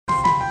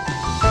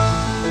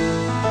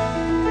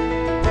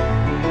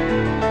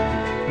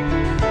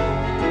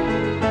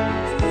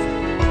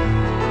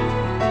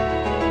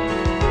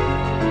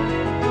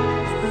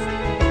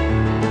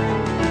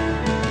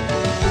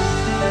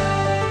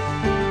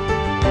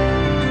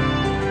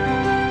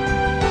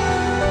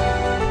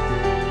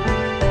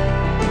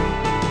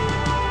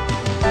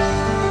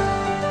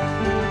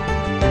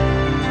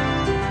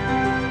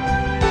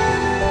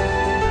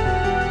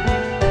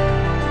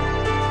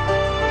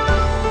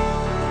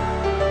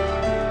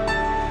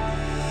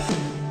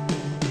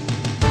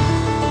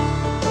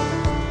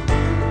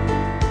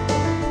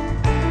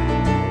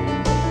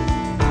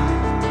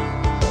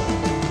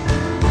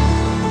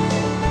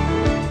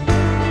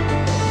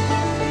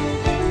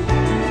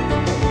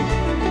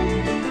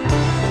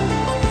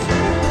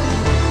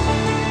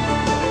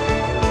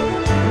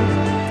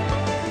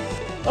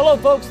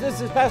folks, this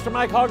is Pastor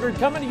Mike Hoggard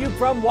coming to you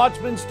from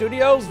Watchman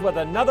Studios with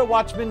another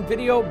Watchman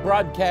Video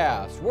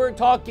Broadcast. We're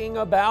talking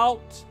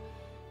about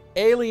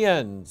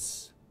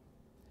aliens,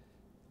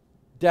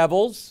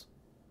 devils,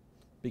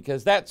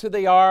 because that's who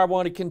they are. I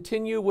want to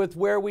continue with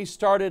where we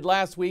started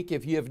last week.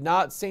 If you have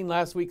not seen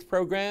last week's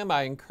program,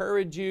 I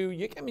encourage you,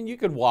 you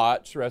could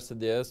watch the rest of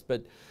this,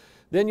 but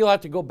then you'll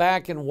have to go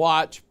back and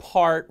watch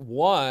part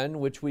 1,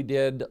 which we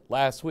did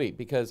last week,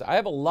 because I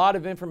have a lot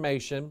of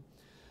information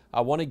I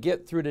want to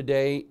get through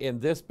today in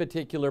this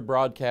particular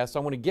broadcast.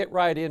 I want to get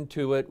right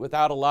into it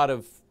without a lot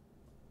of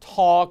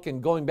talk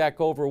and going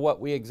back over what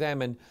we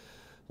examined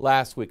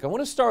last week. I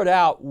want to start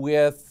out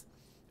with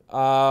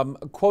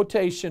a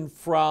quotation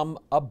from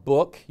a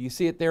book. You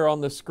see it there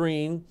on the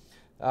screen.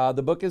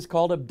 The book is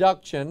called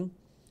Abduction,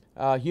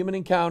 Human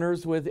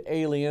Encounters with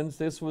Aliens.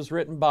 This was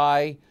written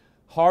by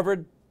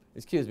Harvard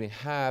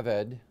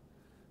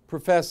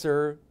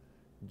Professor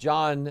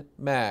John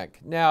Mack.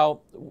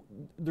 Now,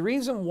 the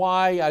reason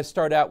why I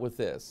start out with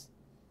this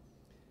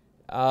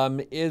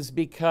is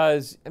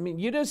because,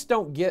 you just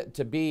don't get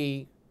to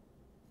be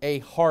a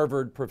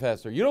Harvard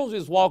professor. You don't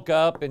just walk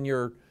up in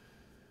your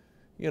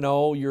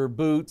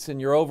boots and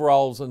your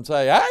overalls and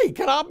say, hey,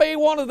 can I be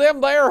one of them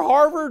there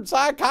Harvard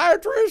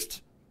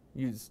psychiatrists?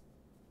 You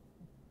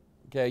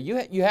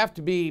have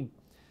to be,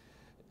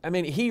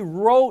 he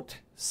wrote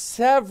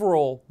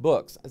several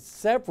books,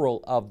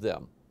 several of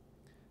them.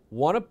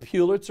 Won a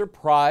Pulitzer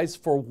Prize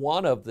for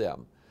one of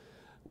them,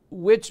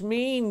 which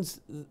means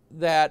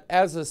that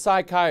as a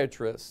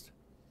psychiatrist,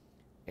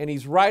 and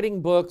he's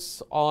writing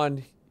books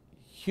on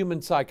human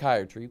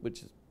psychiatry,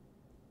 which is,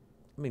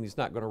 he's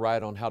not going to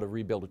write on how to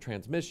rebuild a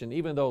transmission,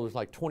 even though there's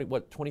like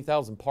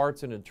 20,000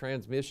 parts in a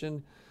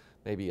transmission.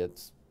 Maybe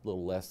it's a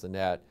little less than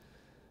that.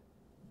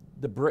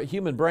 The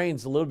human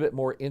brain's a little bit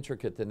more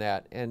intricate than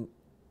that. And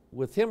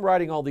with him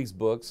writing all these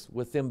books,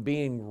 with them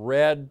being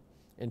read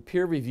and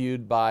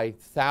peer-reviewed by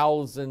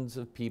thousands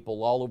of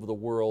people all over the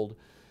world,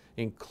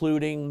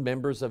 including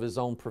members of his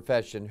own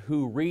profession,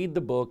 who read the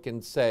book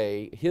and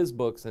say, his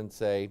books and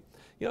say,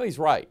 he's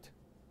right.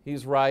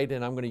 He's right,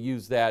 and I'm going to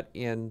use that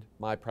in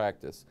my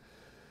practice.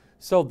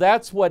 So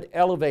that's what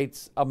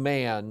elevates a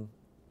man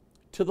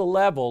to the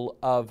level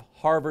of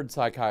Harvard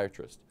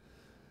psychiatrist.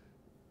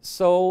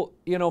 So,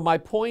 my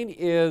point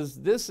is,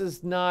 this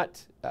is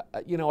not,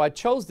 I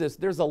chose this.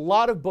 There's a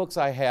lot of books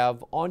I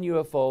have on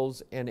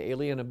UFOs and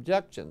alien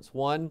abductions.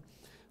 One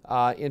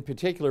in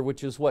particular,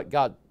 which is what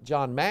got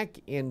John Mack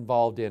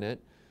involved in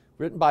it,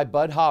 written by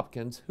Bud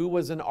Hopkins, who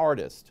was an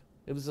artist.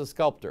 He was a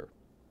sculptor.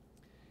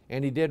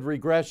 And he did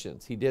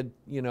regressions. He did,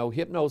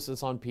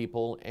 hypnosis on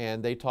people,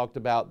 and they talked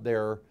about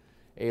their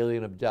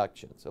alien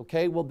abductions.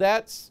 Okay, well,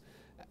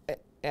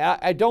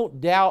 I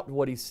don't doubt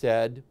what he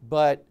said,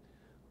 but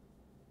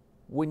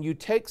when you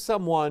take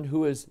someone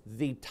who is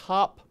the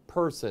top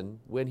person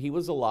when he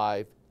was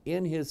alive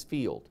in his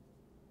field,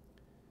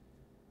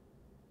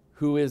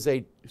 who is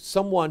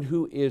someone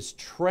who is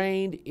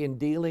trained in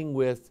dealing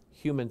with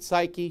human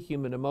psyche,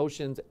 human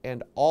emotions,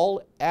 and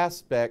all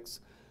aspects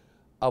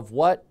of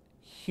what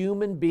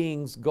human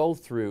beings go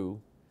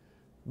through,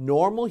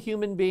 normal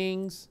human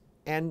beings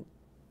and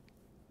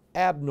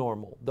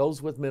abnormal,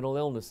 those with mental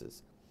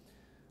illnesses.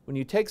 When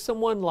you take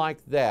someone like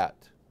that,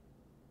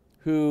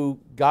 who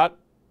got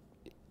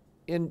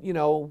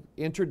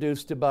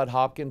introduced to Bud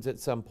Hopkins at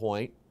some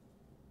point,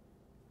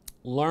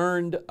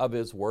 learned of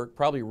his work,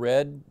 probably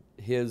read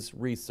his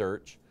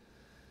research.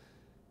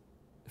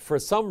 For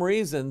some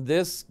reason,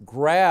 this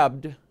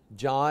grabbed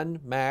John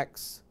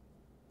Mack's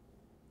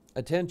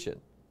attention,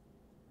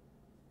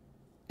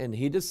 and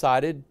he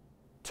decided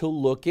to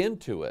look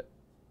into it.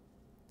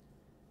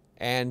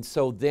 And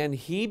so then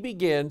he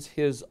begins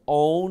his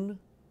own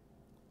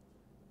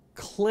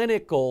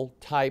clinical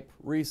type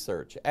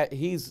research.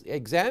 He's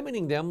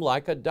examining them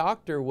like a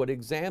doctor would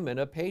examine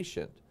a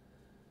patient.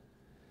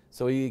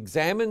 So he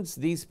examines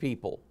these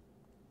people,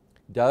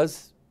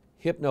 does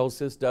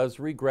hypnosis, does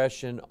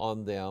regression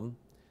on them,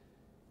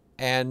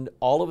 and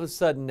all of a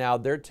sudden now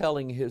they're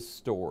telling his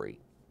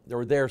story,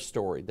 or their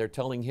story. They're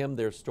telling him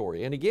their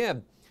story. And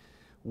again,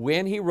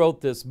 when he wrote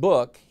this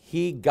book,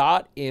 he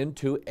got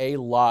into a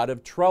lot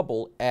of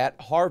trouble at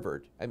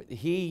Harvard.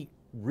 He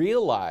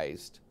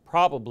realized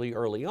probably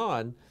early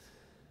on,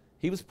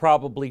 he was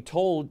probably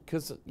told,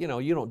 because you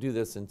don't do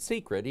this in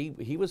secret,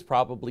 he was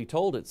probably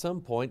told at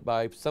some point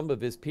by some of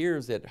his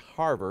peers at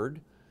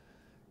Harvard,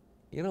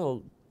 they're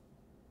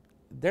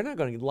not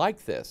going to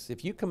like this.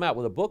 If you come out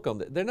with a book on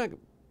that, they're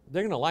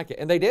going to like it.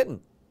 And they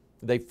didn't.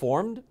 They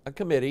formed a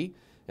committee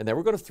and they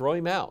were going to throw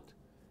him out.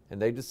 And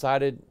they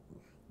decided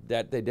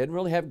that they didn't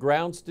really have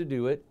grounds to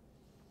do it.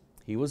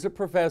 He was a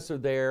professor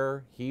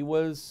there. He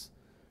was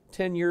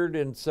tenured,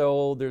 and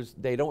so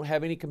they don't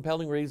have any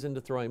compelling reason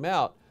to throw him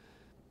out.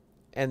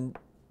 And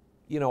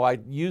I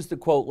used the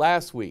quote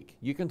last week.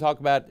 You can talk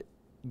about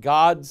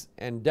gods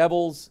and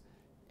devils,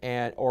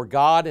 or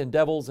God and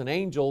devils and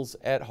angels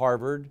at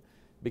Harvard,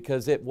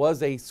 because it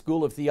was a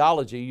school of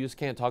theology. You just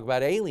can't talk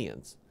about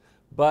aliens.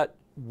 But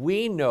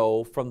we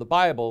know from the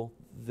Bible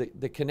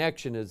the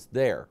connection is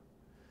there.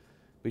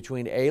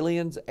 between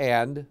aliens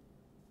and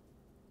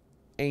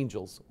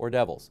angels or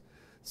devils.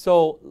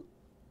 So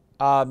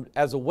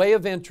as a way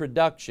of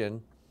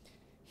introduction,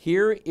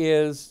 here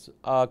is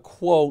a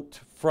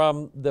quote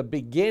from the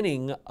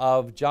beginning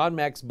of John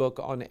Mack's book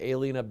on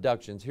alien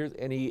abductions.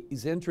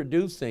 He's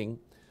introducing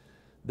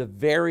the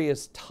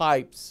various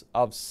types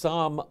of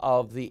some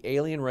of the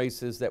alien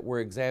races that we're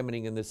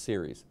examining in this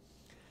series.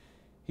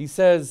 He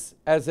says,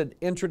 as an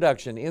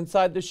introduction,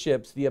 inside the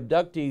ships, the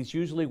abductees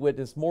usually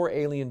witness more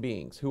alien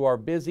beings who are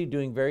busy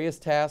doing various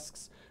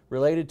tasks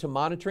related to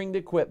monitoring the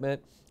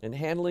equipment and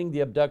handling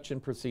the abduction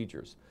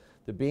procedures.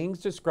 The beings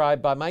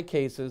described by my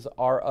cases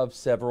are of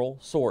several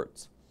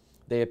sorts.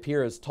 They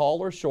appear as tall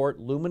or short,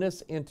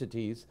 luminous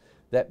entities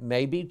that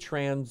may be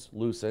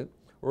translucent,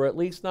 or at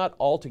least not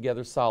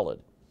altogether solid.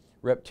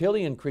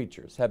 Reptilian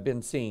creatures have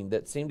been seen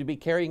that seem to be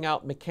carrying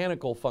out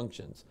mechanical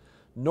functions.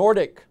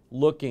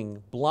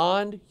 Nordic-looking,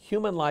 blonde,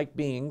 human-like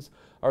beings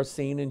are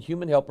seen, and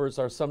human helpers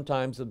are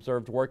sometimes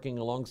observed working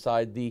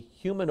alongside the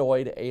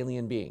humanoid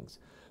alien beings.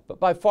 But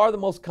by far the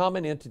most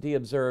common entity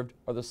observed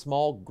are the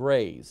small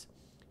grays.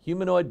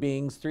 Humanoid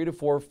beings 3 to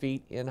 4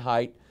 feet in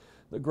height.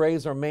 The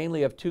grays are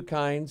mainly of two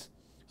kinds: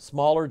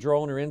 smaller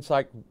drone or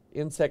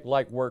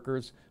insect-like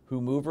workers who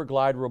move or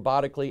glide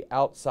robotically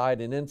outside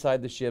and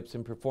inside the ships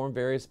and perform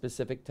various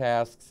specific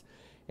tasks,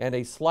 and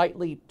a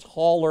slightly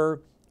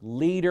taller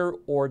leader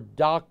or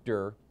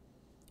doctor,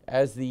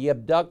 as the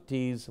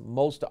abductees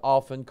most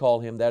often call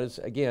him. That is,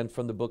 again,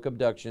 from the book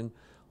Abduction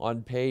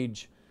on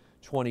page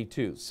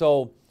 22.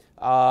 So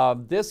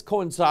this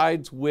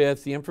coincides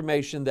with the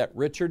information that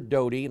Richard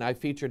Doty, and I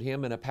featured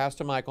him in a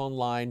Pastor Mike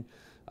Online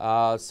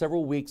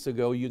several weeks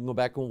ago. You can go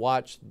back and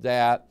watch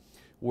that,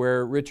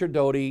 where Richard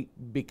Doty,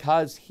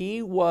 because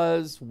he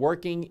was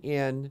working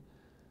in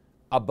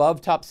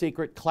above top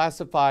secret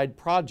classified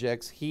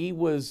projects, he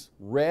was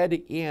read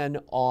in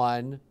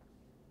on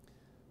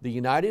the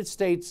United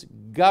States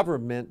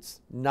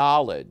government's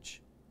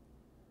knowledge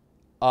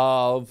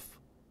of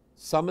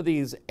some of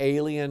these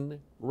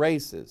alien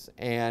races.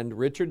 And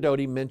Richard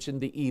Doty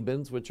mentioned the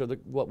Ebens, which are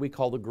what we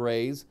call the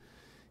grays.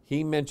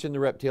 He mentioned the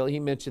reptilian. He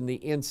mentioned the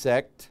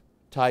insect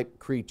type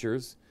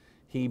creatures.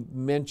 He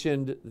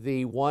mentioned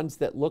the ones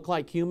that look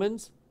like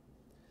humans,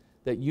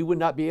 that you would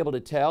not be able to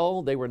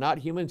tell they were not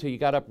human until you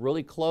got up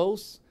really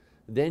close.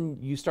 Then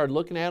you started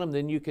looking at them,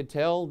 then you could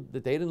tell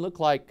that they didn't look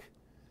like,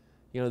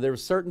 there were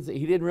certain,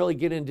 he didn't really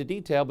get into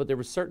detail, but there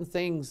were certain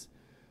things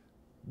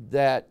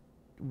that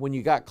when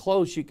you got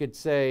close, you could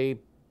say,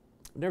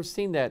 I've never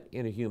seen that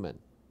in a human.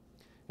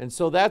 And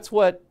so that's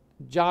what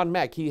John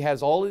Mack, he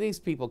has all of these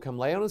people come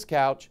lay on his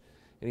couch.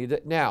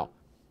 Now,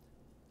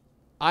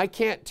 I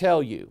can't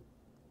tell you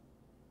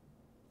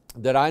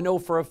that I know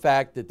for a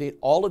fact that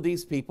all of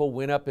these people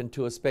went up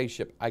into a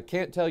spaceship. I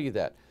can't tell you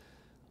that.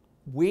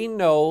 We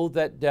know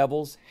that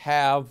devils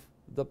have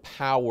the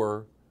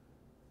power,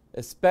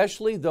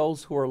 especially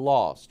those who are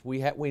lost. We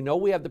know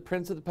we have the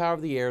prince of the power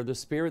of the air, the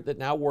spirit that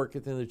now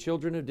worketh in the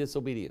children of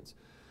disobedience.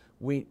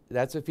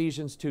 That's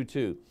Ephesians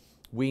 2:2.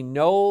 We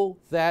know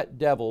that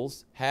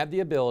devils have the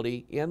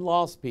ability in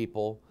lost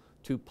people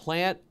to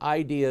plant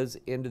ideas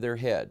into their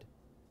head.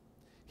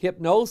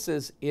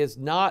 Hypnosis is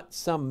not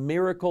some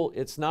miracle.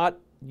 It's not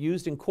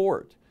used in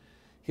court.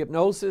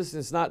 Hypnosis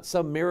is not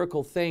some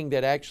miracle thing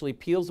that actually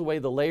peels away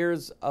the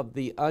layers of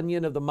the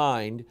onion of the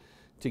mind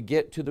to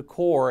get to the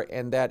core,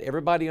 and that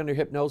everybody under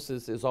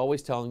hypnosis is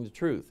always telling the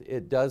truth.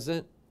 It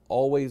doesn't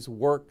always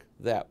work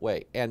that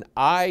way. And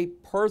I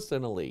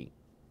personally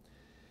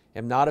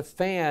am not a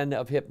fan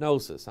of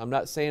hypnosis. I'm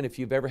not saying if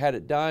you've ever had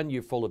it done,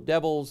 you're full of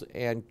devils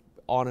and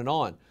on and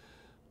on.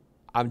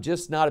 I'm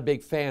just not a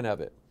big fan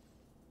of it.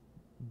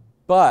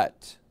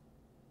 But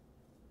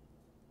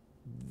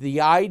the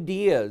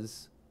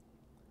ideas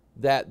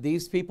that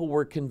these people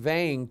were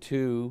conveying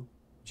to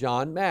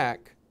John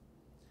Mack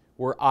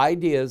were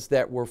ideas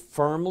that were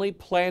firmly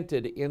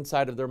planted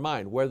inside of their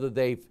mind, whether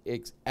they've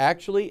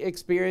actually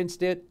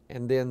experienced it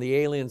and then the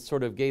aliens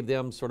sort of gave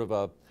them sort of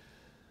a,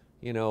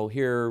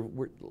 here,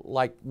 we're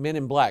like Men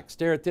in Black,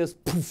 stare at this,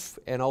 poof,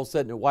 and all of a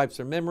sudden it wipes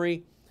their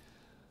memory.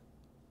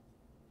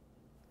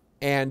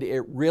 And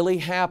it really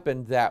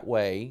happened that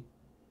way.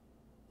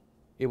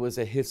 It was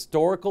a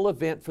historical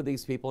event for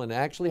these people and it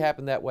actually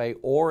happened that way,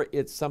 or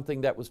it's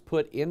something that was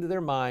put into their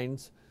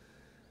minds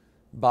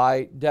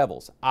by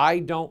devils. I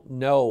don't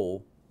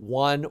know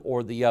one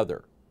or the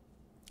other.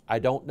 I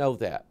don't know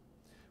that.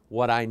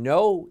 What I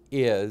know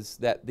is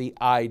that the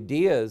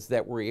ideas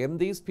that were in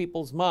these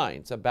people's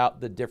minds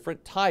about the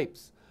different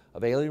types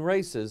of alien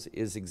races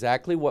is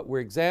exactly what we're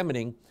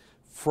examining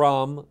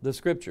from the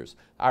scriptures.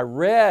 I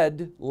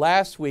read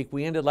last week,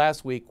 we ended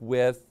last week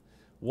with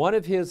one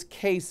of his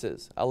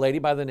cases, a lady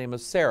by the name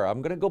of Sarah.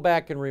 I'm going to go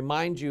back and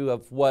remind you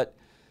of what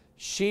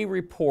she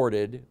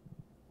reported,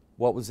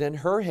 what was in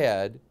her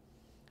head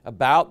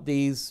about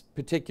these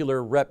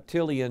particular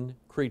reptilian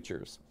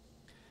creatures.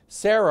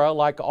 Sarah,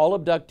 like all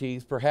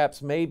abductees,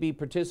 perhaps may be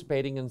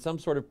participating in some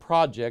sort of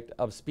project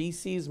of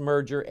species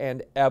merger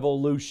and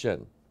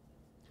evolution.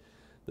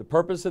 The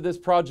purpose of this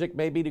project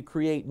may be to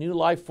create new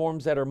life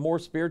forms that are more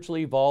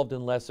spiritually evolved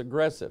and less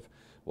aggressive,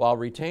 while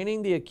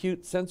retaining the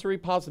acute sensory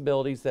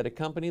possibilities that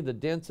accompany the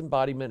dense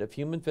embodiment of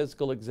human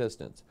physical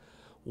existence.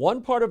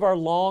 One part of our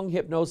long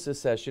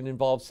hypnosis session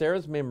involved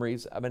Sarah's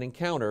memories of an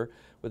encounter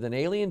with an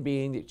alien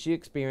being that she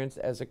experienced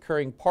as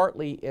occurring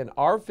partly in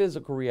our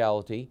physical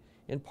reality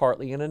and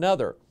partly in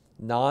another,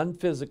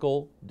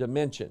 non-physical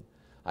dimension.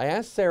 I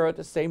asked Sarah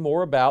to say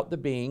more about the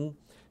being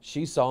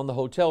she saw in the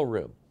hotel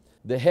room.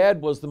 The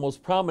head was the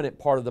most prominent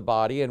part of the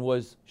body and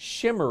was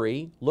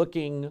shimmery,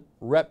 looking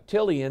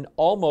reptilian,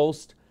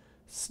 almost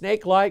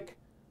snake-like,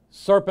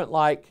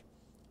 serpent-like,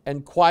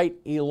 and quite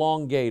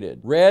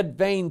elongated. Red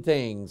vein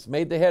things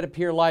made the head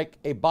appear like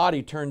a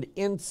body turned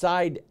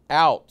inside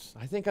out.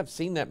 I think I've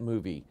seen that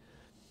movie.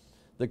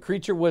 The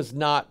creature was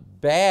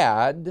not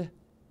bad.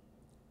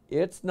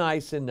 It's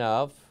nice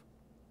enough.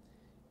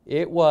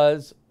 It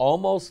was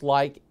almost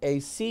like a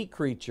sea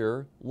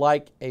creature,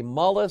 like a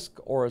mollusk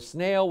or a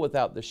snail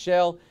without the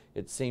shell.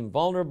 It seemed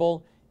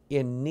vulnerable,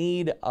 in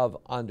need of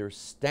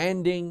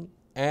understanding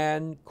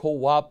and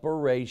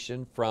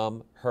cooperation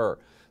from her.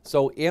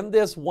 So in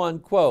this one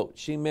quote,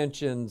 she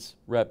mentions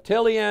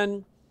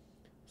reptilian,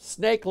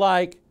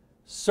 snake-like,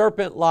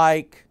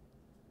 serpent-like,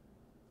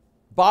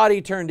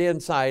 body turned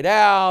inside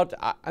out.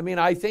 I mean,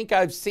 I think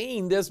I've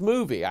seen this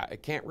movie. I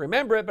can't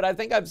remember it, but I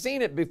think I've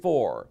seen it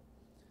before.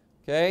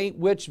 Okay,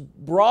 which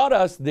brought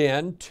us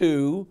then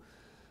to,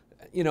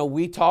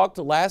 we talked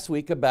last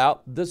week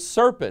about the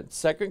serpent,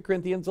 2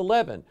 Corinthians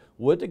 11.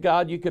 Would to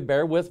God you could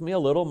bear with me a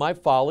little my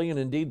folly, and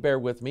indeed bear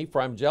with me,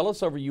 for I'm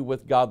jealous over you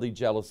with godly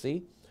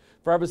jealousy.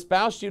 For I've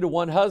espoused you to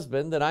one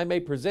husband, that I may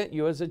present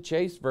you as a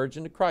chaste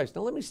virgin to Christ.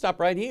 Now let me stop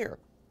right here.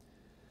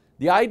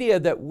 The idea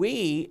that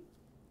we,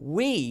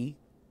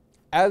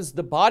 as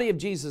the body of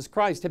Jesus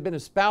Christ, have been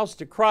espoused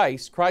to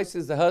Christ. Christ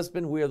is the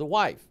husband, we are the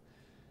wife.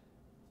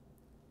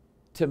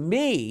 To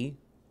me,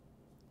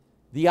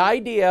 the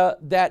idea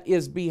that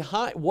is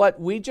behind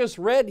what we just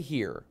read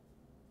here,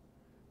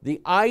 the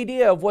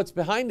idea of what's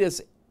behind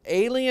this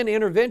alien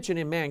intervention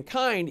in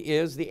mankind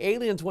is the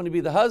alien's going to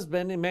be the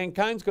husband and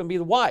mankind's going to be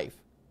the wife.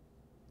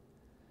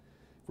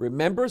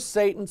 Remember,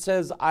 Satan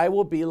says, I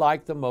will be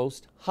like the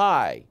Most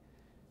High.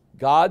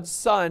 God's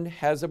Son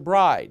has a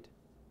bride.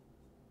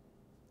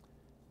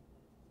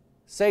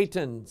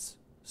 Satan's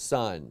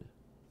son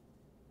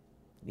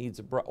needs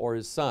a bride, or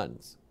his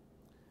sons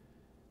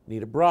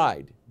need a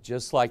bride,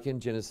 just like in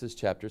Genesis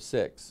chapter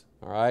 6.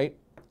 All right?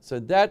 So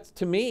that's,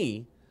 to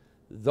me,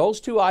 those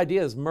two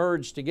ideas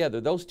merge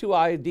together. Those two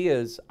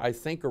ideas, I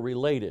think, are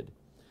related.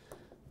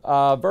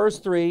 Verse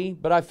 3,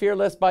 but I fear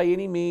lest by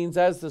any means,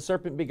 as the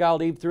serpent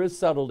beguiled Eve through his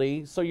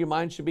subtlety, so your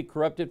mind should be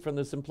corrupted from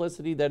the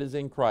simplicity that is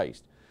in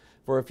Christ.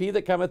 For if he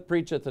that cometh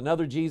preacheth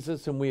another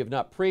Jesus whom we have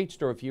not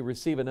preached, or if you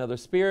receive another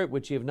spirit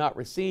which ye have not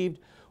received,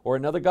 or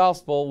another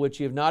gospel which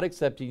ye have not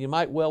accepted, you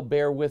might well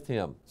bear with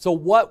him. So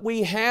what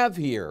we have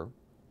here,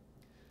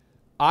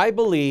 I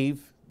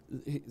believe,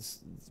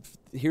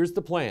 here's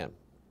the plan.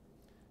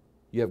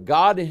 You have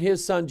God and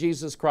his Son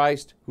Jesus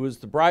Christ, who is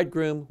the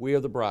bridegroom, we are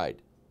the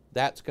bride.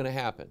 That's going to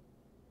happen.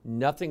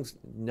 Nothing's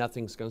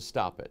going to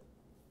stop it.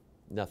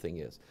 Nothing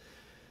is.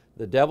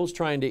 The devil's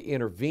trying to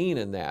intervene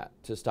in that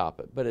to stop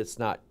it, but it's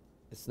not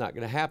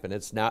going to happen.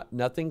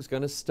 Nothing's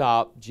going to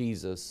stop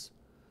Jesus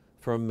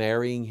from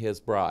marrying his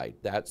bride.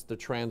 That's the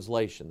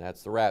translation.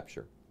 That's the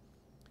rapture.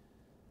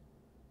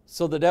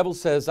 So the devil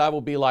says, I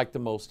will be like the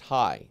Most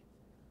High.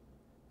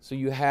 So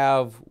you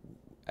have,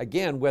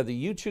 again, whether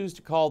you choose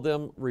to call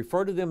them,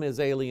 refer to them as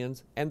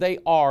aliens, and they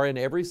are in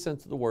every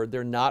sense of the word.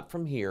 They're not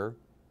from here.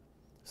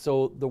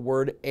 So the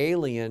word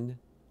alien,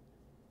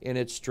 in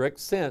its strict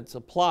sense,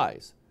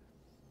 applies.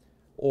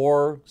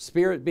 Or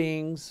spirit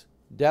beings,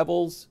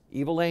 devils,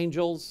 evil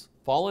angels,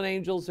 fallen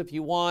angels if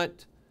you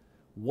want,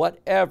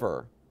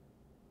 whatever.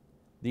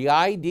 The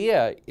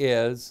idea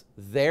is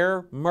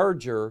their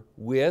merger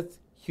with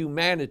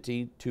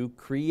humanity to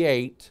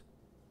create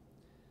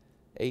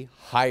a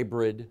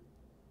hybrid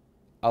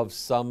of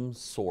some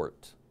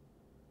sort.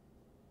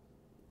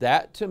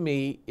 That to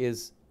me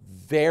is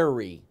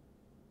very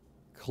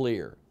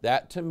clear.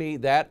 That to me,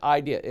 that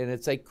idea, and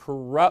it's a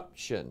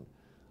corruption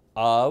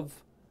of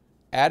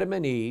Adam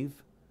and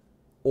Eve,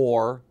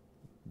 or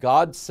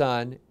God's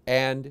Son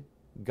and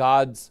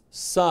God's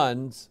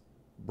Son's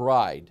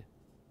bride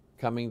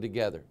coming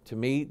together. To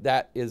me,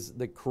 that is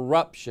the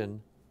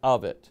corruption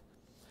of it.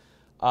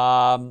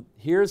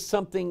 Here's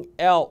something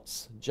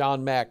else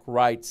John Mack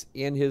writes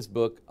in his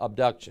book,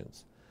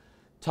 Abductions.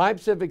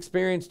 Types of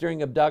experience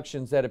during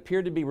abductions that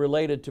appear to be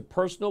related to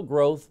personal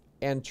growth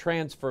and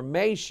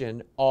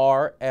transformation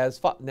are as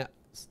follows. Now,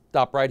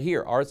 stop right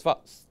here.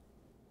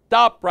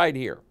 Stop right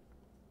here.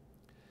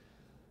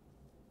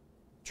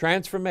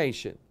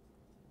 Transformation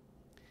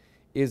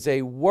is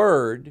a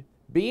word.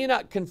 Be ye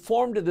not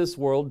conformed to this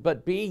world,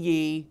 but be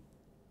ye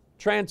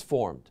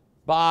transformed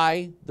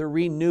by the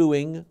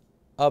renewing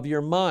of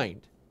your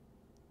mind.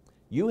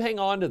 You hang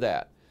on to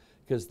that,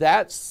 because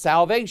that's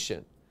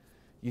salvation.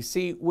 You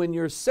see, when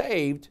you're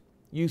saved,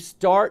 you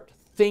start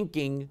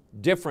thinking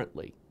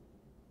differently.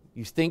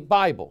 You think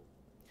Bible.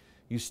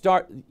 You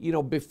start,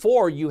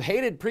 before you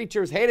hated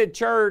preachers, hated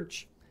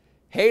church,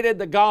 hated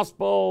the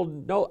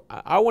gospel. No,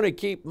 I want to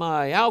keep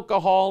my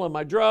alcohol and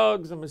my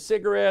drugs and my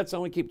cigarettes. I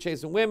want to keep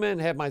chasing women,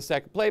 have my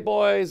sack of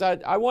Playboys.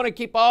 I want to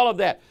keep all of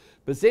that.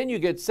 But then you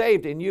get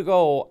saved and you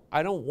go,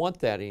 I don't want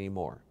that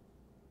anymore.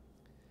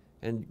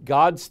 And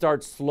God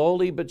starts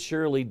slowly but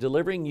surely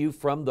delivering you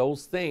from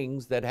those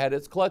things that had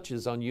its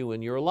clutches on you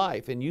in your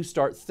life. And you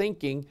start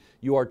thinking.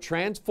 You are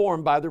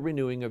transformed by the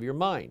renewing of your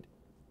mind.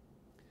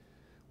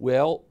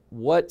 Well,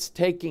 what's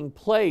taking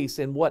place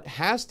and what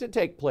has to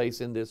take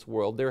place in this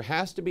world, there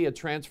has to be a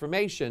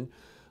transformation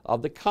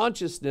of the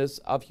consciousness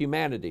of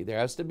humanity. There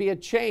has to be a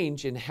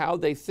change in how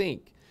they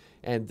think.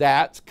 And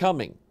that's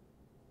coming.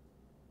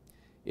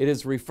 It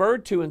is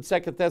referred to in 2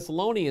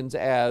 Thessalonians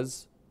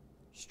as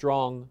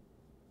strong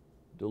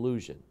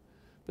delusion.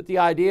 But the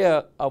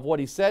idea of what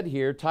he said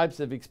here, types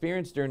of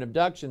experience during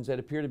abductions that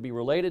appear to be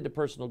related to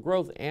personal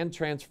growth and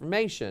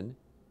transformation,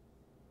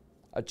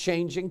 a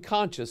change in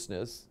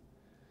consciousness.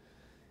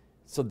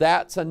 So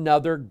that's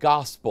another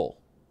gospel.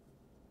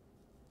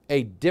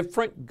 A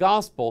different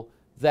gospel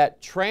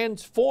that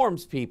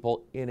transforms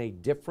people in a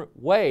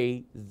different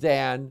way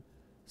than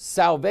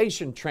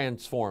salvation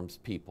transforms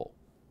people.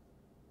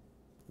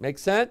 Make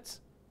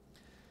sense?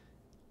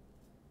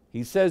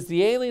 He says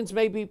the aliens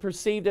may be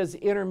perceived as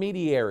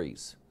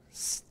intermediaries.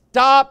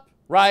 Stop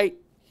right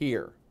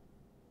here.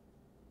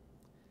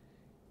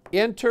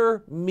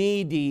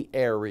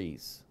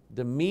 Intermediaries.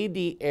 The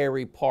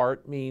mediary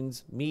part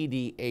means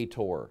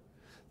mediator.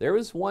 There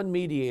is one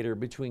mediator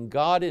between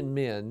God and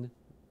men,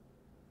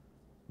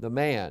 the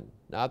man,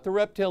 not the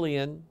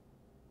reptilian,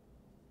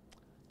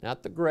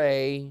 not the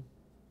gray,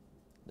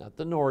 not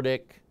the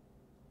Nordic.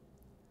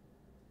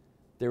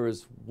 There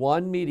is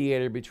one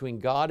mediator between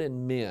God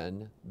and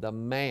men, the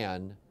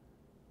man,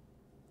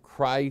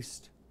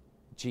 Christ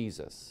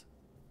Jesus.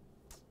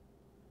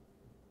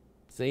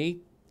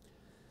 See?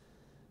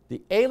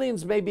 The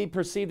aliens may be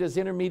perceived as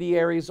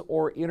intermediaries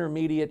or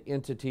intermediate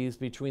entities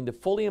between the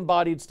fully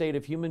embodied state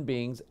of human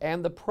beings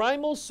and the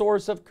primal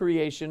source of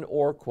creation,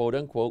 or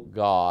quote-unquote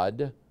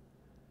God,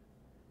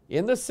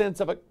 in the sense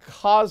of a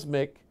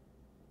cosmic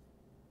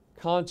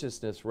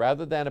consciousness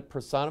rather than a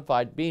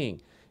personified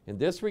being. In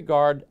this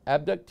regard,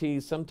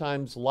 abductees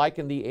sometimes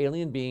liken the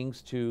alien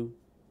beings to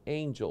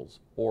angels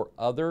or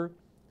other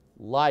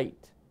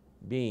light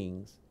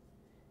beings,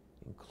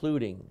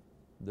 including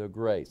the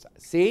grace.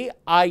 See,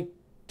 I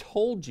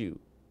told you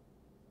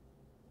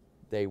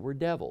they were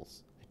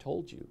devils. I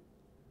told you.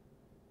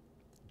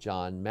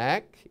 John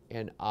Mack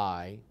and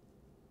I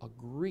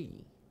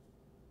agree.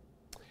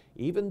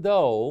 Even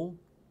though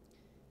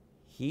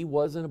he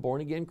wasn't a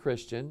born-again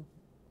Christian,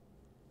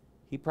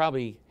 he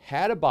probably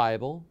had a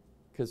Bible,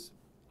 because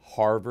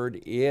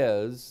Harvard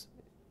is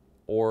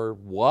or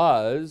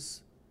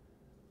was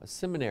a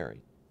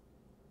seminary.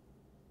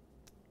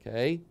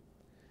 Okay?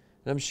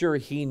 And I'm sure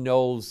he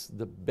knows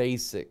the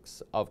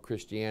basics of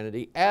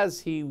Christianity as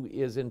he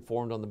is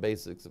informed on the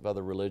basics of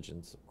other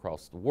religions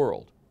across the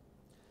world.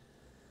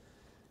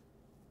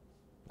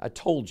 I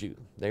told you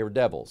they were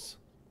devils.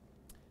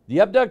 The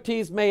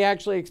abductees may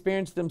actually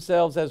experience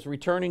themselves as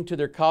returning to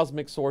their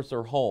cosmic source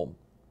or home.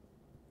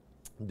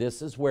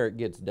 This is where it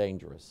gets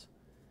dangerous.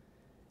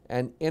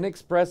 An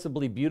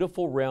inexpressibly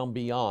beautiful realm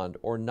beyond,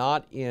 or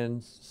not in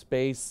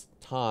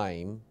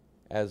space-time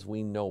as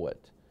we know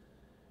it.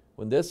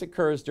 When this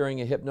occurs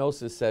during a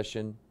hypnosis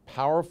session,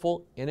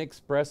 powerful,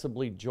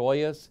 inexpressibly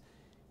joyous,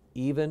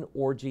 even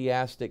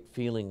orgiastic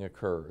feeling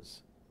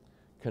occurs.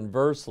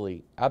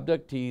 Conversely,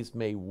 abductees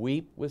may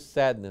weep with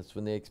sadness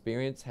when they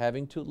experience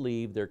having to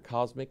leave their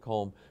cosmic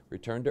home,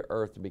 return to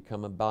Earth, and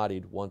become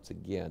embodied once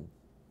again.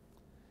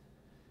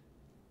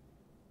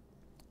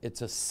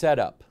 It's a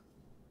setup.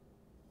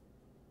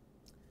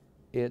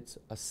 It's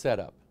a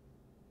setup.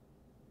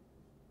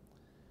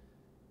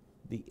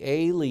 The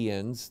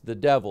aliens, the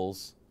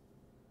devils,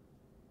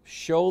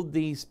 showed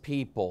these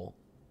people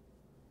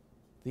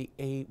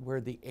where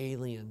the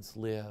aliens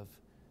live.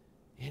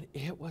 And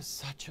it was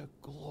such a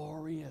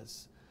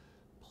glorious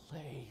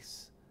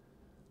place.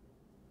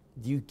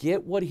 Do you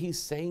get what he's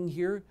saying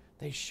here?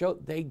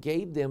 They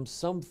gave them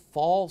some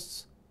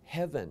false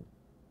heaven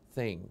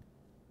thing.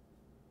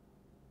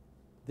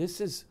 This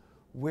is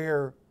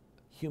where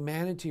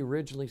humanity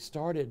originally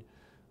started.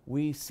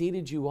 We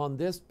seated you on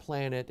this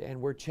planet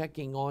and we're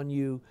checking on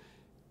you.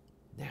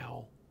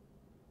 Now,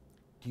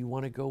 do you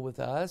want to go with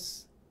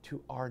us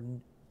to our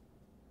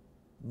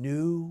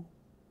new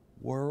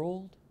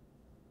world?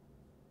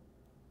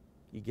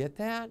 You get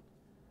that?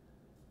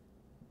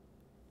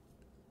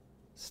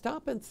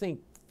 Stop and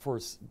think for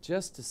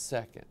just a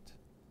second.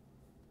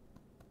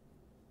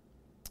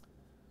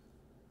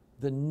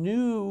 The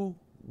new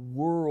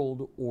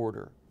world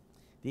order.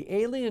 The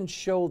aliens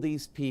show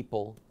these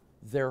people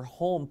their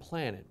home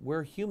planet,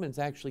 where humans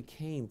actually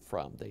came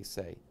from, they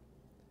say.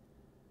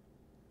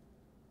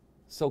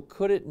 So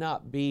could it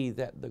not be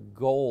that the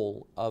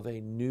goal of a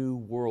new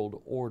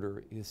world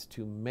order is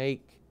to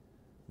make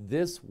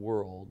this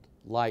world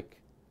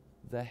like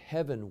the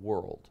heaven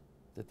world?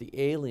 that the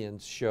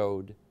aliens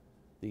showed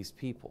these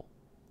people.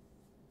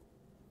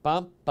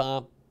 Bum,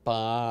 bum,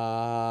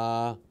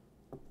 bum.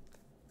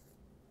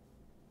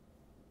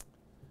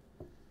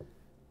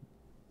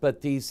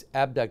 But these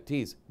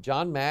abductees,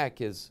 John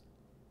Mack is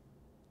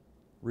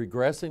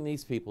regressing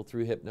these people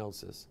through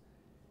hypnosis.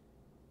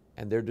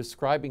 And they're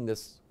describing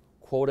this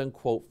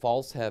quote-unquote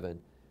false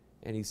heaven.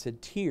 And he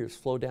said tears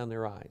flow down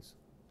their eyes.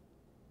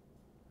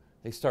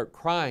 They start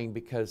crying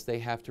because they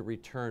have to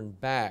return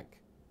back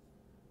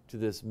to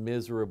this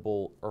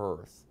miserable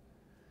earth.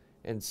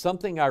 And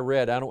something I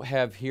read, I don't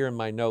have here in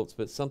my notes,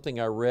 but something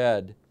I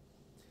read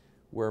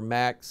where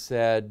Max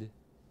said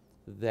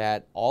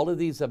that all of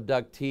these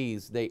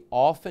abductees, they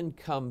often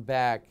come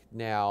back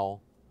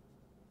now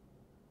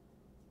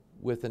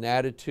with an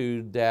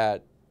attitude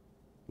that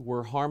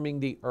we're harming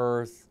the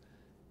earth,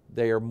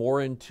 they are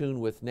more in tune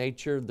with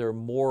nature, they're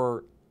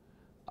more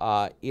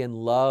in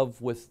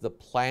love with the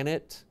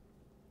planet,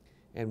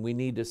 and we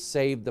need to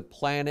save the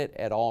planet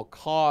at all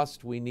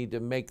costs. We need to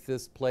make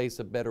this place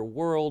a better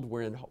world.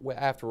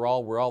 After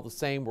all, we're all the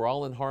same. We're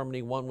all in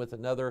harmony one with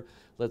another.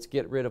 Let's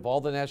get rid of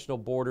all the national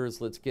borders.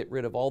 Let's get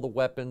rid of all the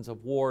weapons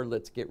of war.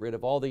 Let's get rid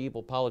of all the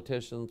evil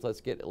politicians.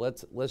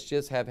 Let's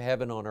just have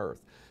heaven on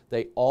earth.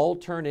 They all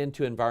turn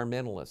into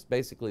environmentalists,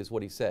 basically is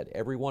what he said.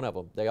 Every one of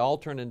them. They all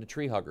turn into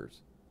tree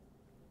huggers.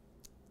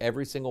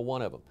 Every single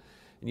one of them.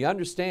 And you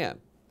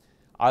understand,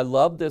 I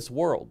love this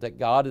world that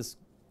God has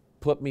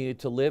put me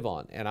to live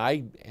on, and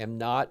I am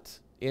not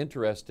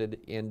interested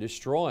in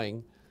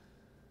destroying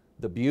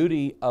the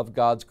beauty of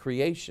God's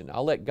creation.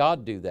 I'll let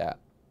God do that.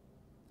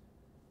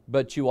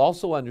 But you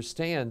also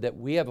understand that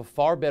we have a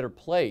far better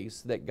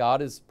place that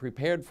God has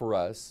prepared for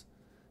us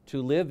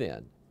to live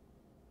in.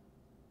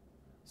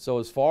 So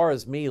as far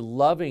as me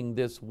loving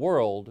this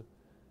world,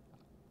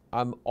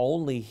 I'm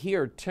only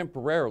here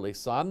temporarily,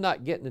 so I'm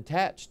not getting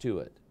attached to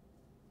it.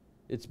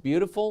 It's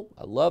beautiful.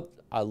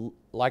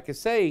 Like I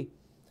say,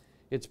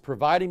 it's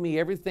providing me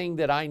everything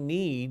that I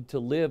need to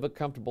live a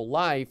comfortable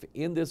life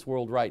in this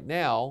world right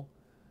now.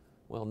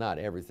 Well, not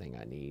everything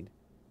I need,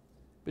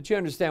 but you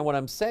understand what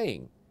I'm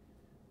saying.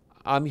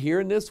 I'm here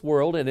in this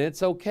world and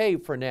it's okay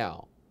for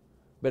now.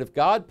 But if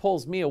God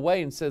pulls me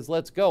away and says,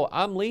 let's go,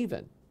 I'm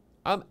leaving.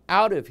 I'm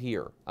out of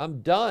here.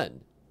 I'm done.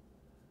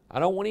 I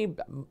don't want any...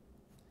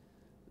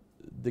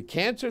 The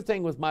cancer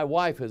thing with my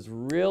wife has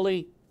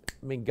really,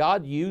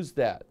 God used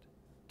that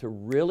to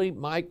really,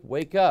 Mike,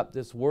 wake up.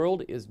 This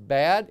world is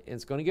bad and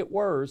it's going to get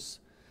worse,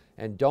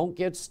 and don't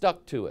get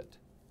stuck to it.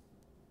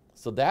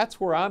 So that's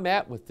where I'm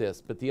at with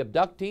this. But the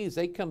abductees,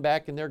 they come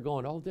back and they're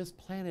going, oh, this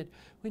planet,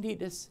 we need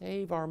to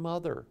save our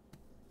mother.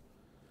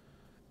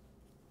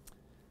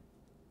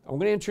 I'm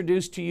going to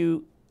introduce to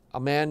you a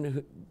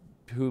man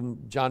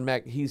whom John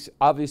Mack, he's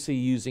obviously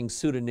using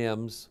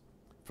pseudonyms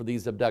for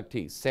these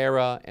abductees,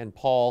 Sarah and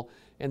Paul,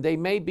 and they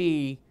may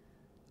be,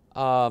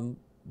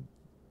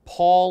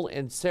 Paul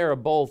and Sarah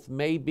both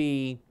may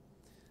be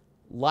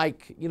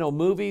like,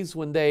 movies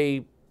when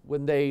they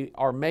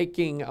are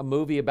making a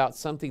movie about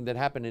something that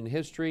happened in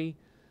history,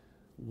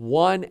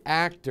 one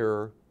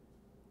actor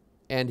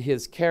and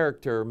his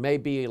character may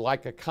be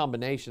like a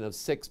combination of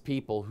 6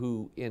 people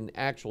who in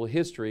actual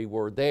history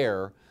were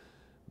there,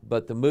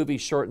 but the movie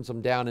shortens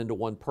them down into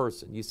one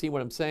person. You see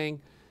what I'm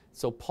saying?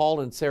 So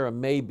Paul and Sarah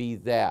may be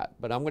that.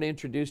 But I'm going to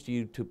introduce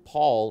you to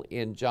Paul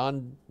in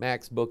John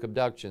Mack's book,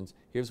 Abductions.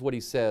 Here's what he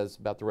says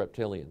about the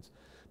reptilians.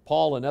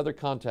 Paul, another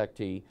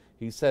contactee,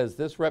 he says,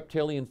 this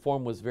reptilian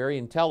form was very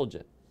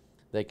intelligent.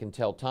 They can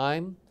tell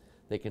time.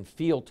 They can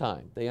feel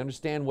time. They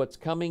understand what's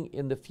coming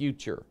in the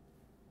future.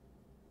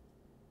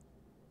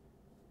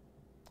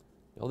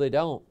 No, they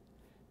don't.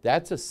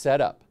 That's a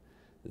setup.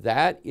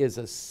 That is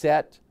a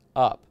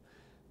setup.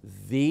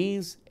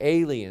 These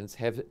aliens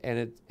have,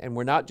 and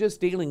we're not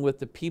just dealing with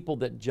the people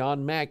that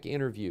John Mack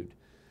interviewed.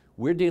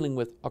 We're dealing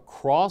with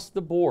across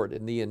the board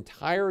in the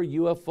entire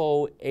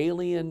UFO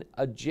alien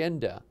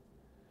agenda.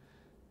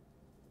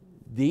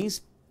 These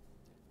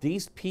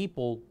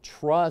people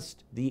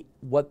trust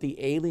what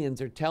the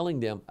aliens are telling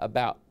them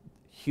about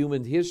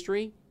human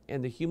history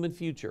and the human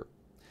future.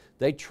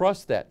 They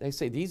trust that. They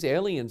say these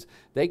aliens,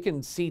 they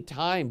can see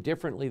time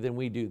differently than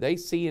we do. They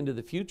see into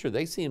the future.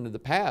 They see into the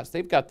past.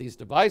 They've got these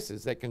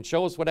devices that can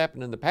show us what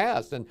happened in the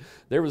past. And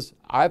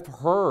I've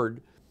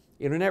heard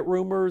internet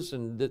rumors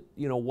and that,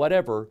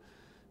 whatever,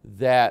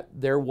 that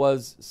there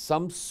was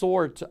some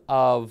sort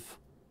of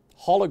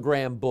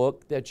hologram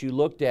book that you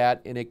looked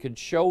at and it could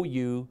show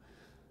you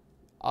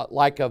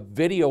like a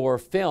video or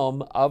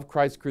film of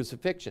Christ's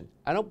crucifixion.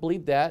 I don't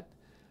believe that.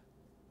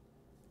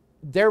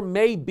 There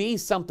may be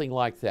something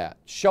like that,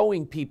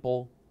 showing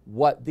people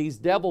what these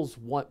devils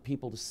want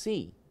people to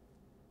see.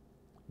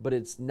 But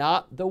it's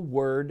not the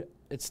word,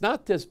 it's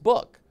not this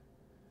book.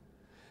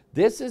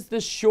 This is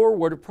the sure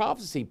word of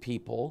prophecy,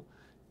 people.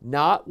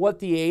 Not what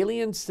the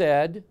alien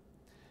said,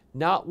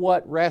 not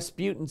what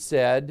Rasputin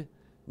said,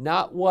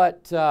 not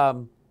what,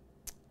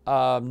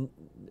 can't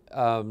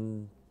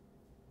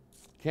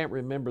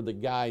remember the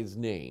guy's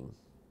name.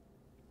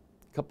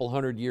 A couple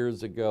hundred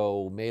years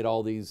ago, made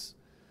all these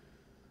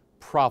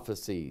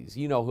prophecies.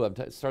 You know who I'm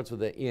it starts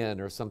with an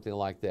N or something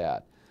like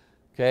that.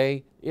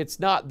 Okay? It's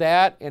not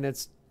that, and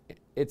it's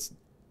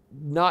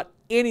not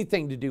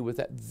anything to do with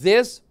that.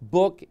 This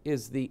book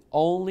is the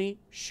only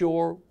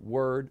sure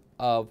word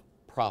of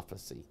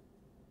prophecy.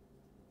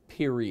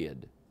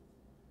 Period.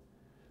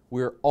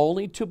 We're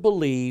only to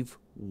believe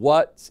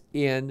what's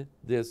in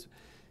this.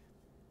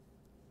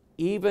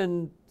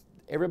 Even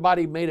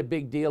everybody made a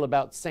big deal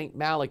about St.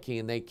 Malachi,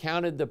 and they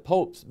counted the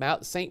popes.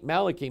 St.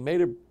 Malachi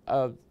made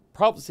a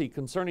prophecy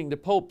concerning the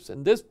popes,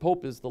 and this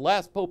pope is the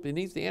last pope, and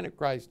he's the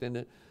Antichrist.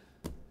 And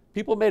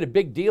people made a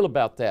big deal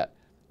about that.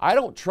 I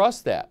don't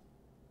trust that.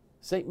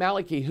 St.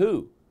 Malachi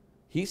who?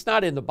 He's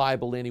not in the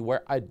Bible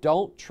anywhere. I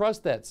don't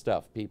trust that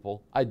stuff,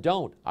 people. I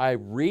don't. I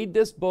read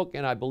this book,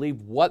 and I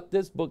believe what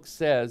this book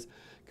says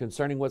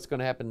concerning what's going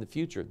to happen in the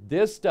future.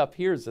 This stuff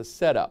here is a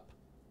setup.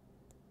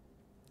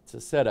 It's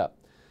a setup.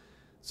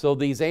 So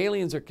these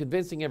aliens are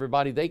convincing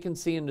everybody they can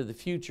see into the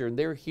future, and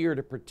they're here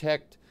to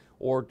protect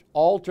or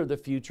alter the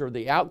future,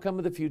 the outcome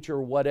of the future,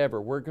 or whatever.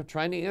 We're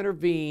trying to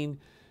intervene.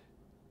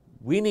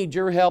 We need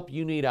your help.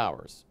 You need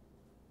ours.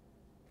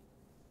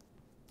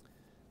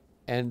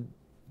 And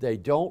they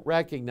don't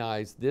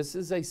recognize this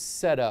is a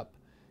setup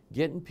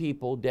getting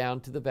people down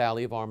to the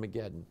valley of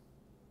Armageddon.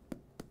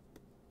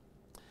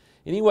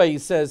 Anyway, he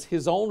says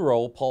his own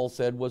role, Paul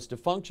said, was to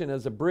function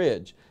as a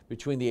bridge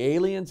between the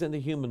aliens and the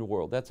human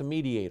world. That's a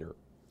mediator.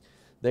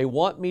 They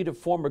want me to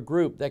form a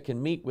group that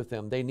can meet with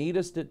them. They need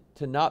us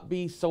to not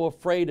be so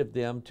afraid of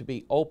them, to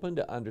be open,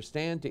 to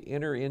understand, to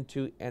enter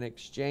into an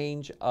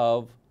exchange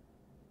of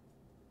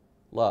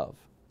love.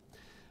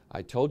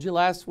 I told you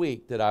last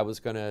week that I was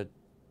going to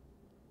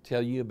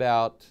tell you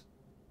about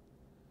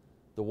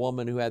the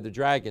woman who had the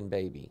dragon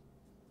baby.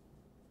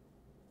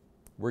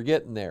 We're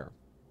getting there.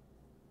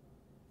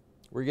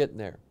 We're getting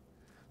there.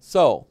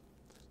 So,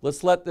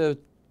 let's let the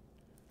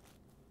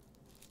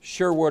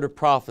sure word of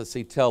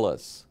prophecy tell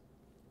us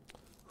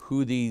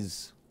who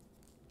these,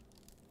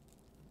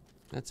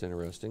 that's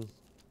interesting,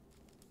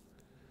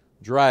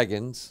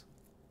 dragons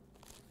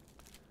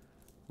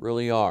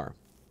really are.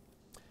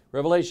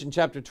 Revelation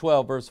chapter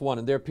 12, verse 1,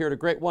 and there appeared a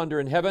great wonder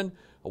in heaven,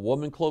 a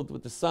woman clothed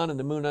with the sun and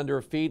the moon under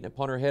her feet, and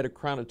upon her head a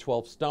crown of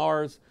 12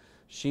 stars.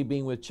 She,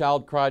 being with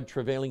child, cried,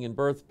 travailing in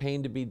birth,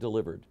 pain to be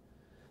delivered.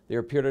 There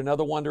appeared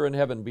another wonder in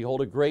heaven.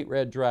 Behold, a great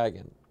red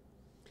dragon,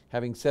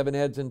 having 7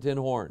 heads and 10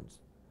 horns,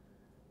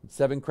 and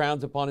 7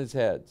 crowns upon his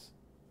heads.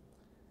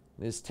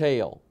 And his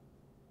tail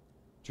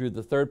drew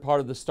the third part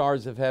of the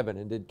stars of heaven,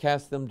 and did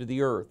cast them to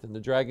the earth. And the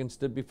dragon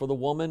stood before the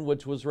woman,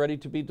 which was ready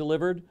to be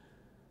delivered,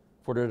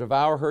 for to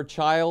devour her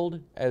child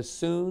as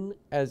soon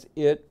as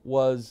it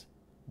was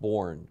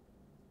born.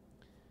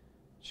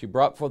 She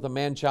brought forth a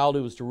man-child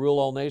who was to rule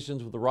all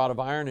nations with a rod of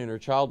iron, and her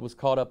child was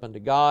caught up unto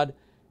God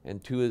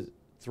and to his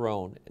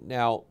throne.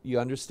 Now, you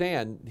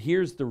understand,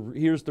 here's the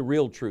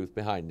real truth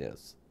behind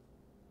this.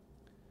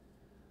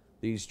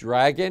 These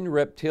dragon,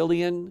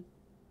 reptilian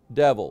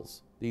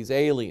devils, these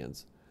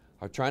aliens,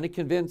 are trying to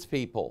convince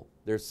people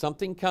there's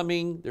something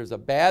coming, there's a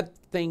bad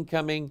thing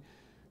coming,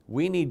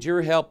 we need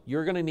your help,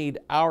 you're going to need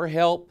our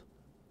help.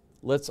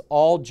 Let's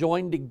all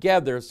join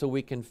together so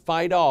we can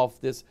fight off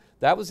this.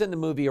 That was in the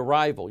movie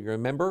Arrival, you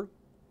remember?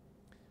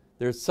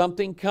 There's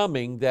something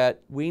coming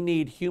that we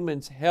need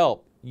humans'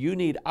 help. You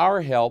need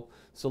our help,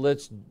 so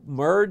let's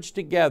merge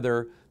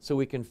together so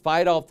we can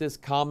fight off this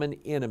common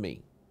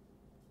enemy.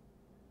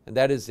 And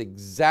that is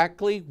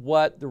exactly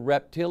what the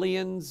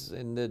reptilians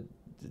and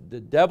the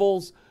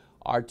devils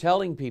are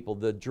telling people.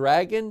 The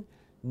dragon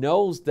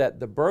knows that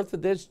the birth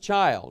of this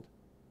child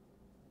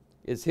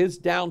is his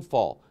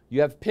downfall.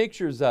 You have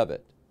pictures of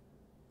it.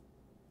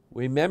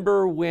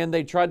 Remember when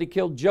they tried to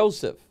kill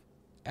Joseph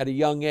at a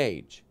young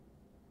age?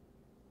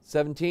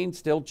 17,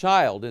 still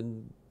child,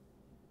 and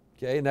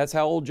that's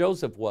how old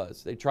Joseph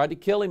was. They tried to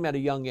kill him at a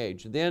young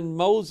age. Then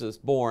Moses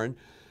born,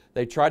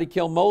 they tried to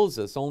kill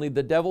Moses, only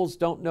the devils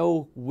don't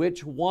know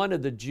which one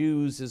of the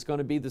Jews is going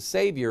to be the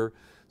Savior,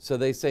 so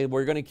they say,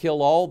 we're going to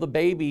kill all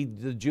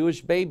the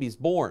Jewish babies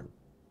born.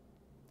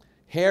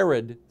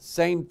 Herod,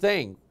 same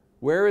thing.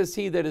 Where is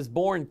he that is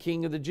born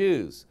King of the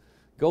Jews?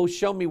 Go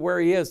show me where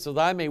he is so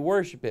that I may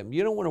worship him.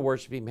 You don't want to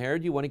worship him,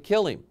 Herod. You want to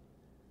kill him.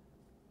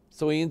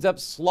 So he ends up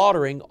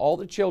slaughtering all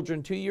the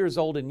children 2 years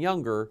old and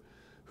younger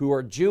who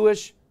are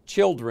Jewish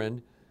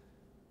children,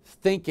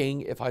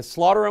 thinking if I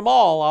slaughter them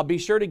all, I'll be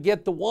sure to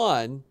get the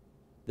one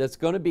that's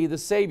going to be the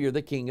Savior,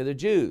 the King of the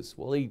Jews.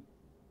 Well, he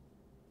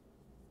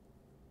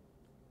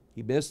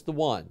missed the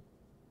one.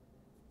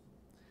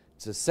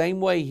 It's the same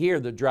way here.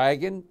 The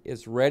dragon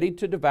is ready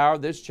to devour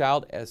this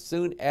child as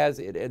soon as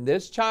and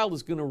this child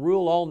is going to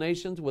rule all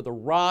nations with a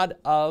rod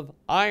of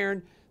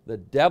iron. The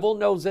devil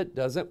knows it,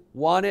 doesn't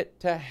want it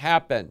to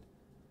happen.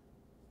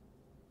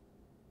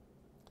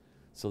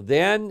 So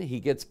then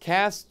he gets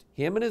cast,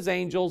 him and his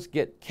angels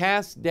get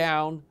cast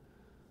down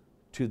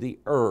to the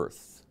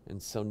earth. And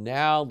so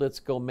now let's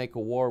go make a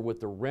war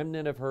with the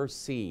remnant of her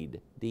seed,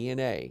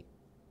 DNA.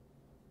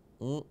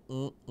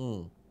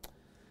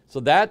 So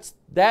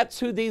that's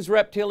who these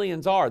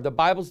reptilians are. The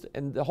Bible's,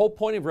 and the whole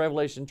point of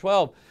Revelation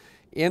 12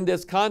 in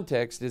this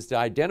context is to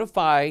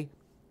identify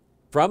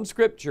from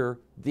Scripture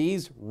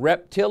these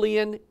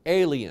reptilian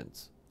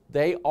aliens.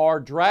 They are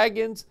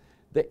dragons.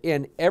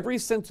 In every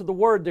sense of the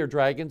word, they're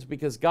dragons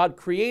because God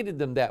created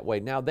them that way.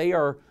 Now, they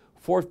are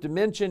fourth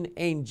dimension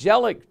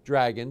angelic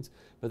dragons,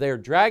 but they are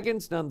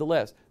dragons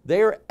nonetheless.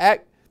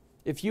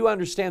 If you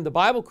understand the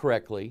Bible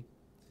correctly,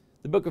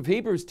 the book of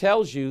Hebrews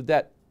tells you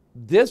that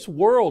this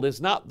world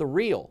is not the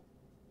real.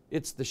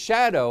 It's the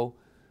shadow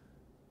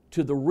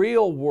to the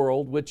real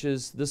world, which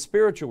is the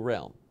spiritual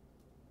realm.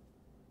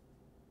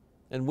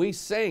 And we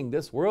sing,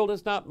 this world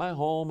is not my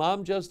home,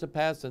 I'm just a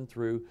passing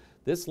through.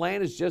 This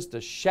land is just a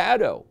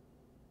shadow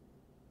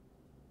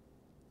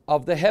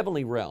of the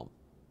heavenly realm.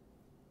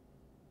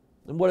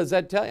 And what does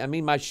that tell you? I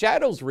mean, my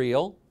shadow's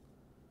real,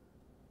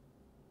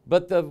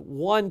 but the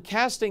one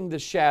casting the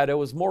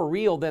shadow is more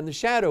real than the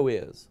shadow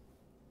is.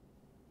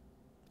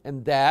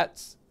 And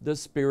that's the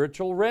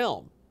spiritual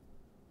realm.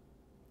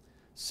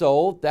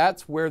 So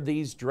that's where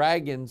these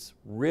dragons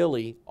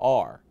really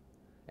are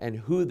and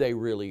who they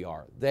really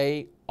are.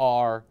 They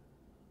are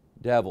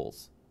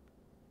devils.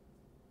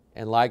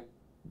 And like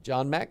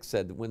John Mack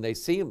said, when they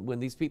see them, when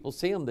these people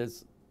see them,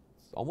 it's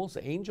almost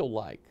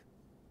angel-like.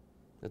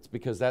 That's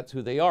because that's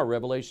who they are.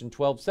 Revelation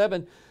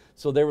 12:7.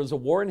 So there was a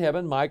war in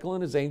heaven. Michael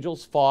and his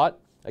angels fought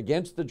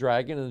against the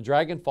dragon, and the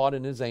dragon fought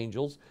and his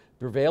angels,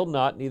 prevailed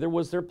not, neither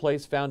was their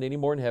place found any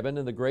more in heaven.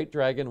 And the great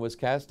dragon was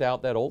cast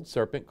out, that old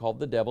serpent called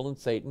the devil and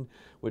Satan,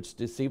 which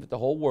deceiveth the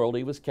whole world.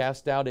 He was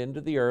cast out into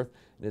the earth,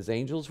 and his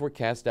angels were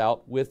cast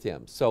out with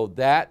him. So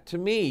that, to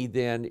me,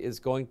 then, is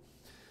going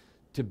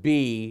to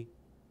be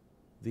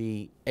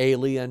the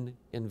alien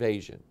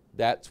invasion.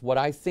 That's what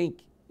I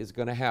think is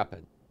going to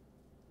happen.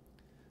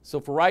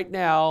 So for right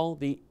now,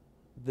 the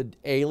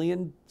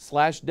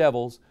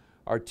alien/devils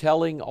are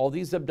telling all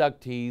these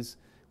abductees,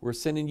 we're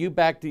sending you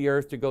back to the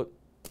earth to go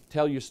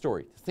tell your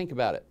story. Think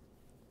about it.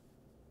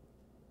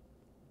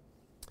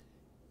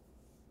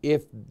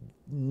 If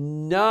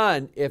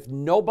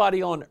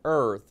nobody on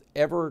earth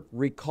ever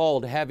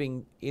recalled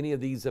having any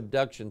of these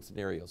abduction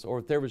scenarios, or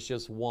if there was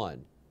just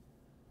one,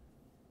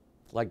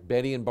 like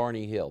Betty and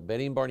Barney Hill.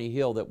 Betty and Barney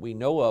Hill that we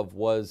know of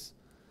was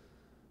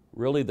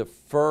really the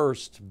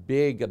first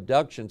big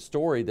abduction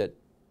story that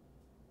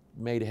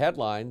made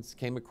headlines,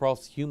 came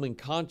across human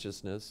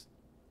consciousness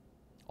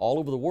all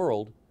over the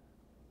world.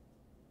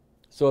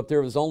 So if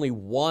there was only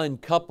one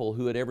couple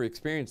who had ever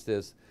experienced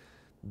this,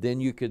 then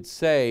you could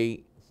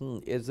say,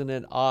 isn't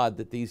it odd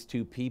that these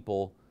two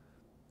people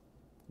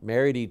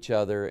married each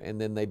other and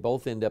then they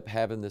both end up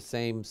having the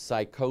same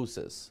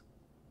psychosis?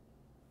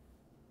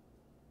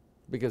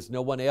 Because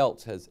no one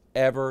else has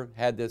ever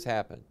had this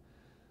happen.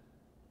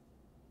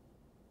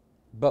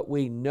 But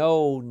we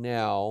know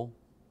now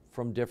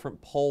from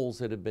different polls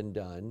that have been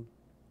done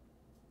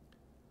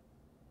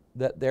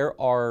that there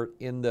are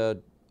in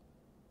the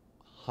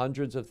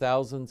hundreds of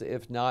thousands,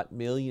 if not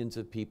millions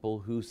of people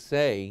who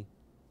say,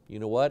 you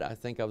know what, I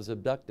think I was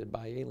abducted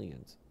by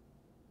aliens.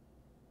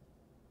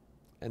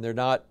 And they're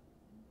not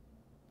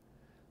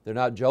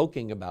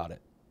joking about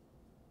it.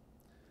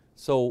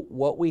 So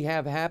what we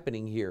have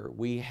happening here,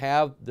 we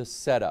have the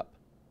setup.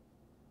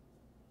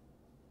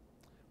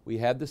 We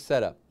have the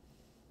setup.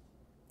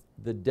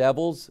 The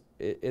devils,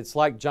 it's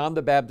like John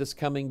the Baptist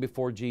coming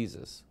before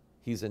Jesus.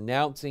 He's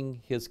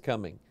announcing his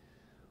coming.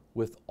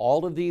 With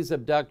all of these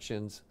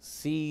abductions,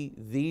 see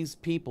these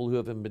people who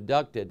have been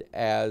abducted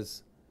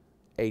as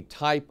a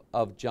type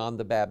of John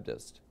the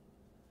Baptist,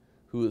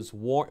 who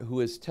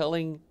is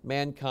telling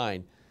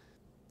mankind,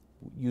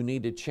 you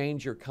need to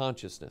change your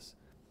consciousness.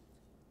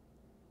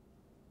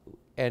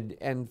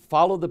 And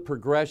follow the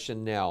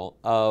progression now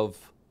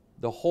of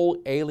the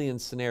whole alien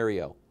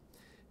scenario.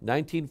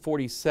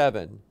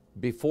 1947,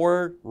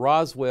 before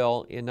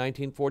Roswell in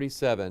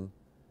 1947,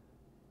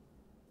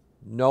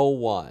 no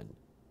one,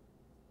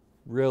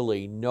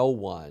 really no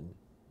one,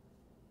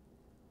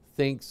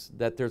 thinks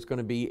that there's going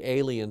to be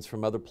aliens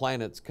from other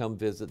planets come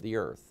visit the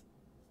Earth.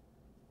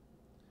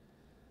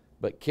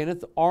 But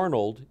Kenneth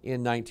Arnold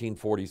in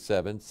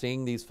 1947,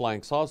 seeing these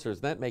flying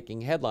saucers, that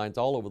making headlines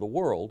all over the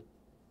world,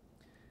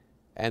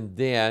 and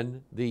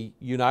then the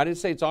United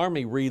States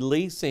Army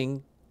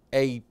releasing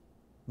a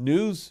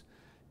news.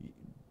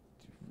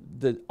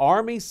 The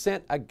Army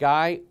sent a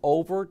guy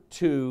over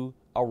to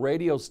a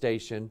radio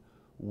station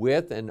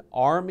with an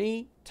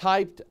Army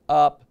typed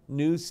up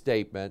news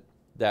statement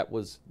that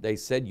was, they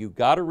said, you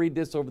got to read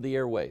this over the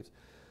airwaves.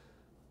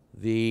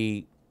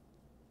 The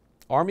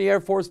Army Air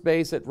Force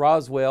Base at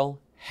Roswell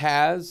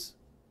has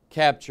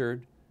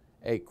captured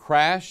a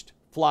crashed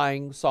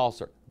flying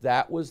saucer.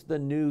 That was the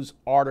news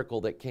article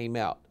that came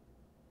out.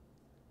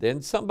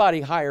 Then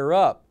somebody higher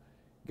up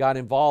got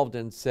involved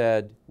and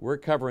said, we're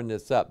covering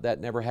this up. That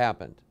never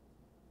happened.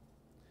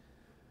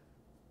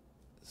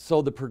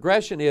 So the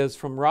progression is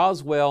from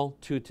Roswell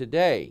to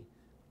today.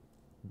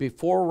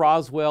 Before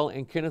Roswell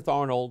and Kenneth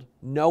Arnold,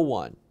 no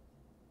one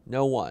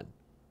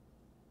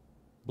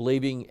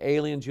believing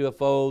aliens,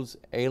 UFOs,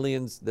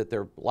 aliens, that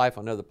they're life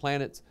on other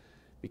planets,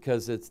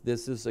 because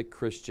this is a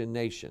Christian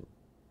nation,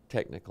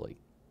 technically.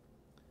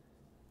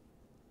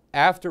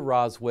 after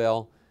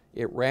Roswell,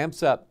 it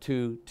ramps up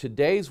to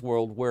today's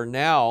world, where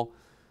now,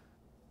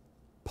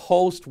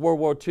 post-World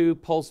War II,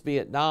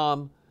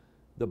 post-Vietnam,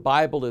 the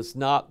Bible is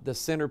not the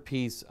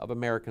centerpiece of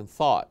American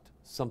thought.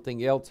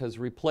 Something else has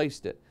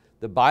replaced it.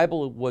 The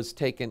Bible was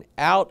taken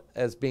out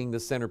as being the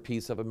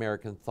centerpiece of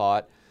American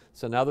thought.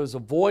 So now there's a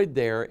void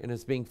there, and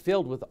it's being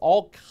filled with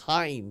all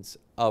kinds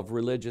of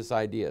religious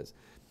ideas.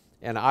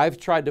 And I've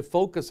tried to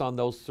focus on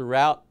those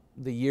throughout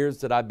the years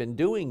that I've been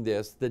doing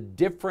this, the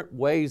different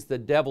ways the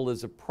devil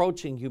is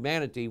approaching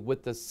humanity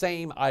with the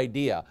same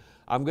idea.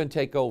 I'm going to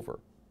take over.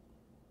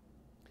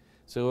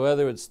 So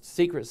whether it's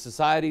secret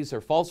societies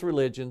or false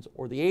religions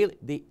or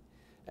and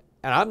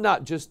I'm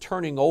not just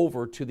turning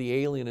over to the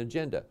alien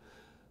agenda.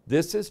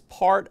 This is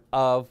part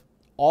of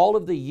all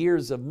of the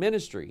years of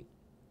ministry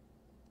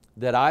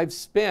that I've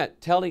spent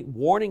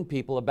warning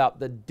people about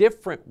the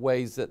different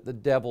ways that the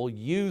devil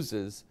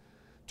uses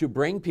to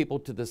bring people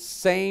to the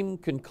same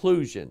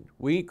conclusion.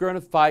 We're going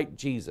to fight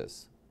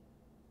Jesus.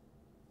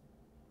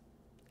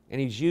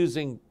 And he's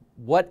using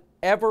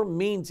whatever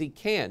means he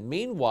can.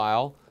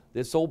 Meanwhile,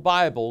 this old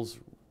Bible's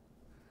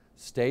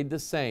stayed the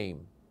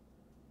same.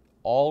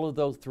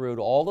 Through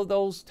all of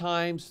those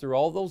times, through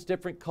all those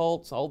different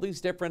cults, all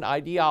these different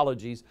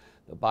ideologies,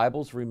 the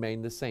Bible's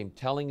remained the same,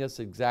 telling us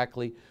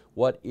exactly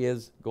what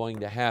is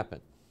going to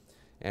happen.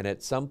 And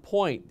at some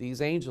point,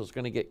 these angels are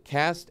going to get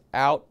cast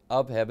out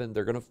of heaven.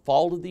 They're going to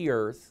fall to the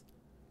earth.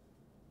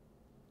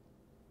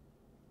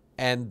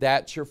 And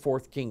that's your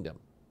fourth kingdom.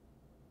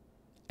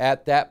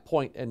 At that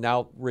point, and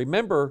now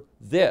remember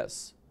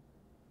this,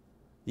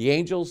 the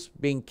angels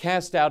being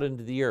cast out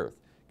into the earth,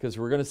 because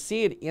we're going to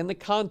see it in the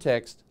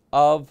context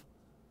of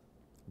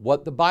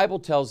what the Bible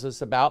tells us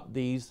about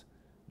these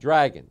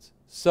dragons.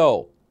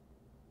 So,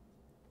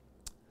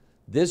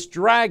 this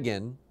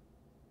dragon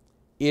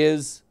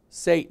is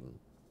Satan,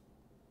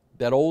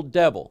 that old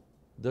devil,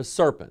 the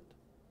serpent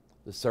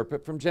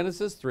from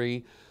Genesis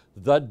 3,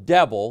 the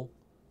devil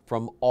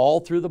from all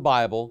through the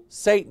Bible,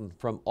 Satan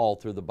from all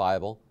through the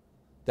Bible.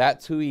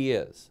 That's who he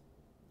is.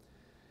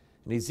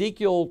 In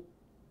Ezekiel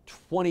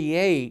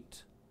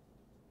 38,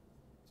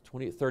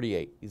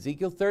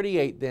 Ezekiel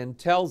 38 then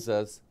tells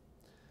us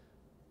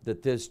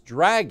that this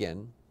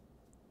dragon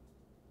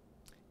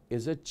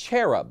is a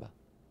cherub.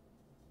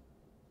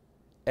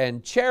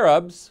 And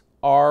cherubs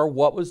are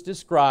what was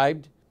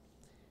described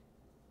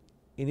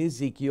in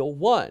Ezekiel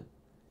 1.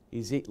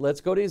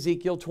 Let's go to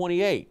Ezekiel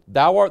 28.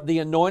 Thou art the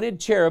anointed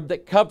cherub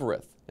that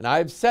covereth, and I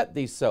have set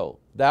thee so.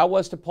 Thou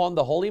wast upon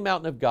the holy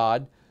mountain of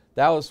God.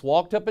 Thou hast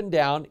walked up and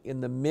down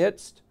in the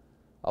midst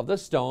of the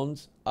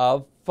stones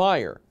of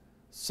fire.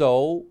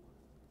 So,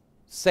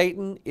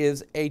 Satan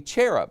is a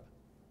cherub.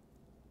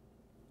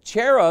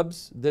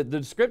 Cherubs, the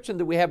description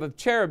that we have of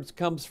cherubs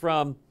comes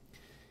from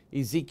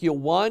Ezekiel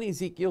 1,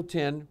 Ezekiel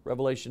 10,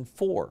 Revelation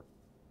 4.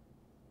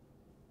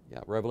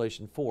 Yeah,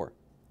 Revelation 4.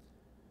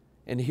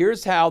 And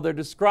here's how they're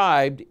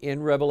described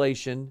in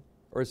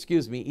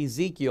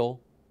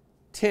Ezekiel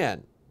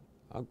 10.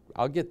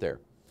 I'll get there.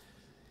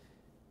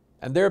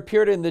 And there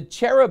appeared in the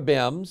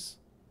cherubims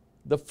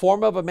the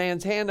form of a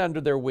man's hand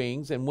under their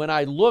wings. And when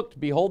I looked,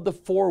 behold, the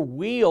four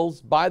wheels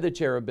by the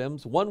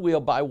cherubims, one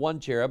wheel by one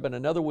cherub, and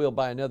another wheel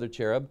by another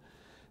cherub.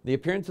 The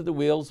appearance of the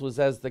wheels was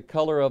as the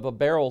color of a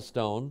beryl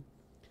stone.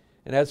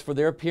 And as for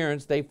their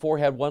appearance, they four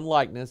had one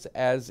likeness,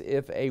 as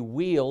if a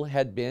wheel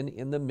had been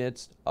in the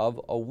midst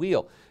of a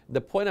wheel.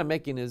 The point I'm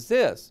making is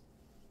this,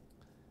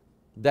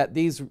 that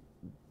these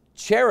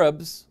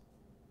cherubs,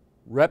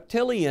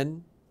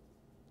 reptilian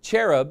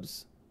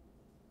cherubs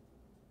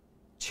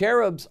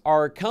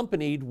are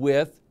accompanied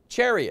with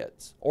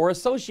chariots or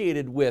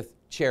associated with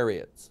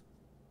chariots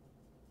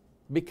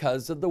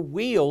because of the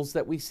wheels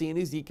that we see in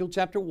Ezekiel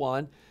chapter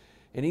 1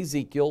 and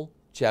Ezekiel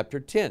chapter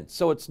 10.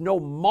 So it's no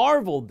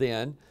marvel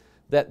then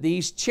that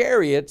these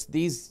chariots,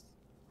 these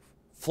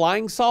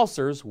flying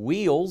saucers,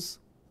 wheels,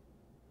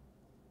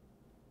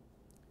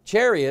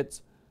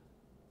 chariots,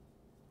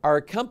 are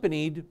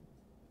accompanied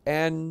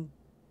and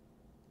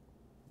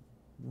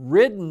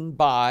ridden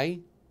by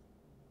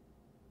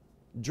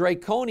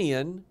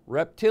draconian,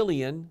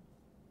 reptilian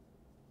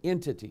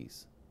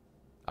entities.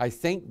 I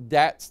think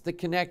that's the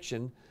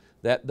connection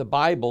that the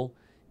Bible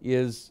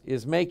is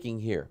making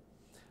here.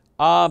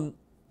 How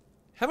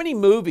many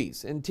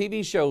movies and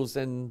TV shows,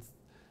 and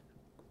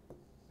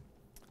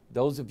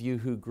those of you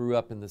who grew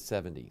up in the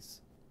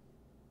 70s,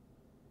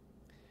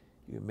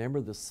 you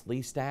remember the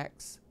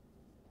Sleestacks?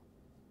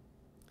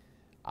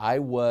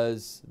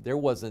 There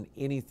wasn't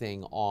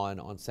anything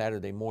on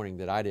Saturday morning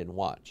that I didn't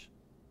watch.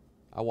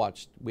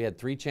 We had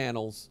 3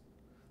 channels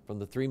from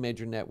the 3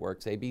 major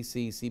networks,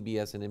 ABC,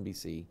 CBS, and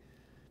NBC.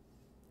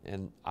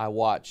 And I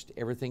watched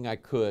everything I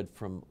could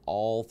from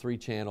all 3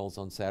 channels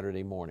on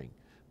Saturday morning.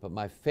 But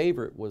my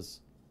favorite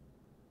was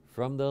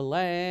From the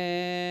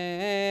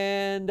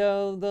Land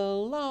of the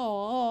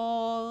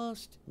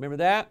Lost. Remember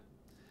that?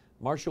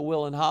 Marshall,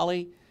 Will, and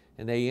Holly.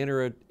 And they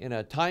enter in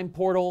a time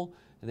portal,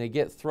 and they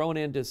get thrown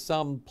into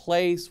some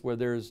place where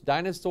there's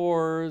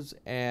dinosaurs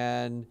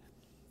and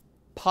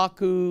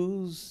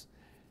pacus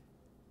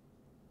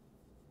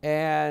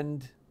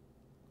and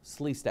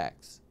slee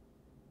stacks.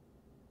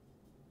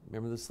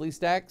 Remember the slee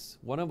stacks?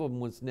 One of them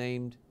was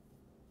named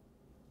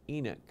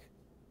Enoch.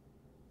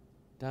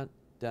 Dun,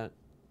 dun,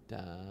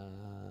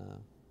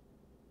 dun.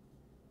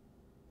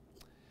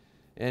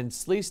 And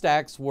slee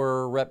stacks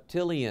were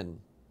reptilian,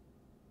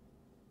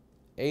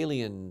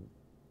 alien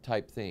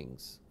type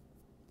things.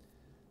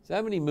 So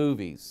how many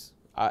movies?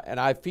 And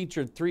I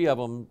featured 3 of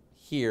them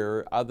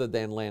here other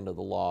than Land of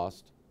the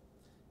Lost.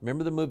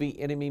 Remember the movie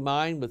Enemy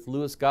Mine with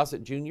Louis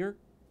Gossett Jr.?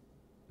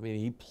 I mean,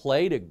 he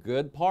played a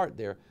good part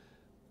there,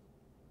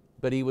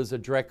 but he was a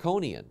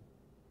draconian.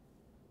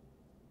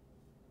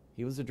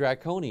 He was a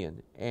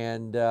draconian,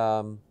 and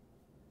the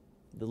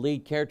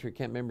lead character,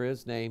 can't remember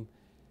his name,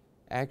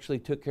 actually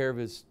took care of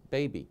his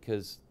baby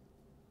because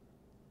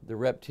the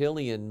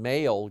reptilian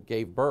male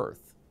gave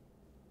birth.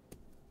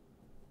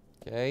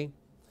 Okay?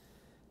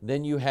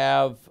 Then you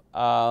have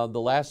The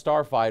Last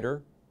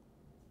Starfighter,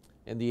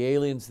 and the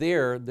aliens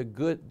there, the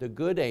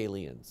good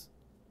aliens.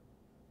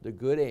 The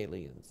good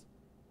aliens.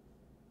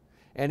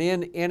 And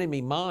in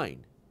Enemy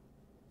Mine,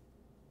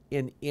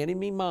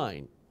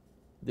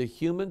 the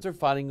humans are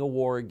fighting a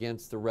war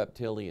against the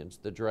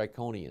reptilians, the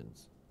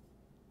draconians.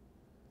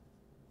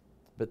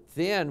 But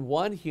then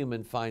one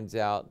human finds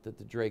out that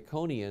the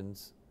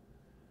draconians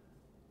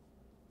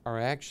are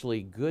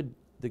actually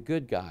the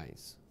good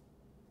guys.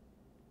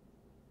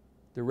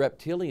 The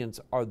reptilians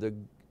are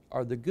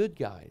the good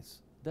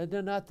guys.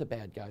 They're not the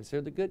bad guys,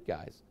 they're the good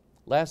guys.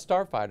 Last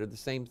Starfighter, the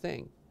same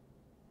thing.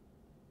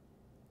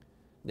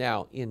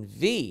 Now, in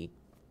V,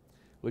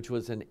 which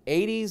was an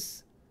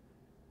 80s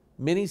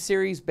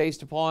miniseries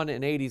based upon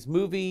an 80s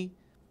movie,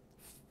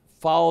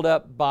 followed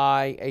up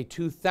by a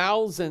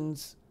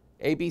 2000s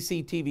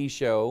ABC TV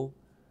show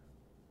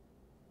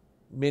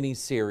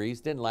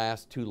miniseries, didn't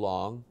last too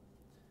long.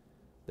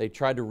 They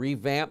tried to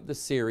revamp the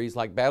series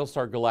like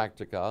Battlestar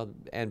Galactica,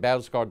 and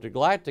Battlestar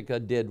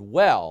Galactica did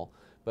well,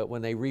 but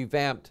when they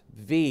revamped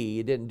V,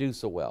 it didn't do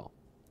so well.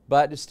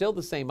 But it's still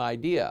the same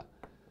idea.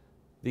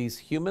 These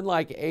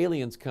human-like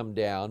aliens come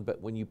down,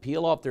 but when you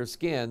peel off their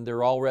skin,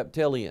 they're all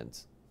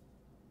reptilians.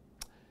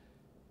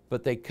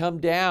 But they come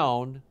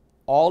down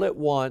all at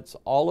once,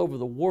 all over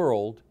the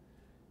world,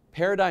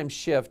 paradigm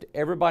shift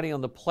everybody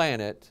on the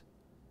planet,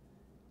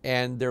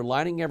 and they're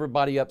lining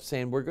everybody up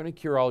saying, we're going to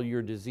cure all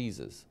your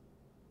diseases.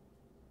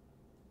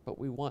 But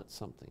we want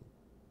something.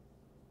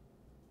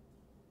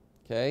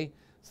 Okay?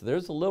 So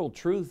there's a little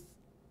truth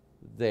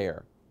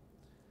there.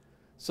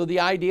 So the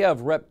idea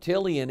of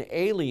reptilian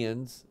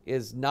aliens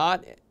is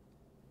not,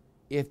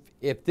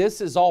 if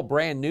this is all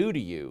brand new to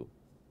you,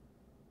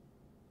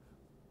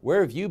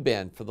 where have you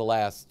been for the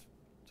last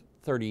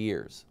 30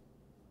 years?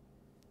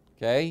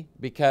 Okay?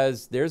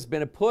 Because there's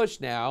been a push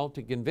now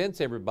to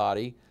convince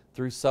everybody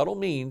through subtle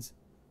means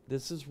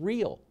this is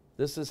real.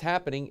 This is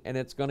happening, and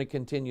it's going to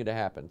continue to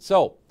happen.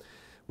 So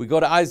we go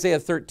to Isaiah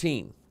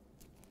 13.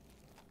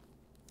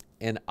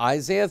 And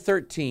Isaiah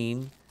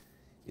 13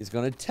 is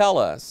going to tell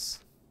us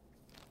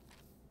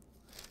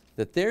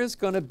that there is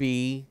going to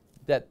be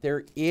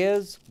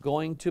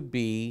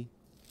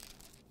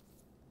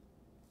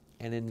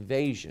an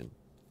invasion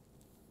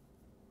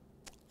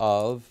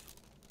of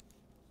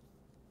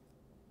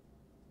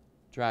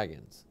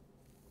dragons.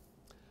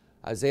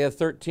 Isaiah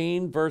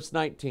 13, verse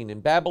 19.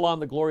 In Babylon,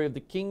 the glory of the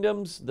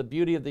kingdoms, the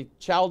beauty of the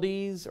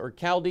Chaldees, or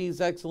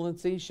Chaldees'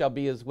 excellency, shall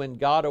be as when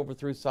God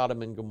overthrew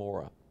Sodom and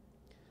Gomorrah.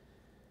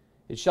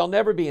 It shall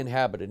never be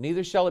inhabited,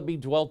 neither shall it be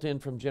dwelt in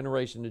from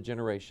generation to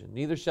generation.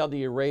 Neither shall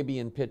the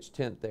Arabian pitch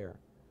tent there.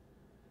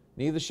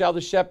 Neither shall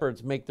the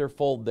shepherds make their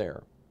fold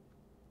there.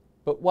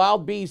 But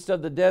wild beasts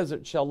of the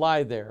desert shall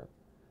lie there.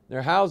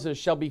 Their houses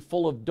shall be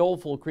full of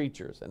doleful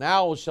creatures, and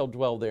owls shall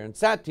dwell there, and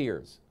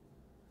satyrs,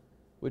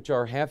 which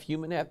are half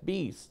human, half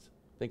beast.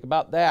 Think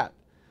about that.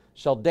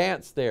 Shall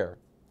dance there.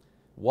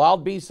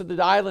 Wild beasts of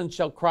the islands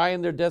shall cry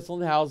in their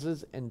desolate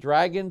houses, and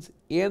dragons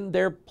in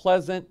their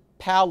pleasant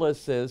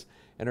palaces.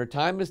 And her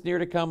time is near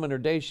to come, and her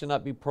days shall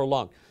not be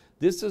prolonged.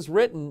 This is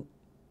written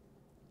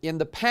in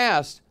the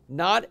past,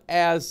 not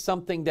as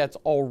something that's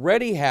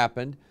already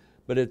happened,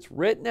 but it's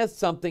written as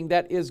something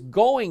that is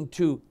going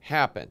to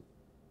happen.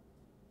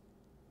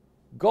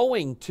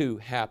 Going to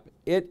happen.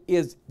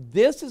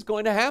 This is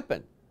going to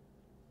happen.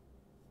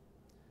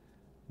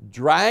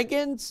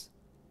 Dragons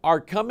are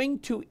coming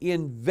to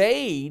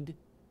invade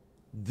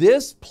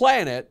this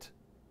planet,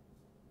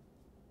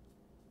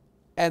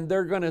 and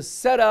they're going to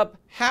set up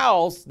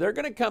house. They're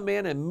going to come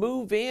in and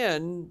move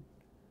in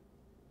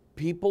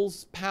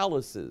people's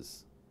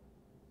palaces.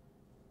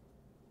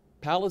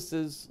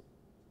 Palaces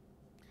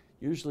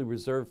usually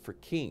reserved for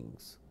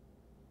kings.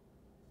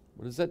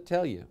 What does that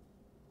tell you?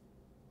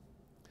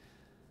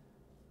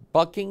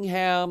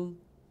 Buckingham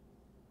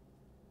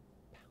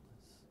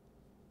Palace.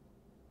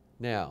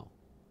 Now,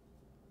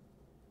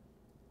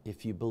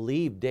 if you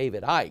believe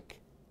David Icke,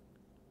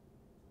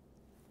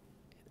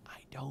 and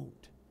I don't,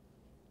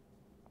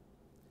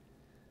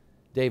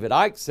 David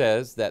Icke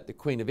says that the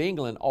Queen of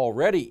England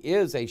already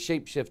is a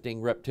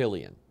shape-shifting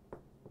reptilian.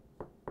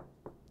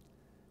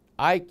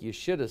 Icke, you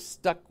should have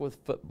stuck with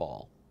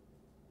football.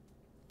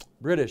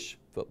 British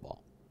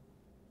football.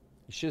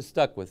 He should have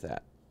stuck with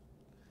that.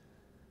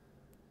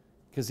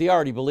 Because he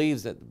already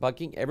believes that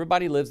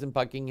everybody lives in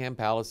Buckingham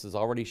Palace is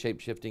already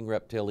shape-shifting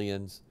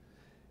reptilians.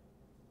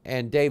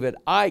 And David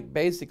Icke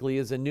basically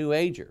is a New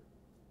Ager.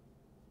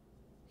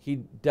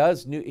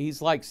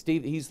 He's like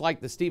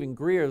the Stephen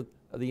Greer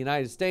of the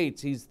United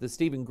States. He's the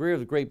Stephen Greer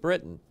of Great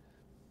Britain.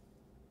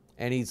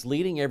 And he's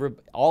leading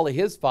all of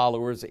his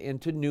followers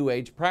into New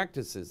Age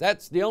practices.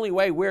 That's the only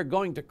way we're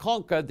going to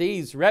conquer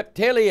these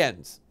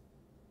reptilians.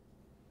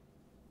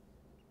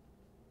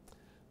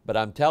 But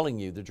I'm telling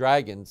you, the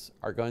dragons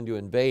are going to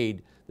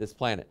invade this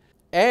planet.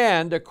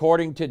 And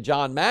according to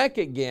John Mack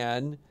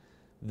again,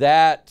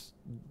 that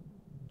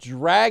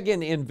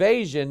dragon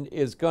invasion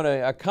is going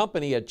to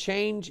accompany a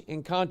change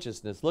in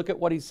consciousness. Look at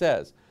what he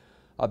says.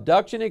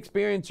 Abduction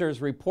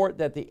experiencers report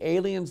that the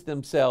aliens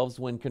themselves,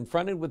 when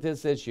confronted with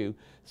this issue,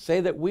 say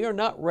that we are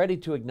not ready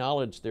to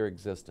acknowledge their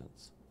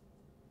existence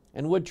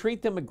and would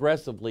treat them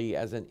aggressively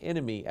as an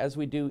enemy as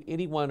we do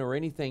anyone or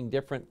anything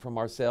different from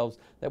ourselves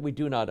that we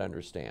do not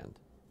understand.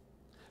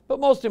 But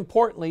most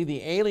importantly,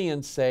 the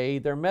aliens say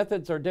their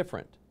methods are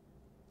different.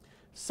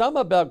 Some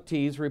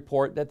abductees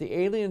report that the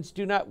aliens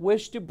do not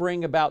wish to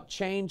bring about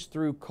change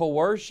through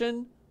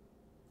coercion,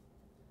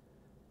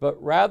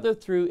 but rather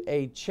through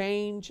a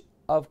change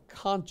of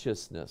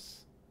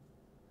consciousness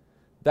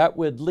that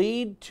would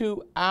lead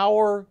to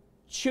our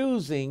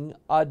choosing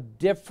a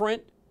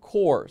different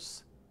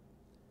course.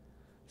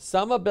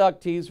 Some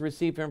abductees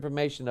receive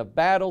information of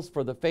battles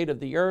for the fate of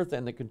the earth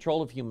and the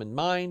control of human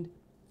mind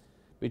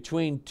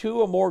between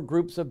two or more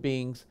groups of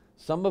beings,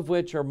 some of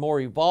which are more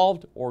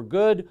evolved or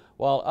good,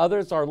 while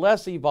others are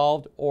less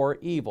evolved or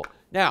evil.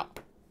 Now,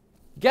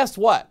 guess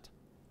what?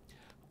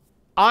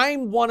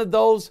 I'm one of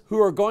those who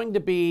are going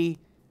to be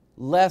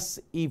less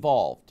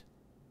evolved.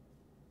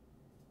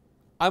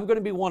 I'm going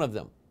to be one of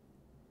them.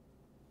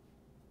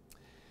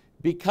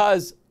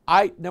 Because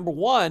number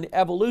one,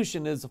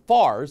 evolution is a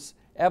farce.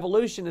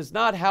 Evolution is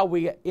not how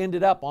we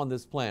ended up on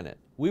this planet.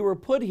 We were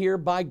put here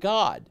by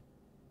God,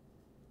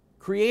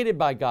 created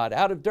by God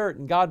out of dirt,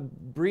 and God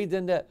breathed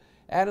into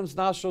Adam's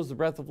nostrils the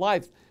breath of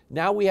life.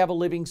 Now we have a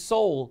living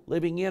soul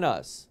living in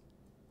us.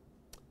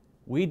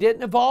 We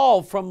didn't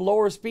evolve from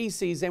lower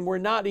species, and we're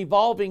not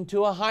evolving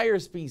to a higher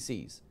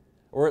species,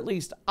 or at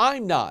least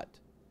I'm not.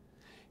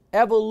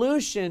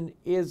 Evolution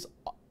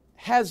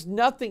has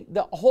nothing,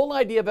 the whole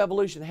idea of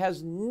evolution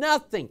has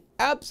nothing,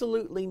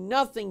 absolutely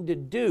nothing to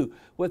do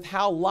with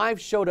how life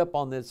showed up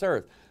on this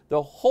earth.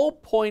 The whole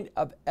point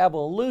of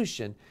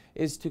evolution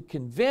is to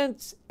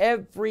convince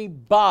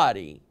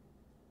everybody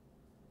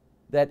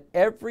that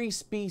every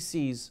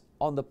species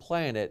on the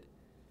planet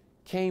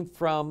came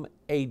from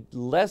a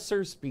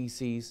lesser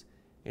species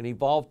and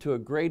evolved to a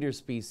greater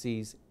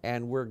species,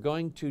 and we're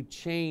going to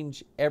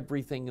change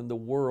everything in the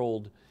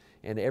world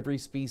and every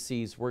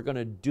species. We're going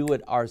to do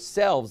it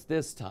ourselves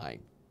this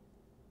time.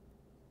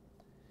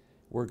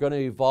 We're going to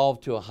evolve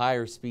to a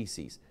higher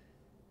species.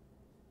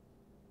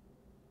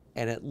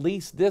 And at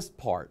least this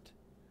part,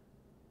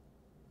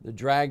 the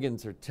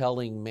dragons are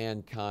telling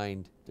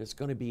mankind there's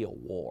going to be a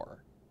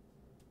war.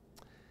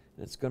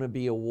 And it's going to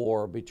be a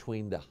war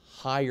between the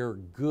higher,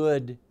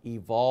 good,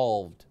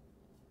 evolved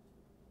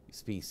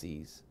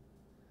species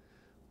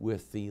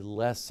with the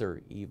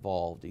lesser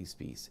evolved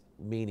species,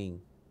 meaning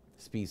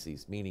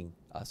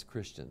us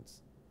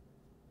Christians.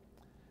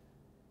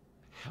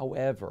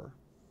 However,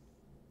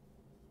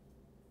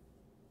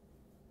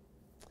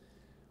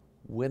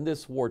 when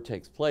this war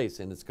takes place,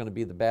 and it's going to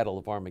be the Battle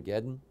of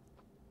Armageddon,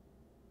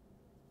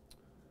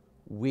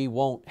 we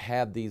won't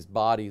have these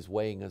bodies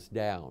weighing us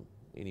down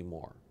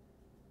anymore.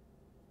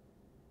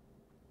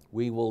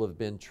 We will have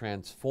been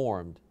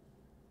transformed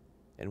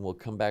and will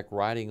come back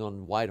riding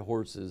on white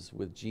horses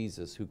with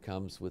Jesus, who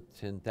comes with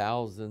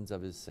 10,000s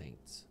of his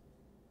saints.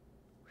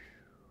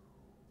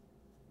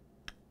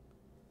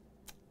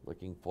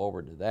 Looking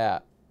forward to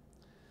that.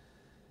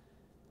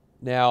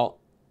 Now,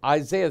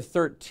 Isaiah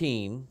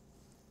 13,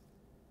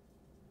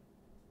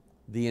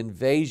 the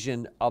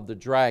invasion of the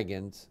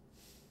dragons,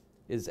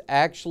 is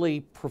actually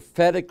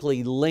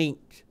prophetically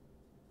linked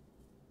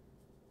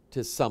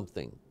to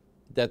something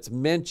that's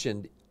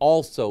mentioned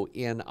also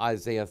in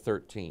Isaiah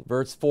 13.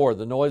 Verse 4,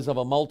 the noise of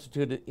a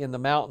multitude in the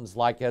mountains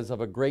like as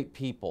of a great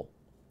people,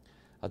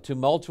 a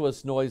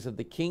tumultuous noise of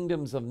the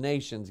kingdoms of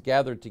nations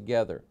gathered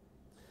together.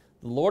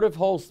 The Lord of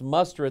hosts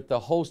mustereth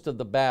the host of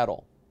the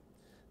battle.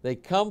 They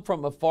come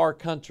from a far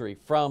country,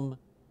 from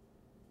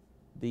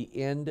the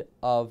end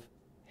of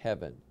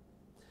heaven.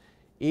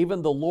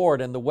 Even the Lord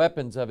and the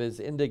weapons of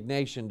his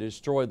indignation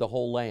destroy the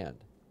whole land.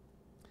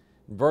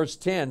 Verse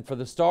 10, for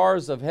the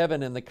stars of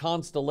heaven and the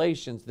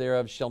constellations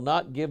thereof shall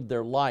not give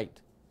their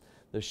light.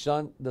 The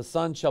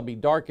sun shall be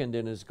darkened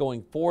in his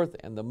going forth,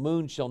 and the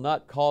moon shall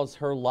not cause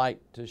her light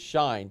to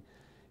shine.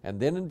 And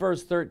then in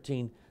verse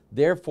 13,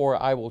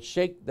 therefore I will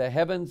shake the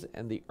heavens,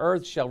 and the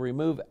earth shall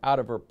remove out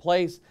of her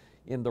place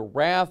in the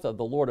wrath of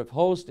the Lord of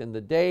hosts, in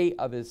the day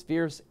of his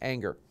fierce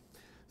anger.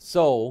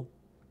 So,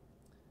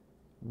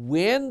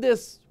 when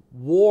this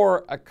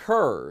war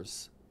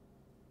occurs,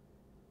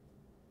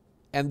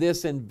 and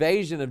this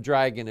invasion of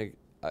dragons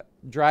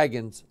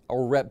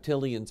or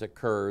reptilians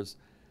occurs,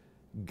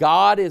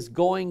 God is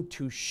going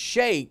to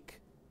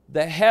shake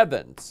the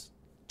heavens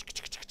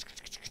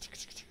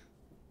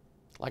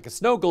like a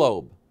snow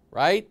globe,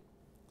 right?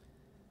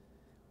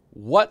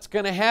 What's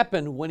going to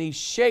happen when he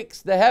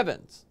shakes the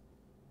heavens?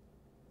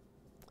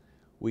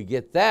 We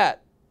get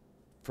that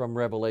from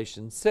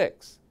Revelation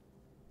 6.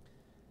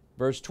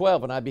 Verse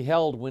 12, and I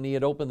beheld when he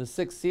had opened the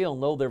sixth seal, and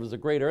lo, there was a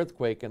great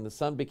earthquake, and the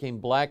sun became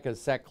black as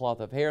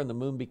sackcloth of hair, and the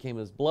moon became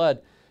as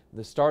blood, and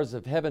the stars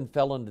of heaven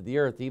fell unto the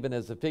earth, even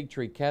as a fig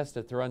tree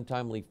casteth her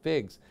untimely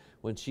figs,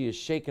 when she is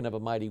shaken of a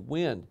mighty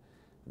wind.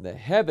 And the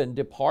heaven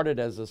departed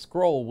as a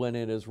scroll when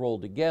it is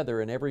rolled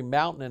together, and every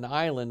mountain and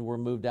island were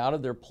moved out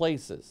of their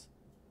places.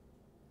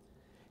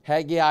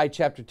 Haggai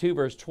chapter 2,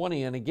 verse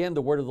 20, and again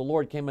the word of the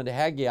Lord came unto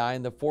Haggai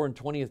in the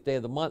 24th day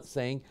of the month,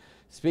 saying,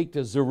 Speak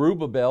to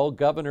Zerubbabel,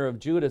 governor of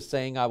Judah,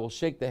 saying, I will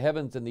shake the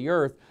heavens and the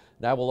earth,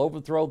 and I will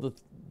overthrow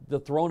the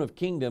throne of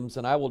kingdoms,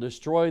 and I will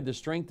destroy the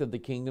strength of the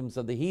kingdoms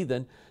of the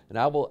heathen, and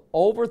I will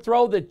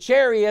overthrow the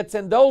chariots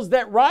and those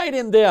that ride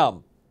in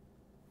them.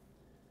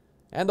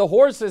 And the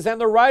horses and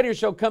the riders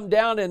shall come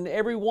down, and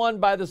every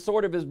one by the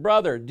sword of his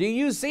brother. Do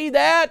you see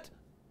that?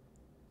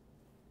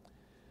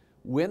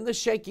 When the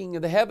shaking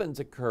of the heavens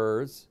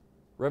occurs,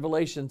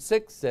 Revelation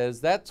 6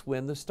 says that's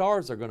when the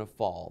stars are going to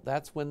fall.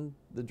 That's when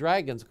the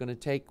dragon's going to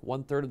take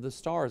 1/3 of the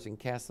stars and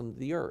cast them to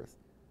the earth.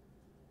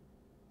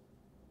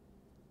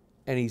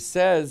 And he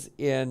says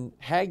in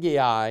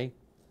Haggai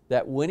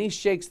that when he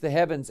shakes the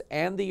heavens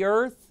and the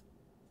earth,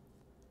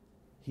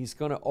 he's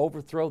going to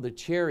overthrow the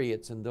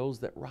chariots and those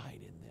that ride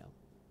in them.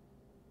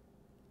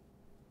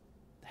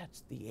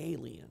 That's the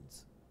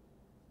aliens.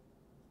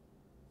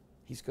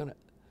 He's going to...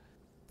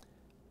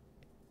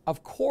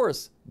 Of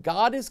course,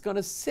 God is going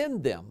to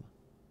send them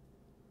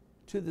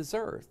to this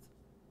earth.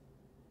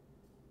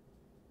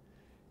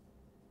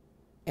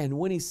 And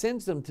when he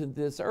sends them to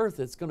this earth,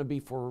 it's going to be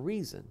for a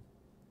reason.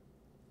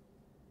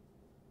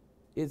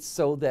 It's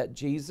so that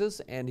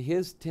Jesus and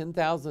his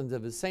 10,000s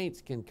of his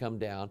saints can come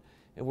down,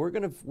 and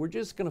we're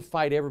just going to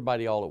fight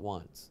everybody all at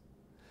once.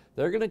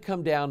 They're going to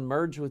come down,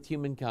 merge with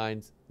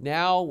humankind.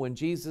 Now, when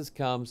Jesus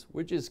comes,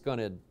 we're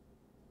going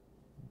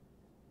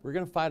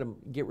to fight them,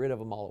 get rid of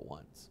them all at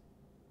once.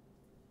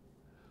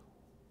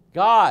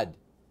 God,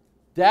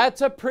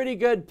 that's a pretty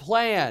good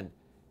plan.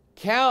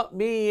 Count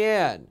me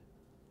in.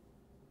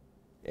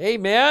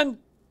 Amen?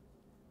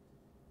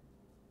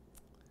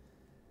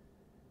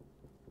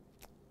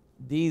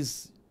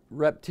 These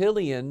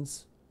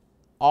reptilians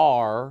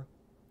are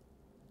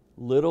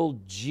little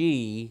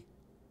g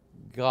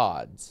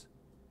gods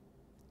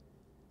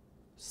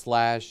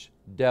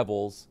 /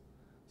 devils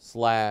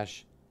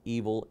 /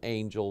 evil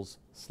angels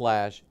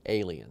 /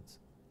 aliens.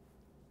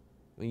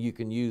 You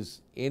can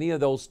use any of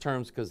those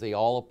terms because they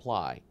all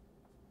apply.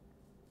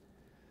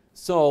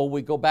 So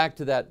we go back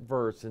to that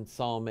verse in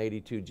Psalm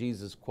 82.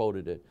 Jesus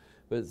quoted it,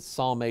 but it's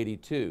Psalm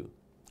 82.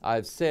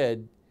 I've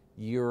said,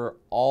 you're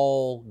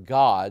all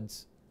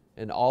gods,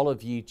 and all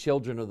of ye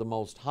children of the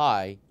Most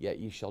High, yet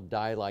ye shall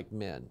die like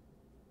men.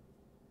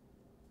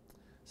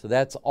 So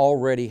that's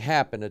already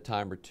happened a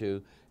time or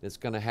two. It's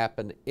going to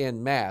happen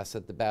en masse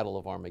at the Battle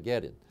of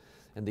Armageddon.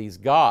 And these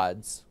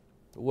gods,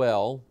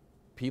 well,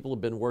 people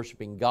have been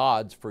worshiping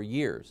gods for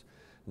years.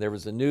 There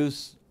was a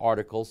news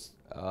article,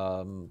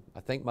 I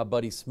think my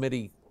buddy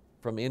Smitty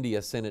from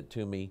India sent it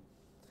to me.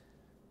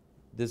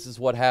 This is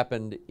what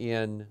happened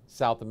in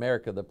South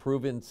America. The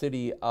Peruvian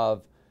city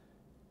of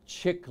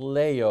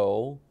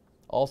Chiclayo,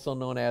 also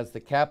known as the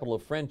capital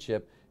of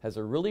friendship, has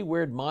a really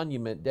weird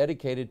monument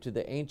dedicated to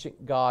the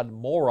ancient god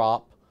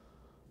Morop,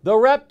 the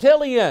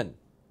reptilian.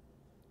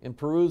 In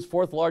Peru's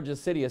 4th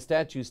largest city, a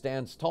statue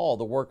stands tall.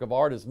 The work of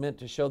art is meant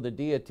to show the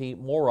deity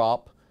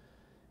Morop,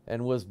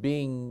 and was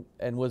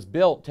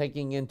built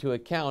taking into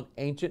account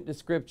ancient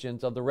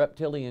descriptions of the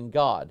reptilian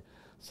god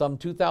some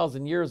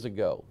 2,000 years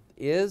ago.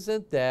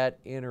 Isn't that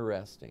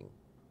interesting?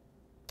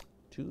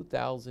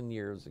 2,000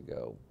 years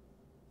ago.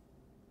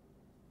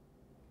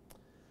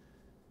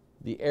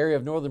 The area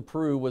of northern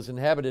Peru was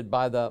inhabited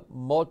by the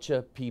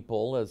Mocha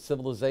people, a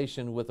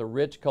civilization with a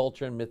rich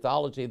culture and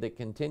mythology that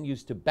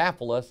continues to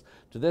baffle us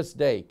to this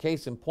day.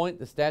 Case in point,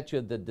 the statue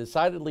of the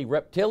decidedly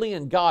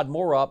reptilian god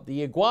Morop,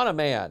 the Iguana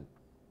Man.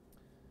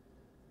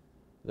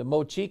 The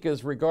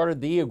Mochicas regarded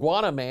the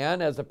Iguana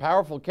Man as a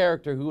powerful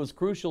character who was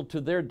crucial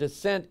to their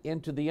descent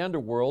into the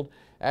underworld,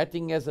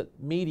 acting as a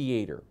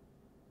mediator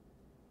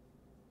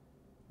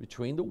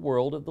between the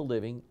world of the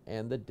living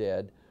and the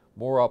dead.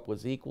 Morop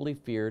was equally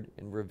feared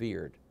and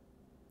revered.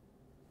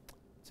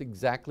 It's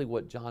exactly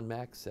what John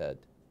Mack said,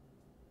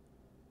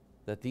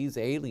 that these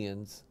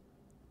aliens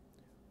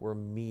were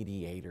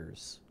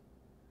mediators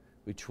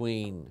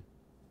between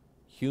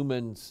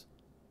humans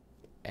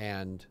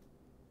and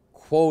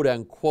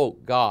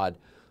quote-unquote God,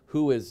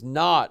 who is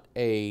not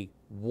a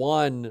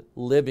one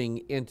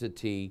living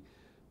entity,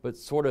 but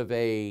sort of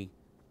a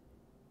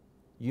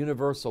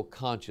universal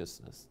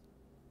consciousness.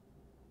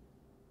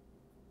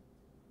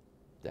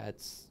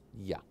 That's,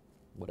 yeah,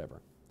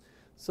 whatever.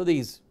 So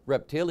these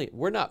reptilians,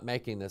 we're not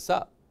making this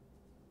up.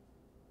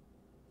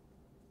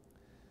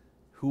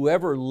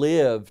 Whoever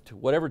lived,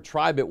 whatever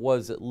tribe it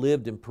was that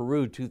lived in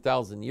Peru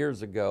 2,000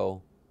 years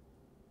ago,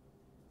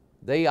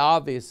 they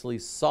obviously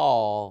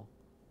saw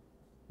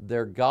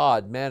their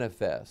God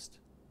manifest.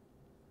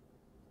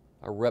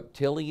 A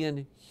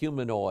reptilian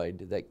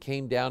humanoid that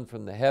came down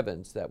from the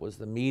heavens that was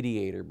the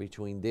mediator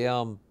between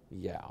them,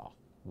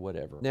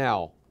 whatever.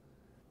 Now,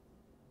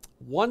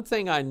 one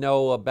thing I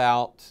know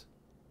about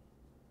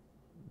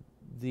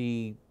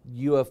the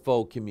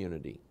UFO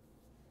community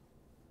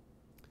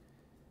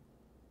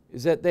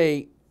is that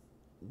they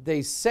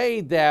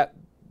say that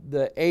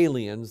the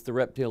aliens, the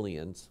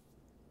reptilians,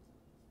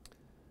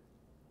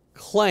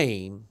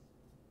 claim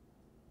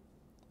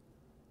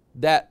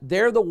that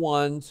they're the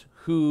ones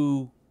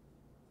who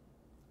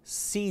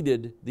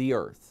seeded the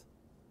earth.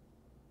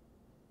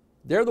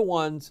 They're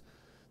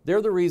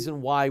the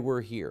reason why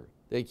we're here.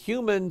 The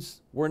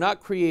humans were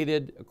not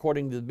created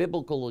according to the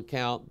biblical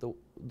account,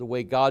 the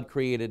way God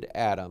created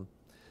Adam.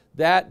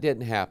 That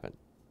didn't happen.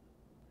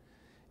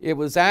 It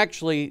was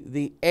actually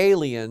the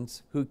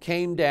aliens who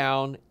came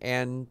down,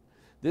 and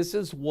this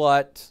is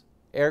what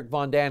Eric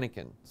von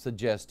Daniken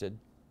suggested,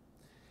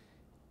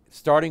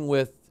 starting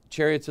with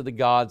Chariots of the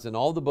Gods and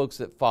all the books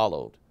that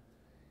followed.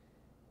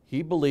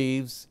 He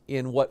believes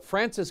in what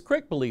Francis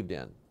Crick believed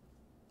in,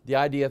 the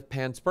idea of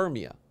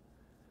panspermia.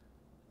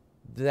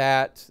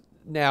 That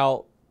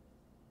now,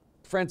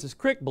 Francis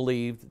Crick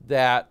believed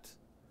that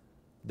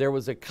there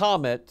was a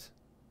comet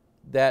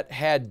that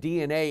had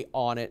DNA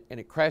on it, and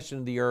it crashed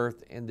into the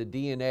earth, and the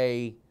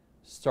DNA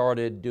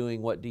started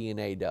doing what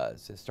DNA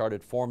does. It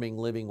started forming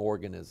living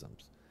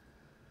organisms.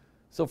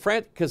 So,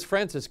 because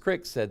Francis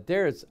Crick said,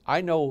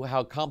 I know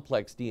how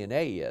complex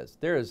DNA is.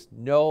 There is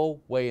no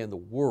way in the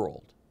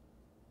world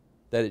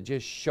that it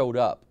just showed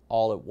up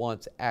all at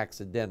once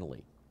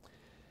accidentally.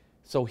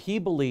 So he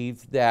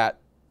believed that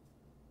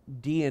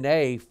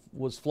DNA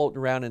was floating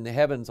around in the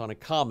heavens on a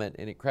comet,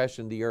 and it crashed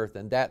into the earth,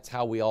 and that's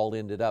how we all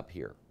ended up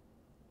here.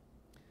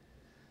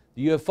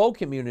 The UFO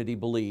community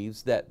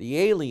believes that the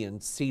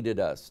aliens seeded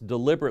us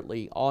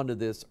deliberately onto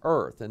this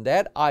earth, and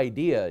that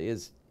idea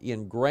is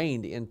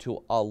ingrained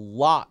into a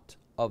lot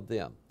of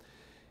them.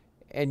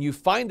 And you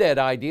find that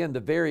idea in the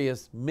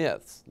various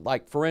myths,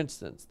 like, for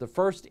instance, the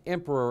first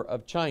emperor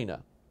of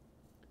China,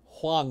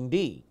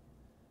 Huangdi.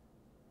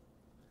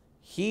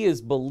 He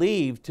is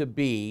believed to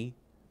be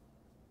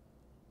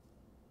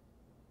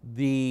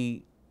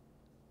the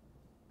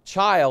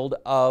child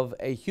of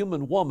a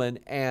human woman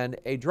and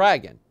a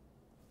dragon,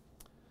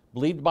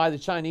 believed by the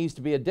Chinese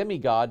to be a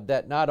demigod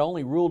that not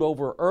only ruled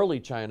over early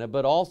China,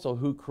 but also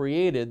who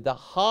created the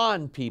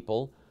Han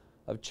people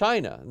of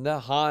China. And the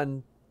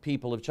Han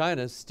people of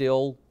China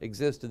still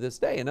exist to this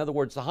day. In other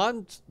words,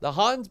 the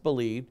Hans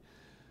believed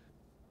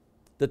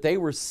that they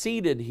were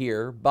seeded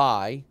here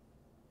by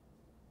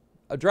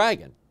a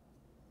dragon.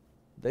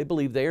 They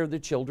believe they are the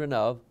children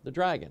of the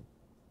dragon.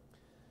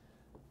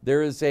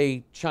 There is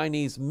a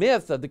Chinese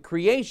myth of the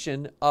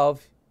creation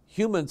of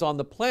humans on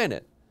the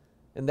planet,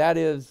 and that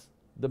is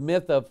the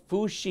myth of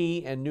Fu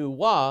Xi and Nu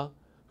Hua,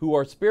 who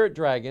are spirit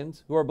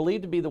dragons, who are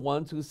believed to be the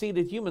ones who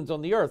seeded humans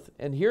on the earth.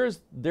 And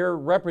here's their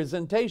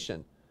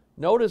representation.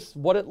 Notice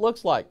what it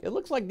looks like. It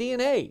looks like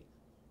DNA.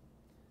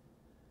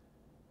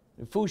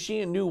 And Fu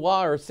Xi and Nu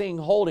Hua are seen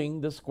holding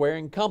the square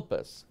and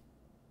compass.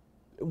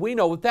 We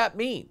know what that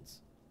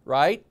means,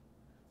 right?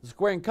 The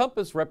square and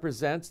compass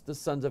represents the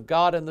sons of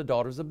God and the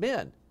daughters of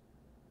men.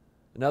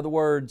 In other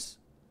words,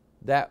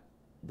 that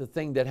the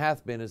thing that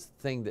hath been is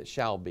the thing that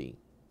shall be.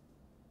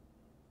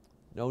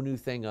 No new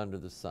thing under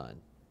the sun.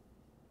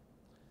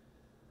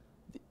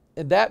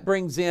 And that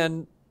brings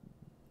in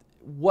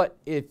what,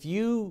 if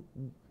you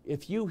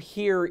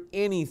hear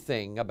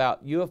anything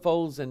about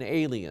UFOs and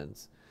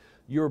aliens,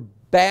 you're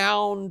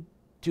bound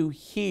to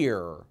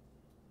hear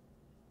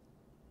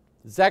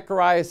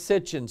Zecharia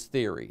Sitchin's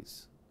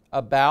theories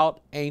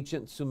about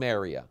ancient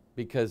Sumeria,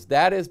 because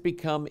that has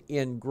become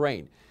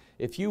ingrained.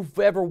 If you've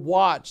ever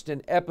watched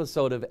an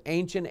episode of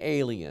Ancient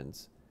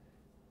Aliens,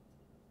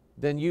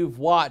 then you've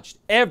watched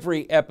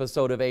every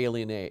episode of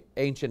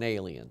Ancient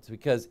Aliens,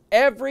 because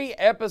every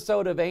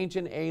episode of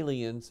Ancient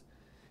Aliens,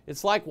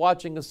 it's like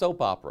watching a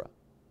soap opera.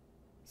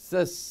 It's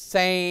the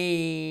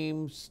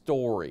same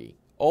story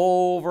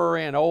over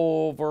and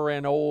over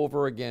and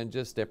over again,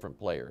 just different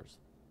players.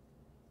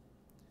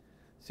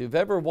 So if you've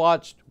ever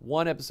watched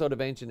one episode of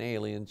Ancient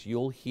Aliens,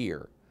 you'll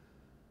hear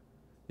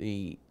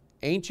the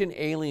ancient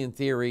alien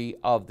theory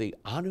of the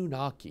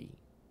Anunnaki,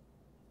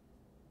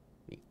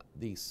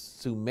 the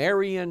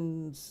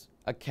Sumerians'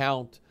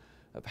 account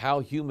of how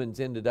humans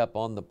ended up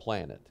on the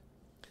planet.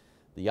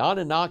 The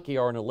Anunnaki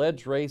are an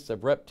alleged race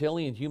of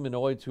reptilian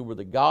humanoids who were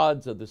the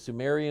gods of the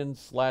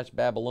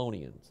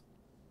Sumerians/Babylonians.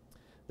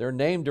 Their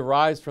name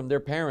derives from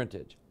their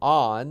parentage.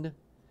 An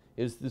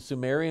is the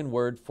Sumerian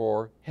word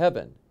for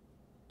heaven.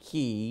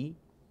 Ki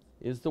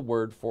is the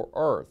word for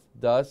earth.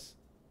 Thus,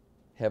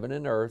 heaven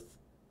and earth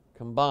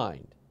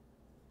combined.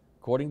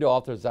 According to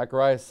author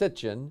Zecharia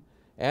Sitchin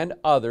and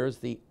others,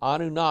 the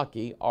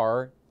Anunnaki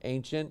are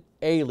ancient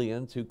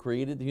aliens who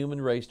created the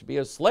human race to be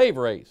a slave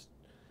race,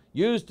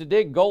 used to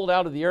dig gold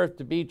out of the earth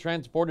to be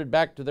transported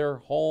back to their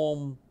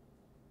home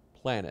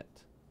planet.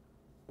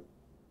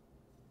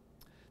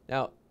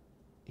 Now,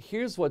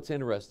 here's what's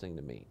interesting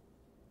to me.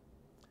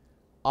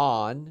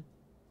 On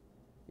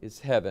is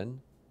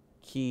heaven,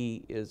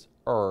 Ki is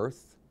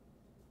earth,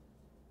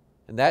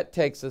 and that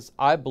takes us,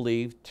 I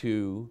believe,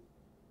 to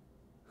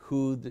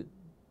who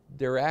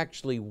there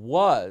actually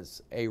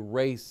was a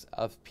race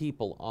of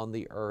people on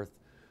the earth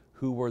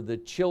who were the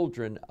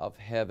children of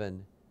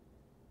heaven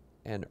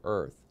and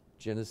earth.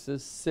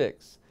 Genesis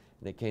 6.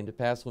 And it came to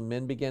pass when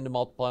men began to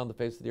multiply on the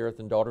face of the earth,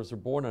 and daughters were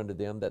born unto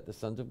them, that the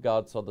sons of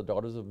God saw the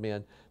daughters of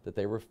men, that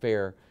they were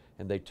fair,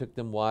 and they took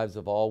them wives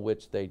of all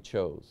which they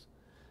chose.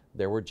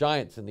 There were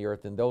giants in the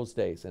earth in those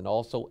days, and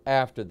also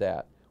after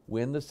that,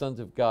 when the sons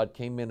of God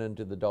came in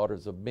unto the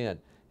daughters of men,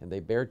 and they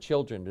bare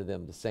children to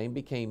them, the same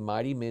became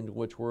mighty men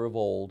which were of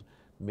old,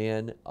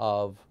 men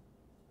of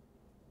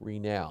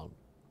renown.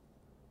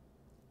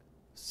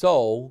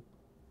 So,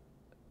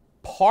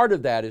 part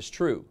of that is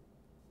true.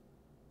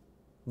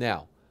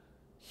 Now,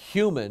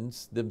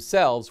 humans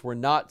themselves were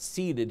not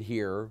seeded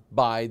here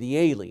by the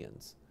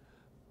aliens,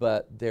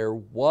 but there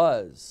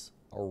was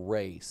a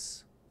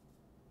race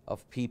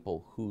of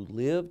people who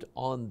lived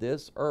on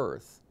this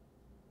earth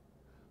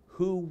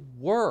who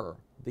were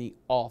the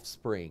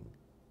offspring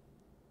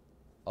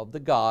of the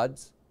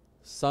gods,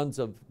 sons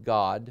of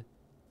God,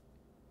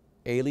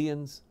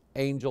 aliens,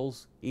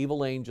 angels,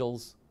 evil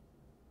angels.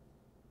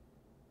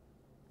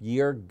 Ye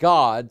are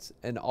gods,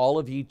 and all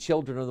of ye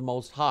children of the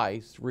Most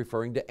High,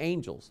 referring to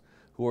angels,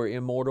 who are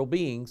immortal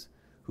beings,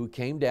 who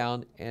came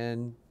down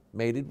and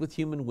mated with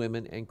human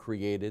women and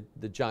created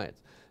the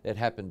giants. It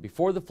happened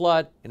before the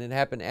flood, and it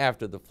happened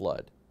after the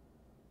flood.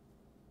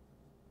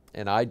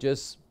 And I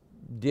just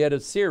did a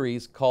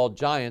series called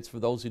Giants for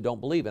those who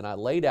don't believe, and I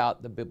laid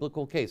out the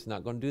biblical case. I'm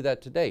not going to do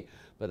that today,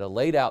 but I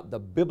laid out the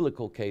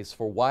biblical case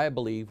for why I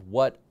believe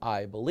what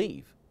I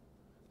believe.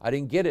 I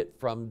didn't get it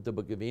from the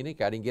book of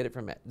Enoch. I didn't get it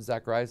from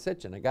Zechariah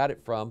Sitchin. I got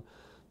it from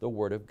the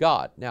Word of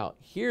God. Now,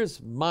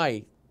 here's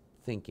my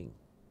thinking.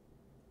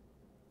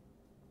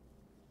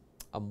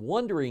 I'm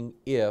wondering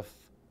if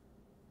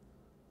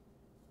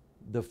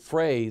the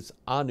phrase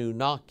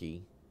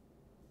Anunnaki,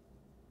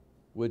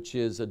 which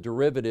is a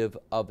derivative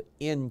of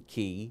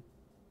Enki,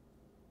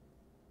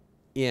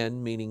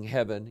 En meaning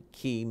heaven,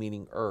 Ki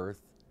meaning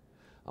earth,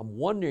 I'm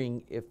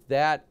wondering if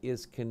that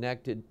is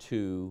connected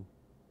to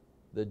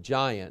the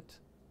giant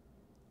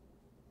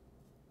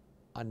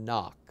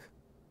Anak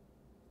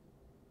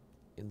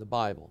in the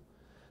Bible.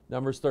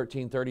 Numbers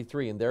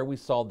 13:33, and there we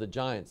saw the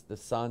giants, the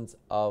sons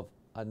of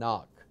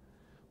Anak,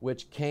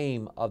 which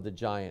came of the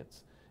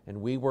giants,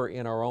 and we were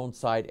in our own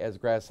sight as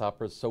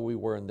grasshoppers, so we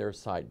were in their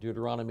sight.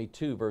 Deuteronomy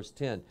 2, verse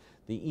 10,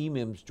 the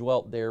Emims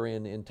dwelt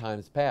therein in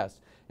times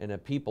past, and a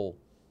people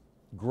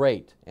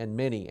great and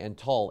many and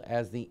tall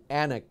as the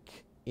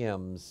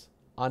Anakims,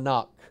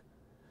 Anak,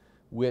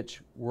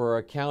 which were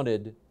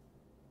accounted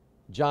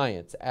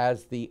giants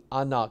as the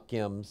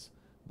Anakims,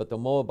 but the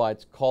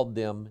Moabites called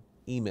them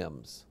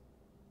Emims.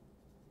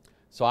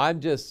 So I'm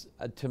just,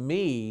 to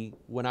me,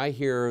 when I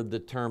hear the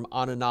term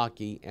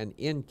Anunnaki and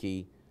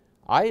Enki,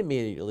 I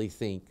immediately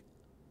think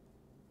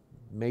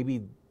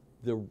maybe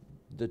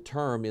the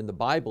term in the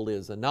Bible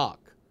is Anak.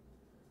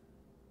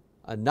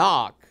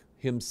 Anak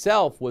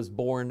himself was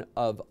born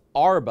of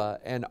Arba,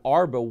 and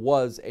Arba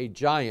was a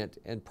giant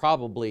and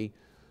probably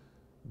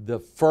the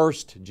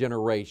first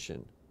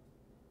generation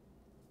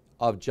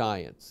of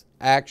giants.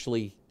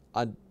 Actually,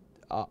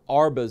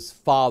 Arba's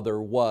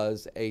father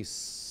was a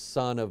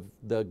son of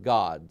the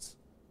gods,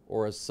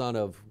 or a son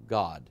of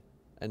God,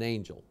 an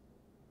angel.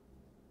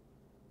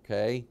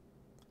 Okay?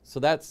 So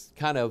that's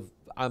kind of,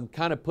 I'm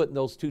kind of putting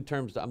those two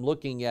terms, I'm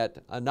looking at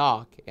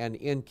Anak and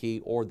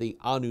Enki, or the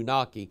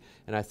Anunnaki,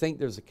 and I think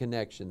there's a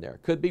connection there.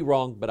 Could be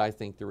wrong, but I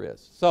think there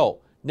is.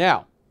 So,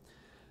 now,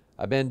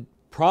 I've been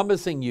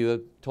promising you, I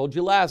told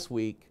you last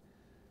week,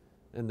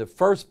 in the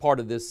first part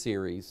of this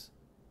series,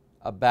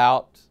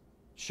 about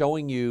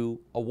showing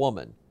you a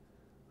woman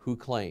who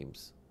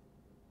claims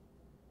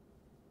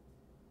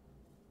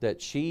that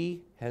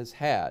she has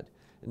had,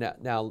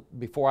 now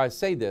before I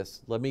say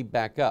this, let me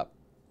back up.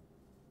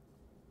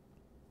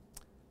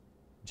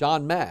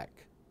 John Mack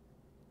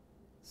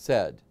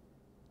said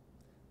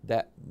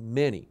that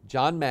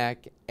John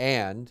Mack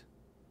and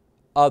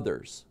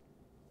others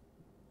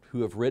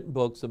who have written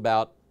books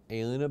about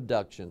alien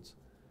abductions,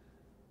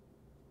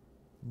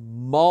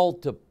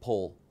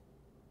 multiple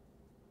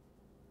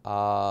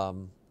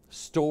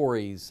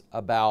stories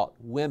about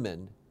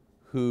women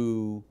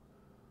who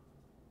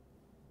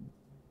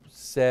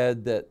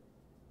said that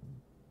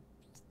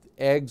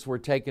eggs were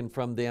taken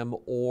from them,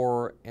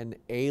 or an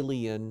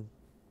alien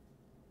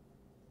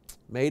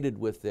mated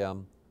with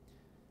them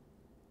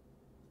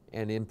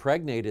and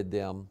impregnated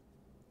them,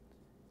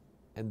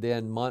 and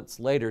then months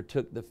later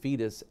took the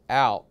fetus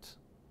out.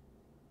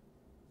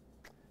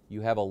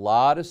 You have a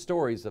lot of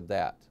stories of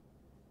that,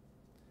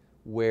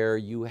 where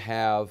you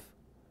have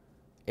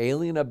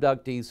alien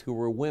abductees who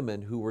were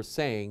women who were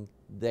saying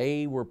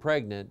they were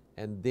pregnant,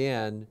 and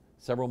then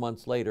several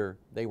months later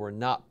they were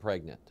not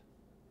pregnant.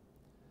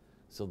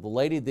 So the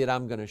lady that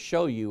I'm going to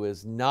show you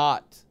is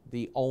not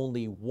the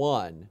only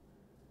one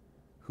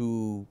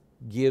who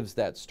gives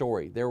that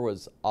story. There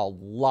was a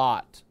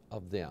lot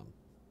of them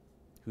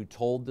who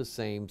told the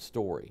same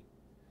story.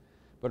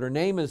 But her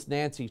name is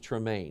Nancy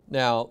Tremaine.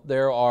 Now,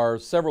 there are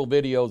several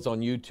videos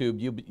on YouTube.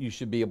 You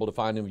should be able to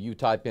find them if you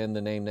type in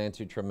the name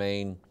Nancy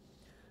Tremaine.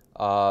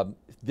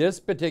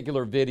 This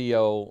particular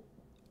video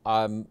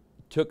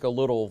took a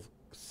little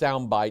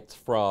sound bites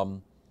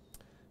from.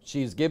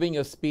 She's giving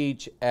a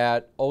speech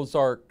at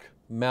Ozark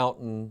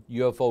Mountain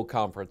UFO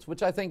Conference,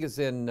 which I think is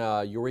in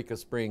Eureka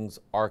Springs,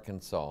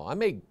 Arkansas. I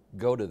may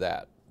go to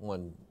that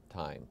one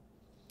time.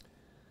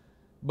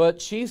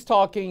 But she's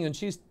talking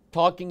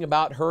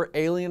about her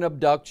alien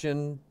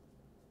abduction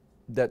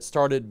that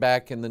started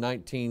back in the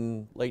late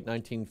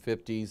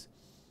 1950s.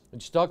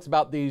 And she talks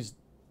about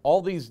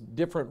all these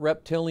different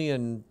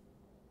reptilian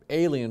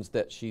aliens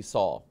that she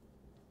saw.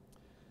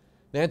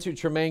 Nancy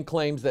Tremaine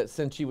claims that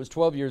since she was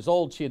 12 years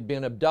old, she had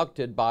been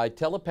abducted by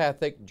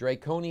telepathic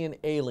draconian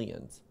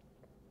aliens,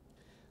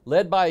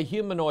 led by a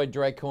humanoid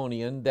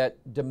draconian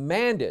that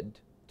demanded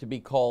to be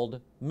called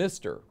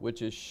Mr.,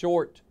 which is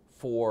short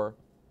for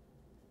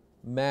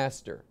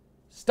master.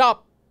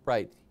 Stop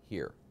right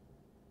here.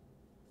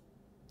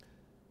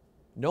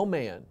 No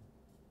man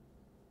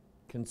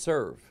can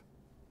serve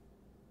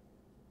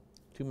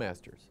two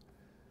masters.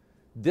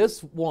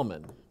 This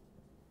woman,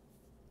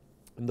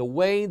 and the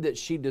way that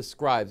she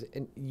describes,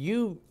 and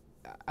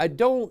I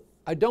don't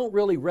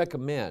really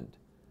recommend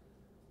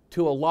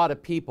to a lot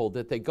of people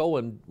that they go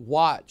and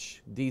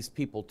watch these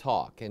people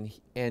talk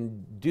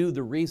and do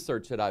the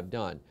research that I've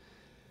done.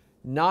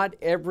 Not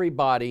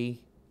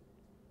everybody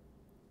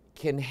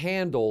can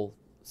handle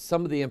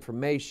some of the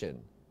information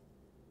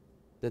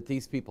that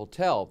these people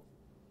tell,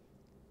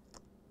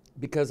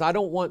 because I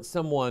don't want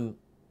someone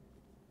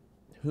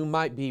who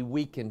might be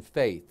weak in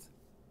faith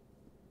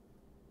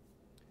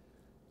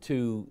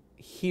to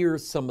hear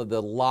some of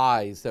the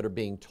lies that are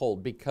being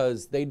told,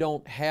 because they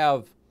don't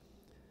have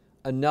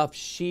enough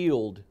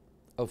shield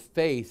of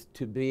faith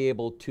to be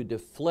able to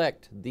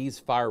deflect these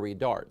fiery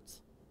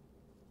darts.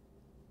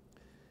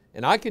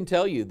 And I can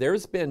tell you,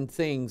 there's been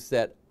things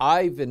that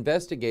I've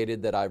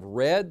investigated, that I've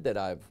read, that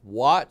I've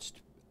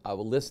watched, I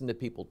will listen to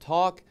people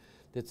talk,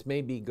 that's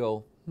made me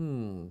go,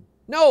 no,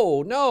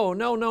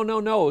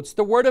 it's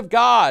the Word of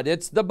God,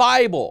 it's the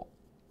Bible.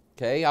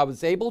 Okay, I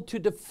was able to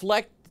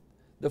deflect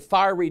the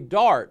fiery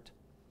dart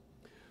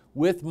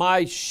with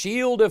my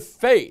shield of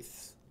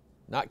faith,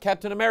 not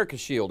Captain America's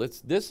shield.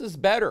 This is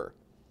better.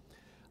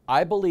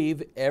 I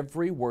believe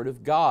every word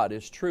of God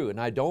is true,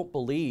 and I don't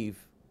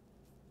believe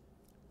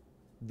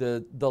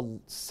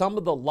some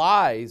of the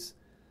lies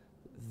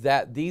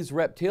that these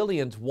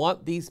reptilians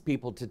want these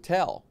people to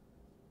tell.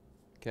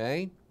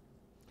 Okay?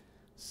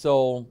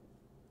 So,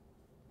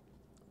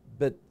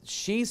 but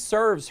she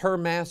serves her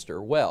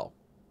master well.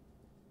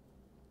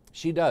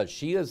 She does.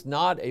 She is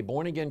not a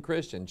born-again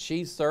Christian.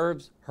 She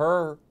serves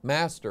her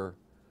master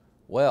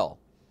well,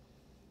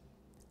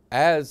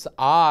 as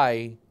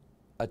I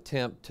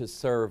attempt to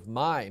serve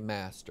my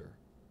master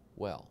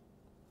well.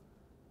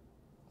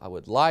 I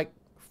would like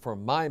for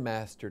my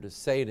master to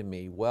say to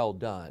me, "Well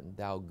done,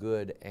 thou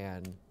good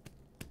and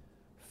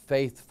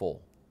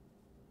faithful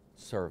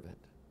servant."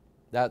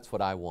 That's what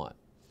I want.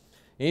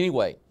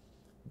 Anyway,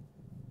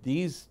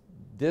 this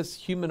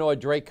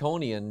humanoid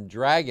draconian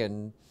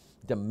dragon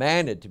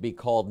demanded to be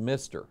called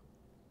Mr.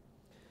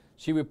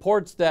 She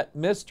reports that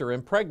Mr.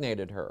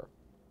 impregnated her,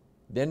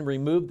 then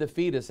removed the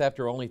fetus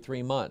after only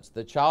 3 months.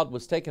 The child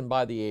was taken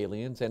by the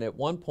aliens, and at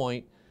one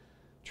point,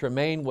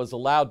 Tremaine was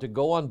allowed to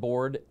go on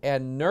board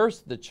and nurse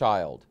the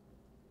child,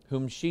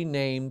 whom she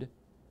named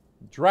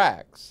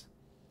Drax.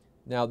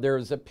 Now,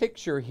 there's a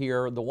picture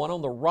here. The one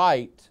on the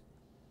right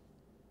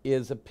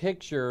is a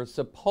picture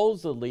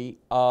supposedly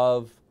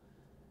of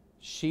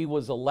she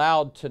was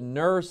allowed to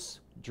nurse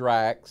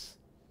Drax,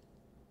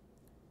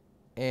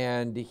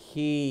 and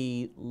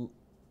he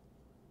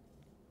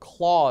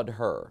clawed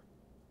her.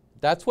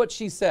 That's what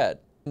she said.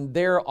 And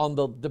there on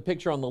the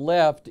picture on the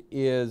left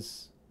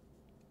is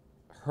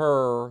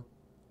her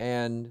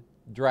and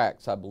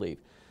Drax, I believe.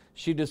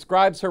 She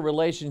describes her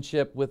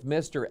relationship with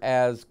Mr.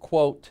 as,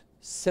 quote,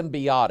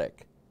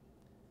 symbiotic.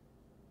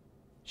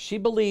 She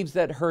believes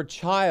that her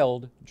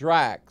child,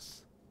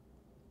 Drax,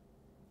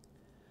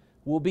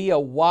 will be a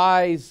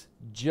wise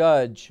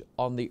judge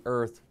on the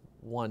earth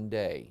one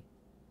day.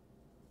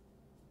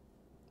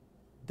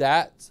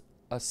 That's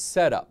a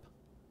setup.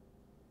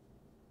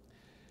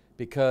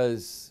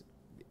 Because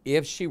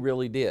if she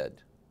really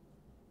did,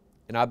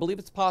 and I believe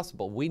it's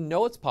possible, we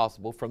know it's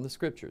possible from the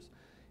scriptures,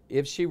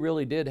 if she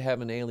really did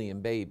have an alien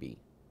baby,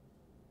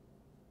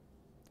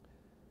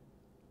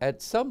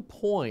 at some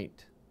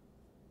point,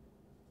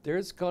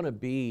 there's going to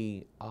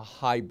be a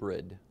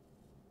hybrid.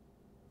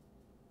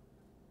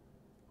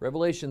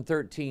 Revelation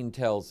 13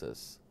 tells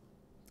us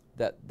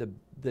that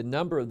the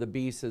number of the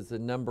beast is the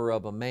number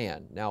of a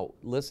man. Now,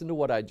 listen to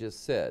what I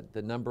just said.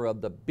 The number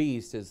of the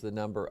beast is the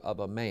number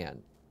of a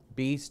man.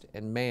 Beast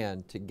and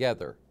man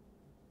together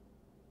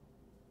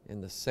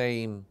in the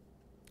same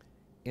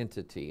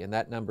entity. And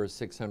that number is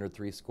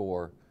 603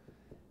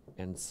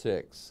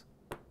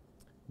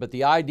 But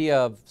the idea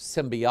of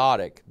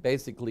symbiotic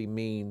basically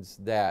means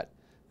that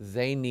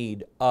they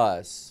need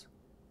us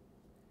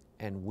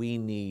and we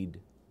need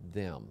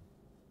them.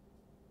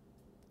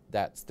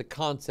 That's the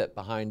concept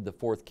behind the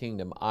fourth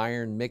kingdom,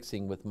 iron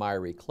mixing with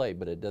miry clay,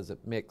 but it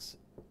doesn't mix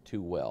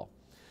too well.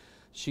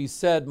 She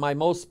said, my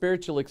most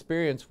spiritual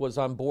experience was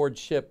on board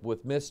ship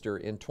with Mr.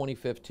 in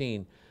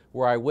 2015,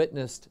 where I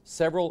witnessed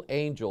several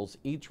angels,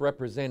 each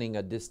representing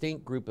a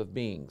distinct group of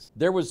beings.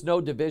 There was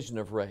no division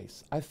of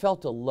race. I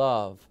felt a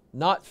love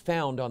not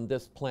found on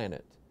this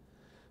planet.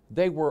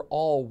 They were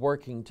all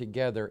working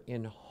together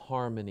in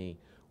harmony,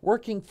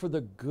 working for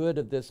the good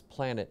of this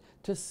planet,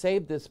 to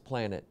save this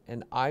planet,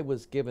 and I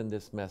was given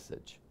this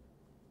message.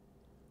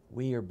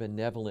 We are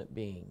benevolent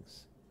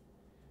beings.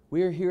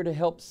 We are here to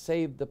help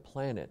save the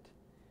planet.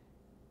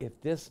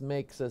 If this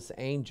makes us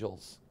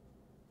angels,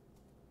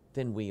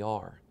 then we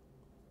are.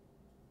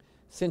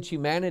 Since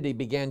humanity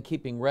began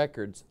keeping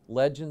records,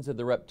 legends of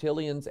the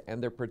reptilians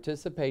and their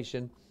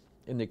participation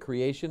in the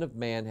creation of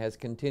man has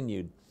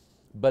continued.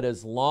 But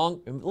as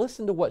long,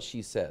 listen to what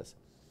she says,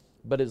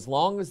 but as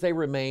long as they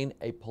remain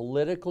a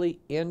politically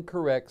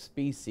incorrect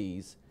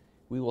species,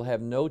 we will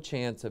have no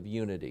chance of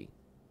unity.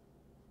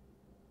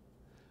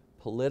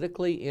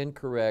 Politically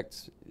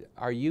incorrect,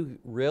 are you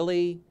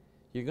really,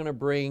 you're going to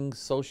bring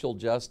social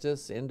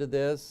justice into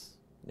this,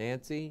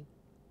 Nancy?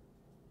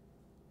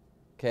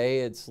 Okay,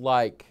 it's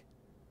like,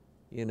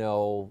 you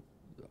know,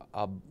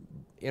 a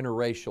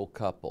interracial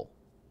couple.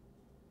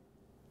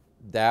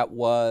 That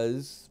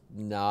was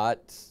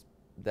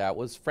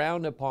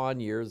frowned upon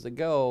years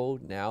ago.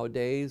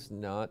 Nowadays,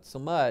 not so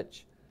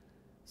much.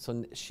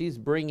 So she's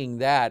bringing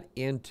that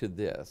into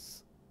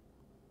this.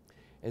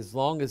 As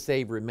long as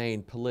they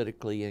remain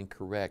politically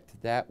incorrect,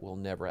 that will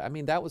never, I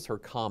mean, that was her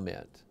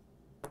comment.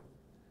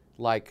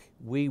 Like,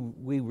 we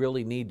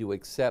really need to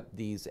accept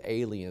these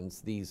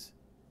aliens, these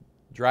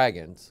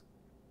dragons,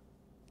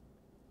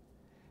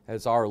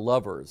 as our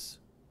lovers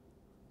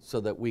so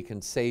that we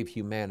can save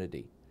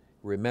humanity.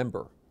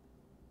 Remember,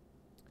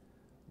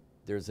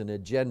 there's an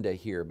agenda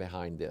here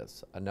behind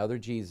this. Another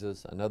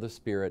Jesus, another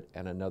spirit,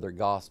 and another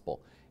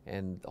gospel.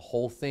 And the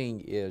whole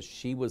thing is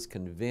she was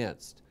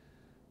convinced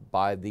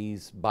by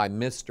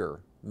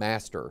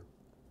Master.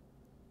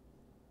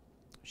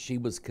 She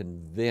was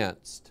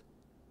convinced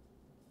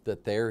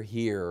that they're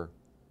here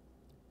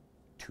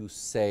to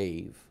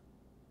save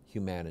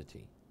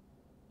humanity.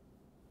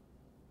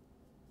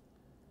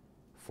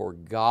 For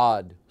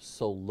God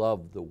so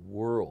loved the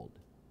world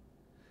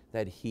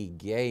that he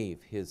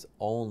gave his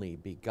only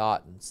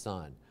begotten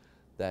Son,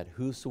 that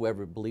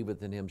whosoever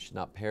believeth in him should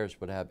not perish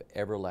but have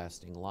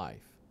everlasting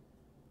life.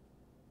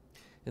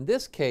 In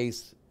this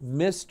case,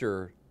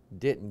 Mr.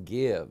 didn't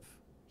give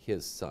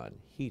his son.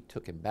 He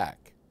took him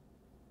back.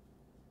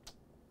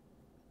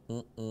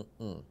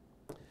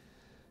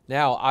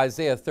 Now,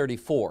 Isaiah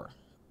 34.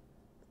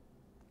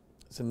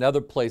 It's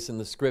another place in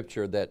the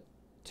scripture that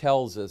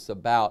tells us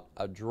about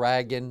a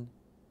dragon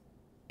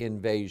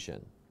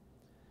invasion.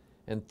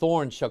 And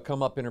thorns shall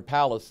come up in her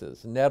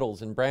palaces,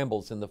 nettles and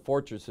brambles in the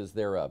fortresses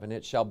thereof, and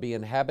it shall be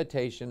an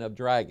habitation of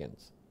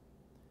dragons,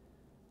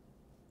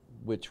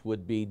 which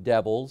would be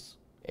devils,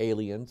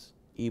 aliens,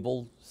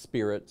 evil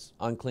spirits,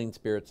 unclean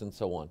spirits, and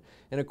so on,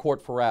 and a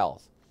court for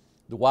owls.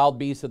 The wild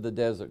beasts of the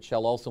desert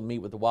shall also meet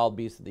with the wild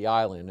beasts of the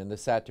island, and the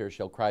satyr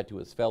shall cry to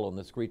his fellow, and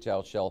the screech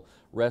owl shall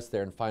rest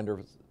there and find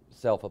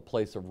herself a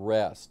place of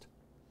rest.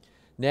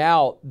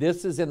 Now,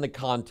 this is in the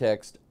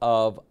context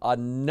of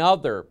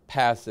another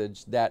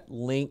passage that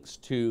links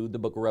to the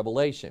book of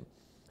Revelation.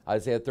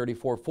 Isaiah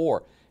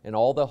 34:4. And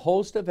all the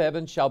host of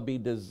heaven shall be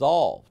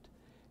dissolved,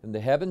 and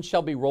the heavens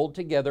shall be rolled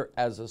together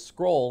as a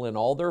scroll, and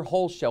all their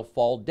hosts shall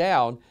fall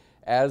down,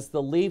 as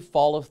the leaf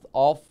falleth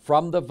off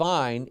from the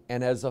vine,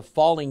 and as a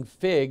falling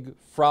fig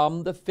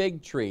from the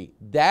fig tree.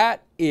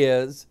 That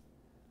is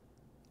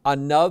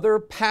another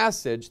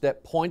passage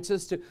that points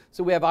us to,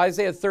 so we have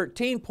Isaiah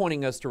 13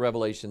 pointing us to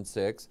Revelation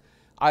 6,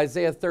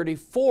 Isaiah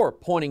 34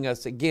 pointing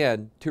us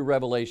again to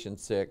Revelation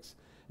 6.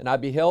 And I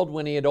beheld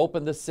when he had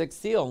opened the sixth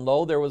seal, and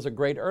lo, there was a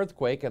great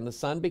earthquake, and the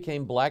sun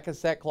became black as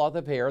sackcloth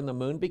of hair, and the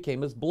moon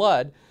became as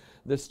blood.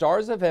 The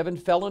stars of heaven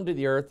fell unto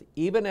the earth,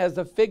 even as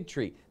a fig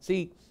tree.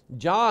 See,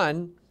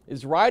 John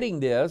is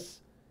writing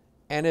this,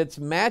 and it's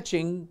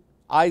matching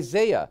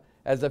Isaiah.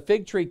 As a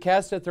fig tree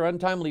casteth her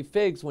untimely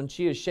figs when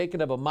she is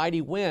shaken of a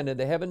mighty wind, and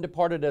the heaven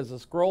departed as a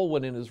scroll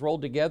when it is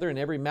rolled together, and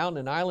every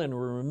mountain and island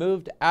were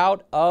removed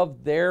out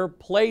of their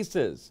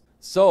places.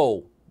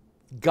 So,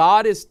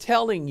 God is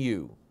telling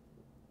you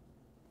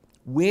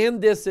when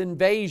this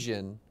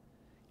invasion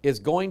is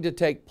going to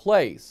take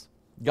place,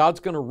 God's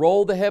going to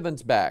roll the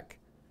heavens back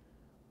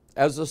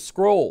as a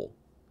scroll,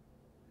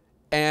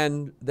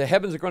 and the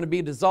heavens are going to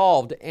be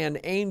dissolved, and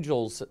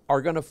angels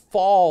are going to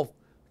fall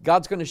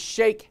God's going to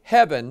shake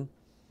heaven,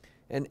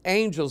 and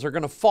angels are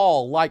going to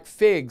fall like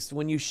figs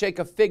when you shake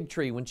a fig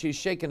tree, when she's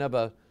shaken of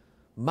a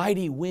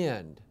mighty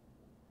wind.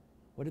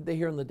 What did they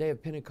hear on the day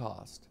of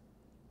Pentecost?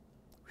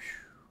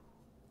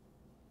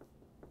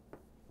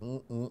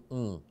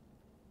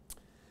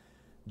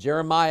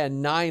 Jeremiah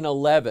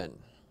 9:11.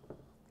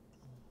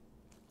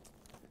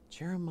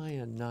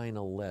 Jeremiah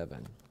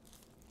 9:11.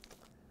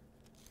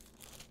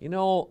 You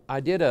know, I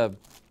did a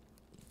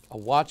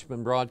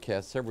Watchman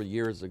broadcast several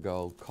years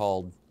ago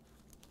called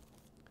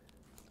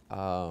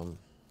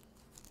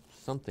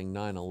something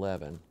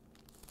 9:11.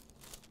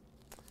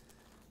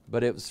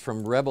 But it was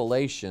from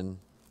Revelation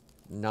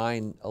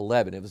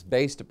 9:11. It was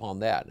based upon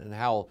that and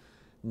how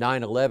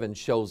 9/11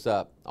 shows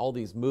up. All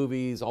these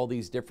movies, all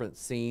these different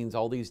scenes,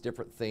 all these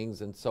different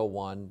things and so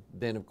on.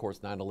 Then, of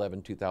course,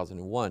 9/11,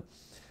 2001.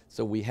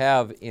 So we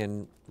have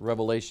in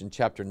Revelation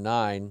chapter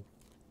 9,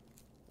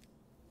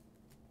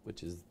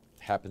 which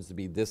happens to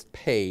be this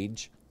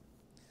page,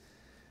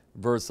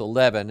 verse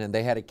 11, and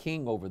they had a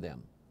king over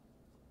them,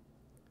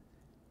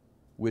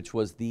 which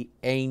was the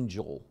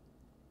angel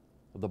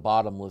of the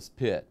bottomless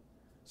pit.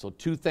 So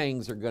two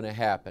things are going to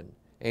happen.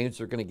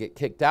 Angels are going to get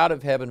kicked out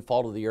of heaven,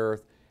 fall to the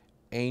earth.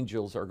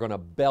 Angels are going to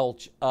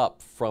belch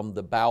up from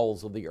the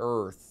bowels of the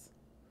earth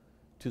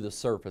to the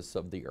surface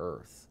of the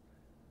earth.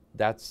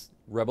 That's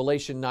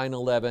Revelation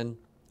 9:11,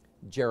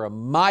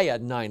 Jeremiah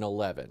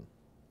 9:11.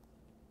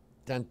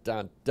 Dun,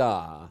 dun,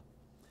 dun.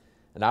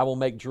 And I will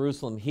make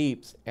Jerusalem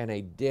heaps and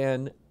a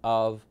den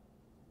of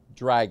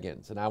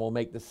dragons, and I will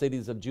make the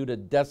cities of Judah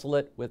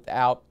desolate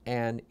without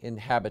an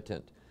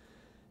inhabitant.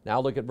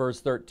 Now look at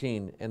verse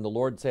 13. And the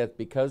Lord saith,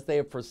 because they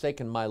have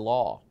forsaken my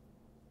law,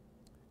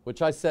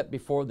 which I set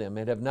before them,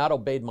 and have not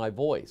obeyed my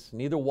voice,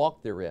 neither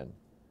walked therein,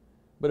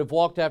 but have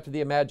walked after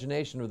the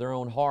imagination of their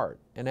own heart,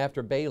 and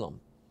after Balaam,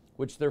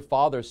 which their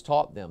fathers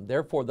taught them.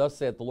 Therefore thus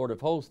saith the Lord of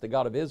hosts, the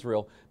God of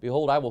Israel,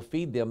 behold, I will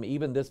feed them,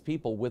 even this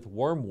people, with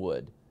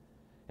wormwood,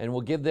 and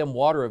will give them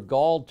water of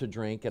gall to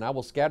drink, and I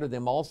will scatter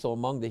them also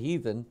among the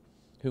heathen,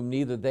 whom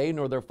neither they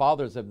nor their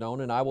fathers have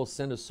known, and I will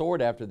send a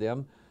sword after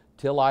them,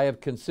 till I have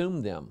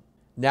consumed them.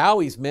 Now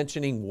he's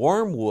mentioning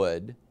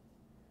wormwood,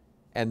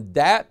 and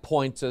that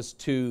points us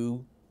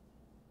to,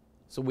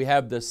 so we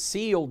have the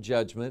seal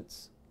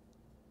judgments,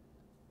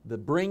 the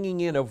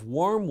bringing in of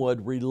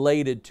wormwood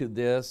related to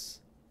this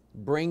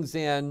brings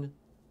in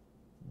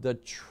the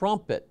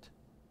trumpet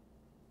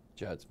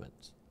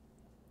judgments.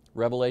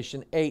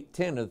 Revelation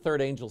 8:10, and the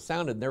third angel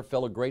sounded, and there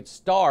fell a great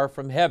star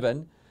from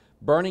heaven,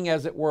 burning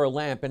as it were a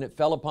lamp, and it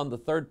fell upon the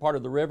third part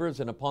of the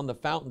rivers and upon the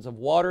fountains of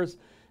waters,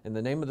 and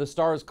the name of the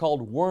star is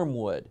called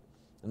Wormwood.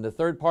 And the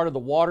third part of the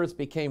waters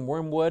became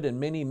wormwood, and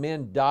many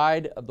men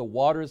died of the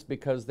waters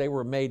because they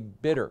were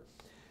made bitter.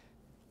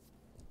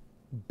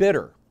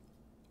 Bitter,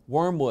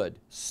 wormwood,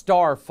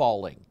 star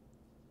falling.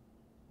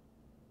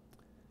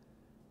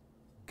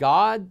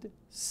 God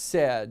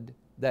said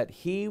that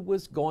He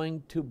was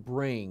going to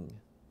bring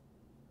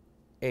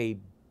a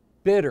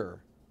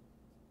bitter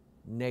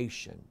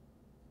nation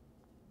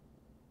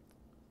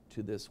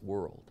to this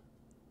world.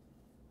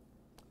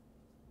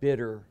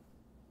 Bitter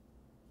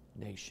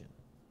nation.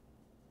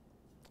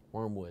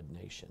 Wormwood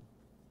nation.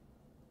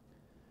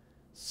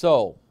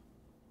 So,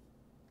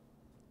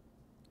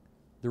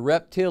 the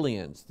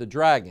reptilians, the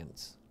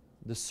dragons,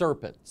 the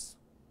serpents,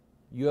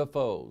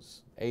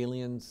 UFOs,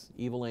 aliens,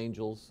 evil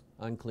angels,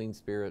 unclean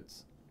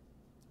spirits,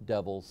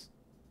 devils.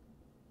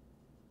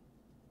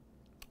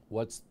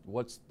 What's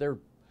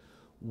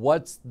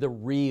the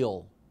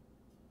real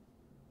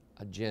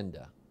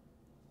agenda?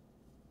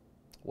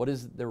 What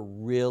is it they're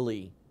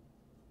really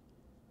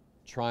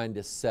trying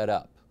to set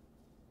up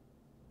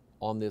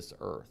on this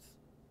earth?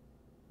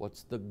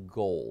 What's the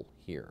goal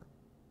here?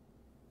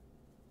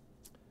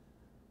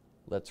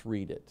 Let's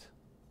read it.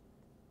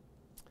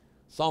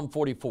 Psalm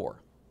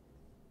 44,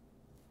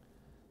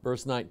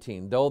 verse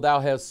 19. Though thou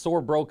hast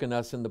sore broken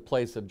us in the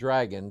place of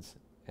dragons,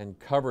 and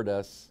covered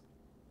us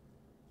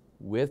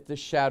with the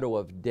shadow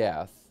of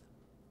death.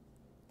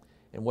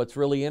 And what's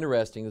really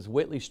interesting is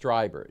Whitley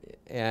Strieber,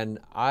 and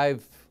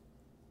I've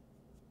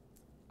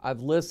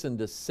listened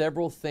to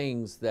several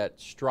things that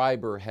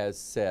Strieber has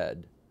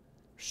said.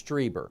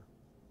 Strieber.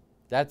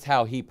 That's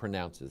how he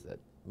pronounces it.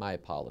 My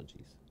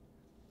apologies.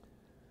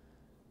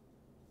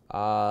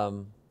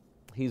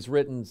 He's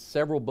written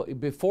several books.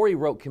 Before he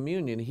wrote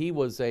Communion, he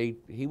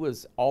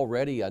was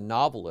already a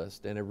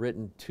novelist and had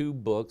written 2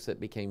 books that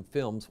became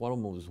films. One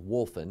of them was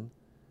Wolfen,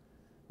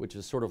 which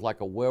is sort of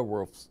like a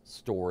werewolf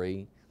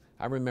story.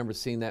 I remember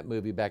seeing that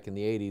movie back in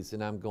the 80s,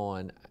 and I'm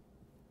going,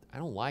 I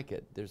don't like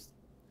it. There's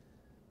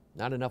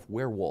not enough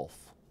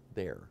werewolf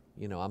there.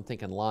 You know, I'm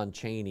thinking Lon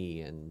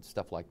Chaney and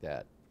stuff like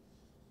that.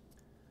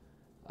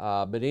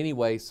 But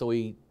anyway,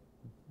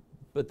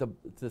 but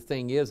the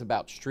thing is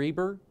about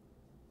Strieber,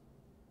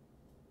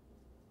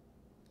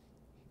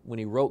 when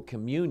he wrote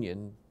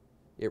Communion,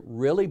 it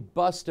really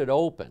busted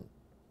open.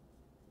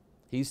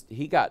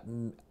 He got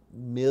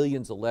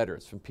millions of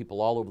letters from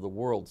people all over the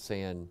world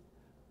saying,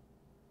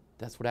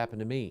 that's what happened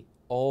to me.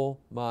 Oh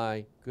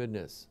my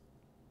goodness.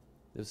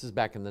 This is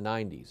back in the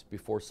 90s,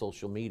 before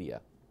social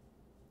media.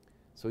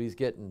 So he's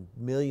getting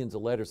millions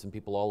of letters from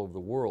people all over the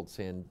world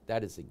saying,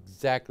 that is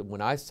exactly,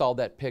 when I saw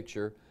that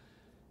picture,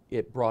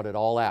 it brought it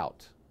all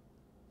out.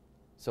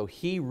 So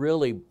he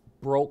really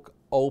broke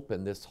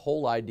open this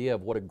whole idea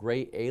of what a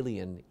gray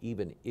alien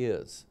even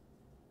is.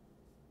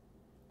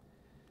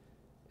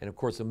 And of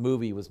course a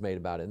movie was made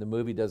about it, and the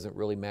movie doesn't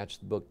really match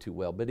the book too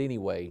well. But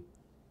anyway,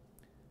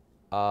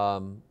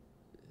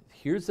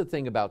 here's the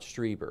thing about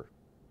Strieber.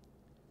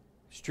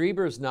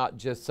 Strieber is not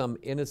just some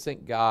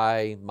innocent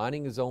guy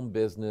minding his own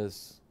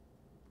business.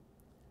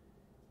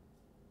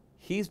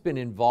 He's been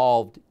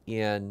involved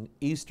in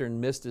Eastern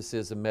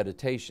mysticism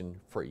meditation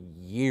for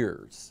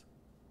years.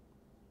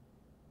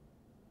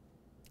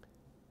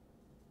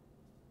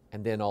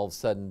 And then all of a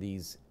sudden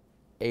these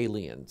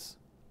aliens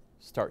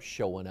start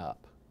showing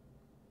up,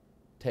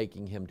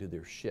 taking him to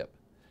their ship.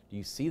 Do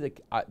you see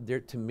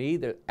to me,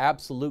 the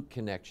absolute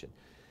connection?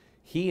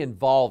 He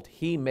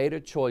made a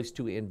choice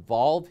to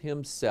involve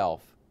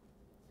himself.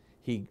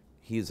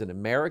 He's an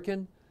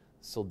American,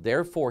 so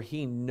therefore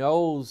he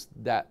knows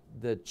that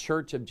the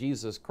Church of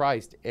Jesus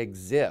Christ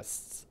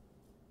exists.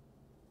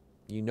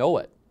 You know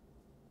it.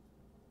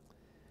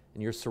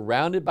 And you're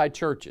surrounded by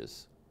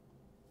churches.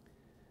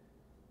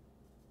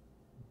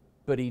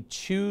 But he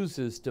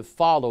chooses to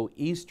follow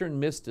Eastern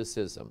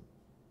mysticism.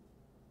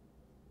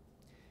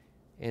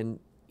 And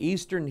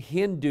Eastern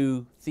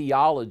Hindu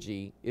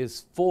theology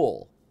is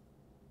full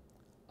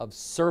of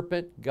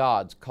serpent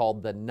gods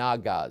called the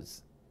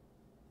Nagas,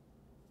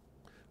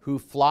 who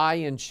fly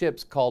in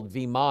ships called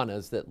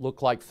Vimanas that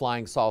look like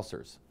flying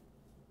saucers.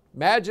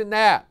 Imagine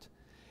that.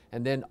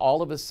 And then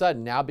all of a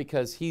sudden, now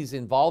because he's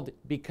involved,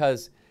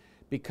 because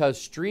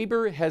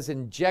Strieber has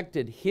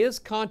injected his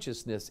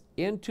consciousness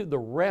into the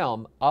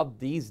realm of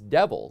these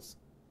devils,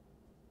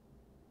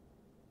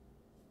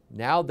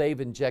 now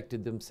they've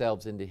injected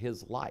themselves into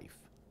his life.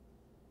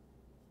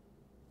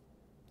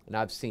 And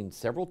I've seen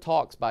several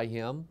talks by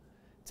him.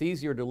 It's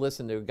easier to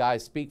listen to a guy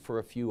speak for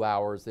a few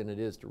hours than it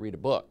is to read a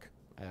book.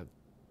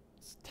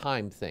 It's a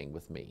time thing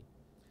with me.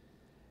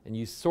 And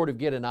you sort of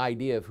get an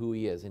idea of who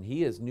he is. And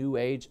he is New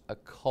Age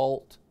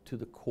occult to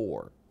the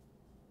core.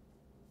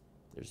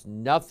 There's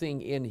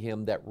nothing in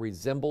him that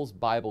resembles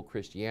Bible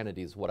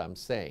Christianity, is what I'm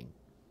saying.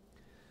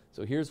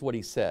 So here's what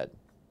he said.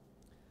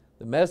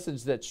 The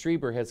message that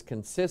Strieber has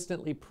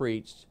consistently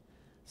preached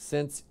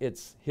since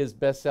his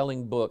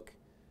best-selling book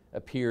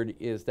appeared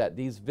is that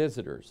these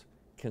visitors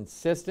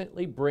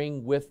consistently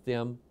bring with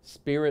them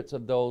spirits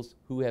of those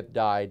who have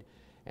died,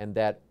 and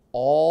that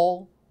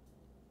all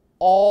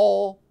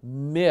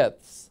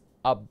myths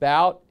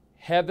about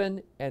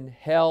heaven and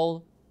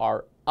hell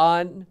are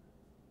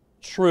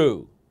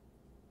untrue.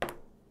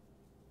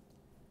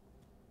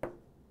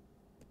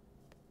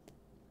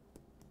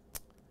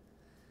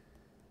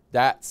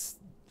 That's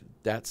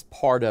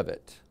part of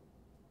it.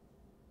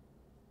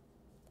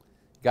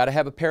 You've got to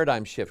have a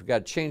paradigm shift. We've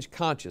got to change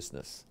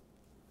consciousness.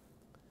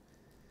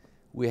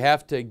 We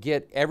have to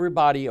get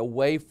everybody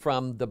away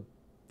from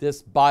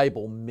this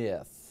Bible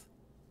myth,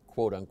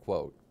 quote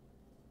unquote,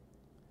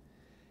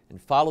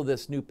 and follow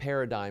this new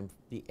paradigm.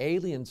 The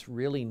aliens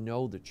really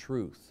know the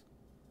truth.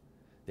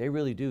 They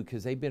really do,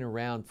 because they've been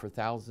around for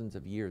thousands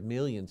of years,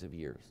 millions of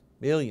years.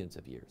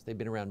 They've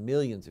been around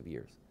millions of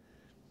years.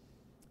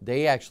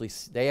 They actually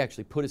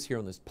put us here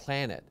on this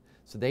planet,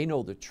 so they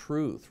know the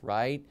truth,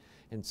 right?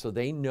 And so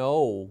they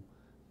know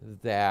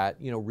that,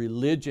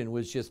 religion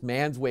was just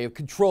man's way of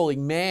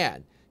controlling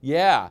man.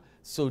 Yeah,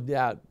 so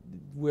now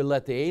we'll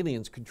let the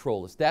aliens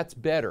control us. That's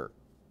better.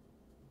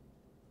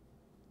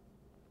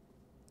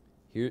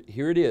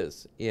 Here it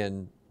is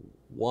in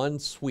one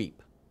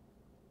sweep.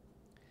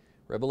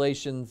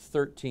 Revelation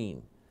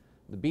 13.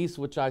 The beast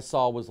which I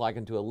saw was like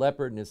unto a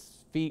leopard, and his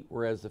feet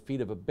were as the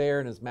feet of a bear,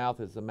 and his mouth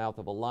as the mouth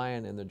of a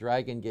lion. And the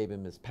dragon gave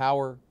him his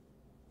power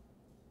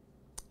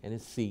and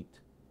his seat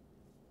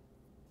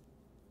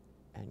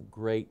and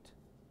great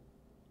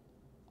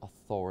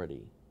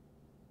authority.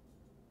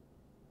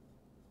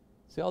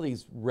 See all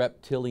these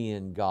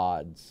reptilian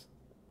gods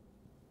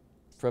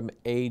from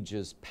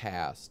ages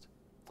past.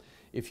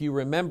 If you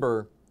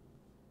remember,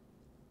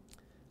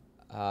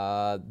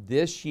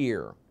 this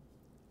year,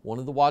 one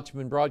of the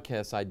Watchman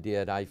broadcasts I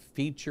did, I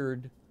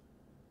featured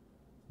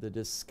the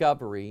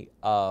discovery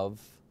of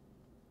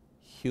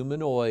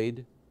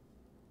humanoid,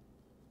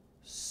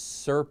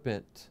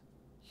 serpent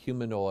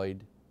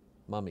humanoid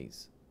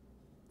mummies.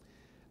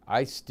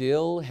 I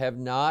still have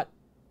not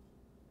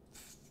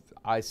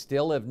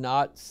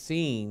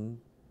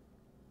seen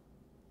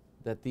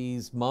that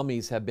these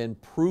mummies have been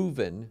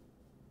proven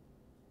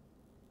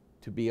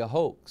to be a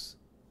hoax.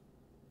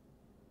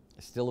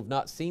 I still have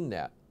not seen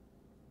that.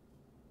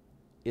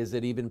 Is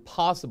it even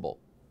possible?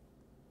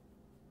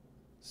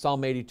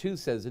 Psalm 82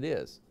 says it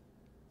is.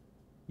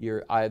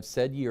 I have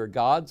said ye are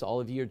gods, all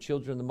of you are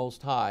children of the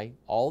Most High.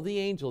 All the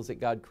angels that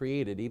God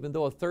created, even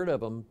though a third of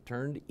them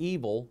turned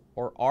evil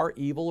or are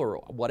evil or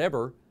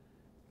whatever,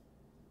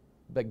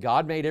 but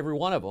God made every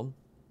one of them.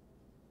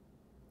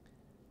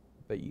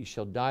 But ye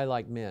shall die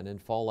like men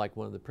and fall like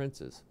one of the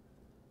princes.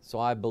 So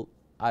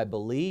I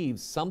believe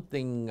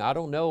something, I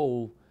don't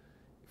know,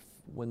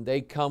 when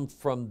they come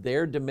from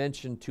their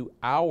dimension to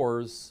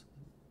ours,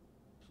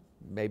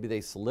 maybe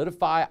they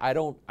solidify. I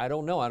don't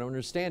know. I don't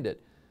understand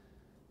it.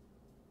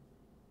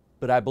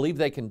 But I believe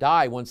they can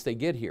die once they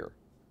get here.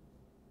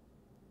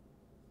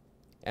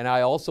 And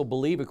I also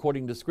believe,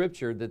 according to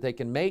Scripture, that they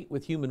can mate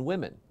with human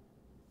women.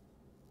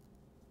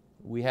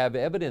 We have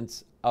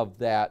evidence of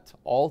that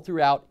all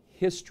throughout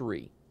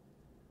history.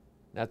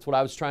 That's what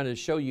I was trying to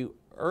show you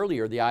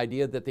earlier, the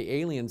idea that the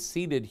aliens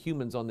seeded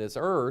humans on this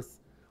earth,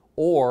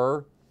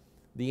 or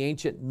the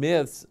ancient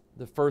myths,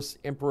 the first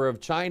emperor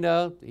of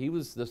China, he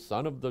was the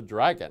son of the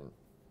dragon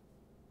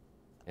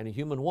and a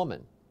human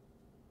woman.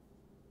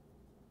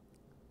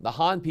 The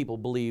Han people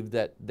believed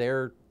that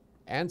their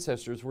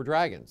ancestors were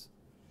dragons.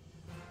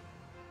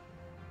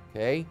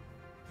 Okay?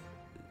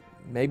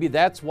 Maybe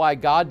that's why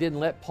God didn't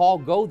let Paul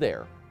go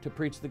there to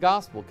preach the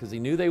gospel, because he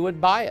knew they wouldn't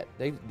buy it.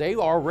 They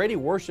already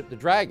worshiped the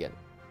dragon.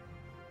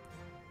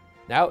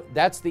 Now,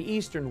 that's the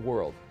Eastern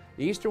world.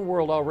 The Eastern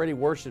world already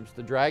worships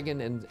the dragon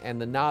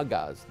and the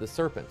Nagas, the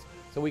serpents.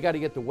 So we got to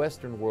get the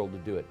Western world to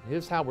do it.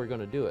 Here's how we're going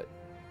to do it.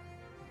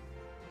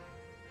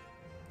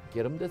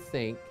 Get them to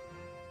think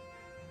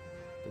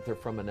that they're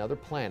from another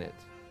planet.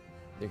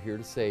 They're here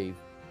to save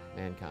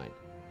mankind.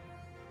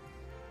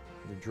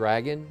 The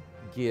dragon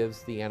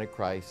gives the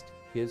Antichrist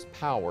his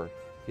power,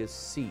 his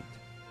seat,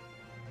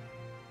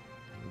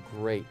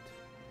 and great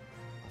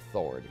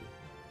authority.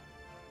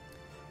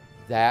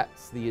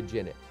 That's the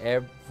agenda.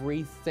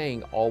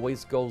 Everything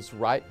always goes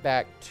right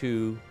back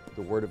to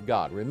the Word of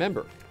God.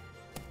 Remember,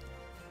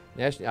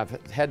 I've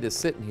had this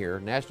sitting here,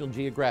 National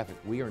Geographic,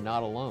 we are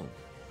not alone.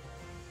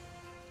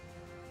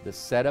 The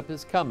setup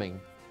is coming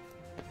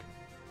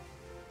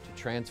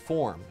to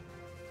transform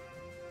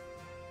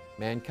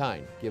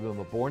mankind, give them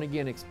a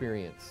born-again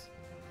experience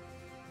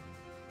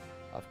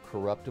of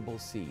corruptible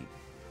seed.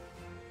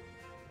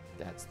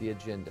 That's the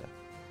agenda.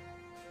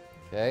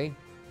 Okay?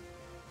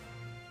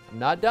 I'm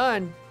not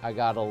done. I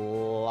got a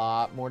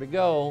lot more to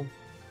go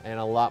and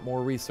a lot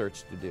more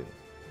research to do.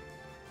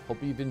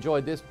 Hope you've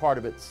enjoyed this part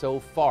of it so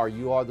far.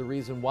 You are the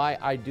reason why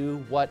I do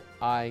what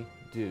I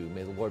do.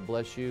 May the Lord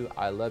bless you.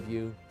 I love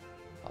you.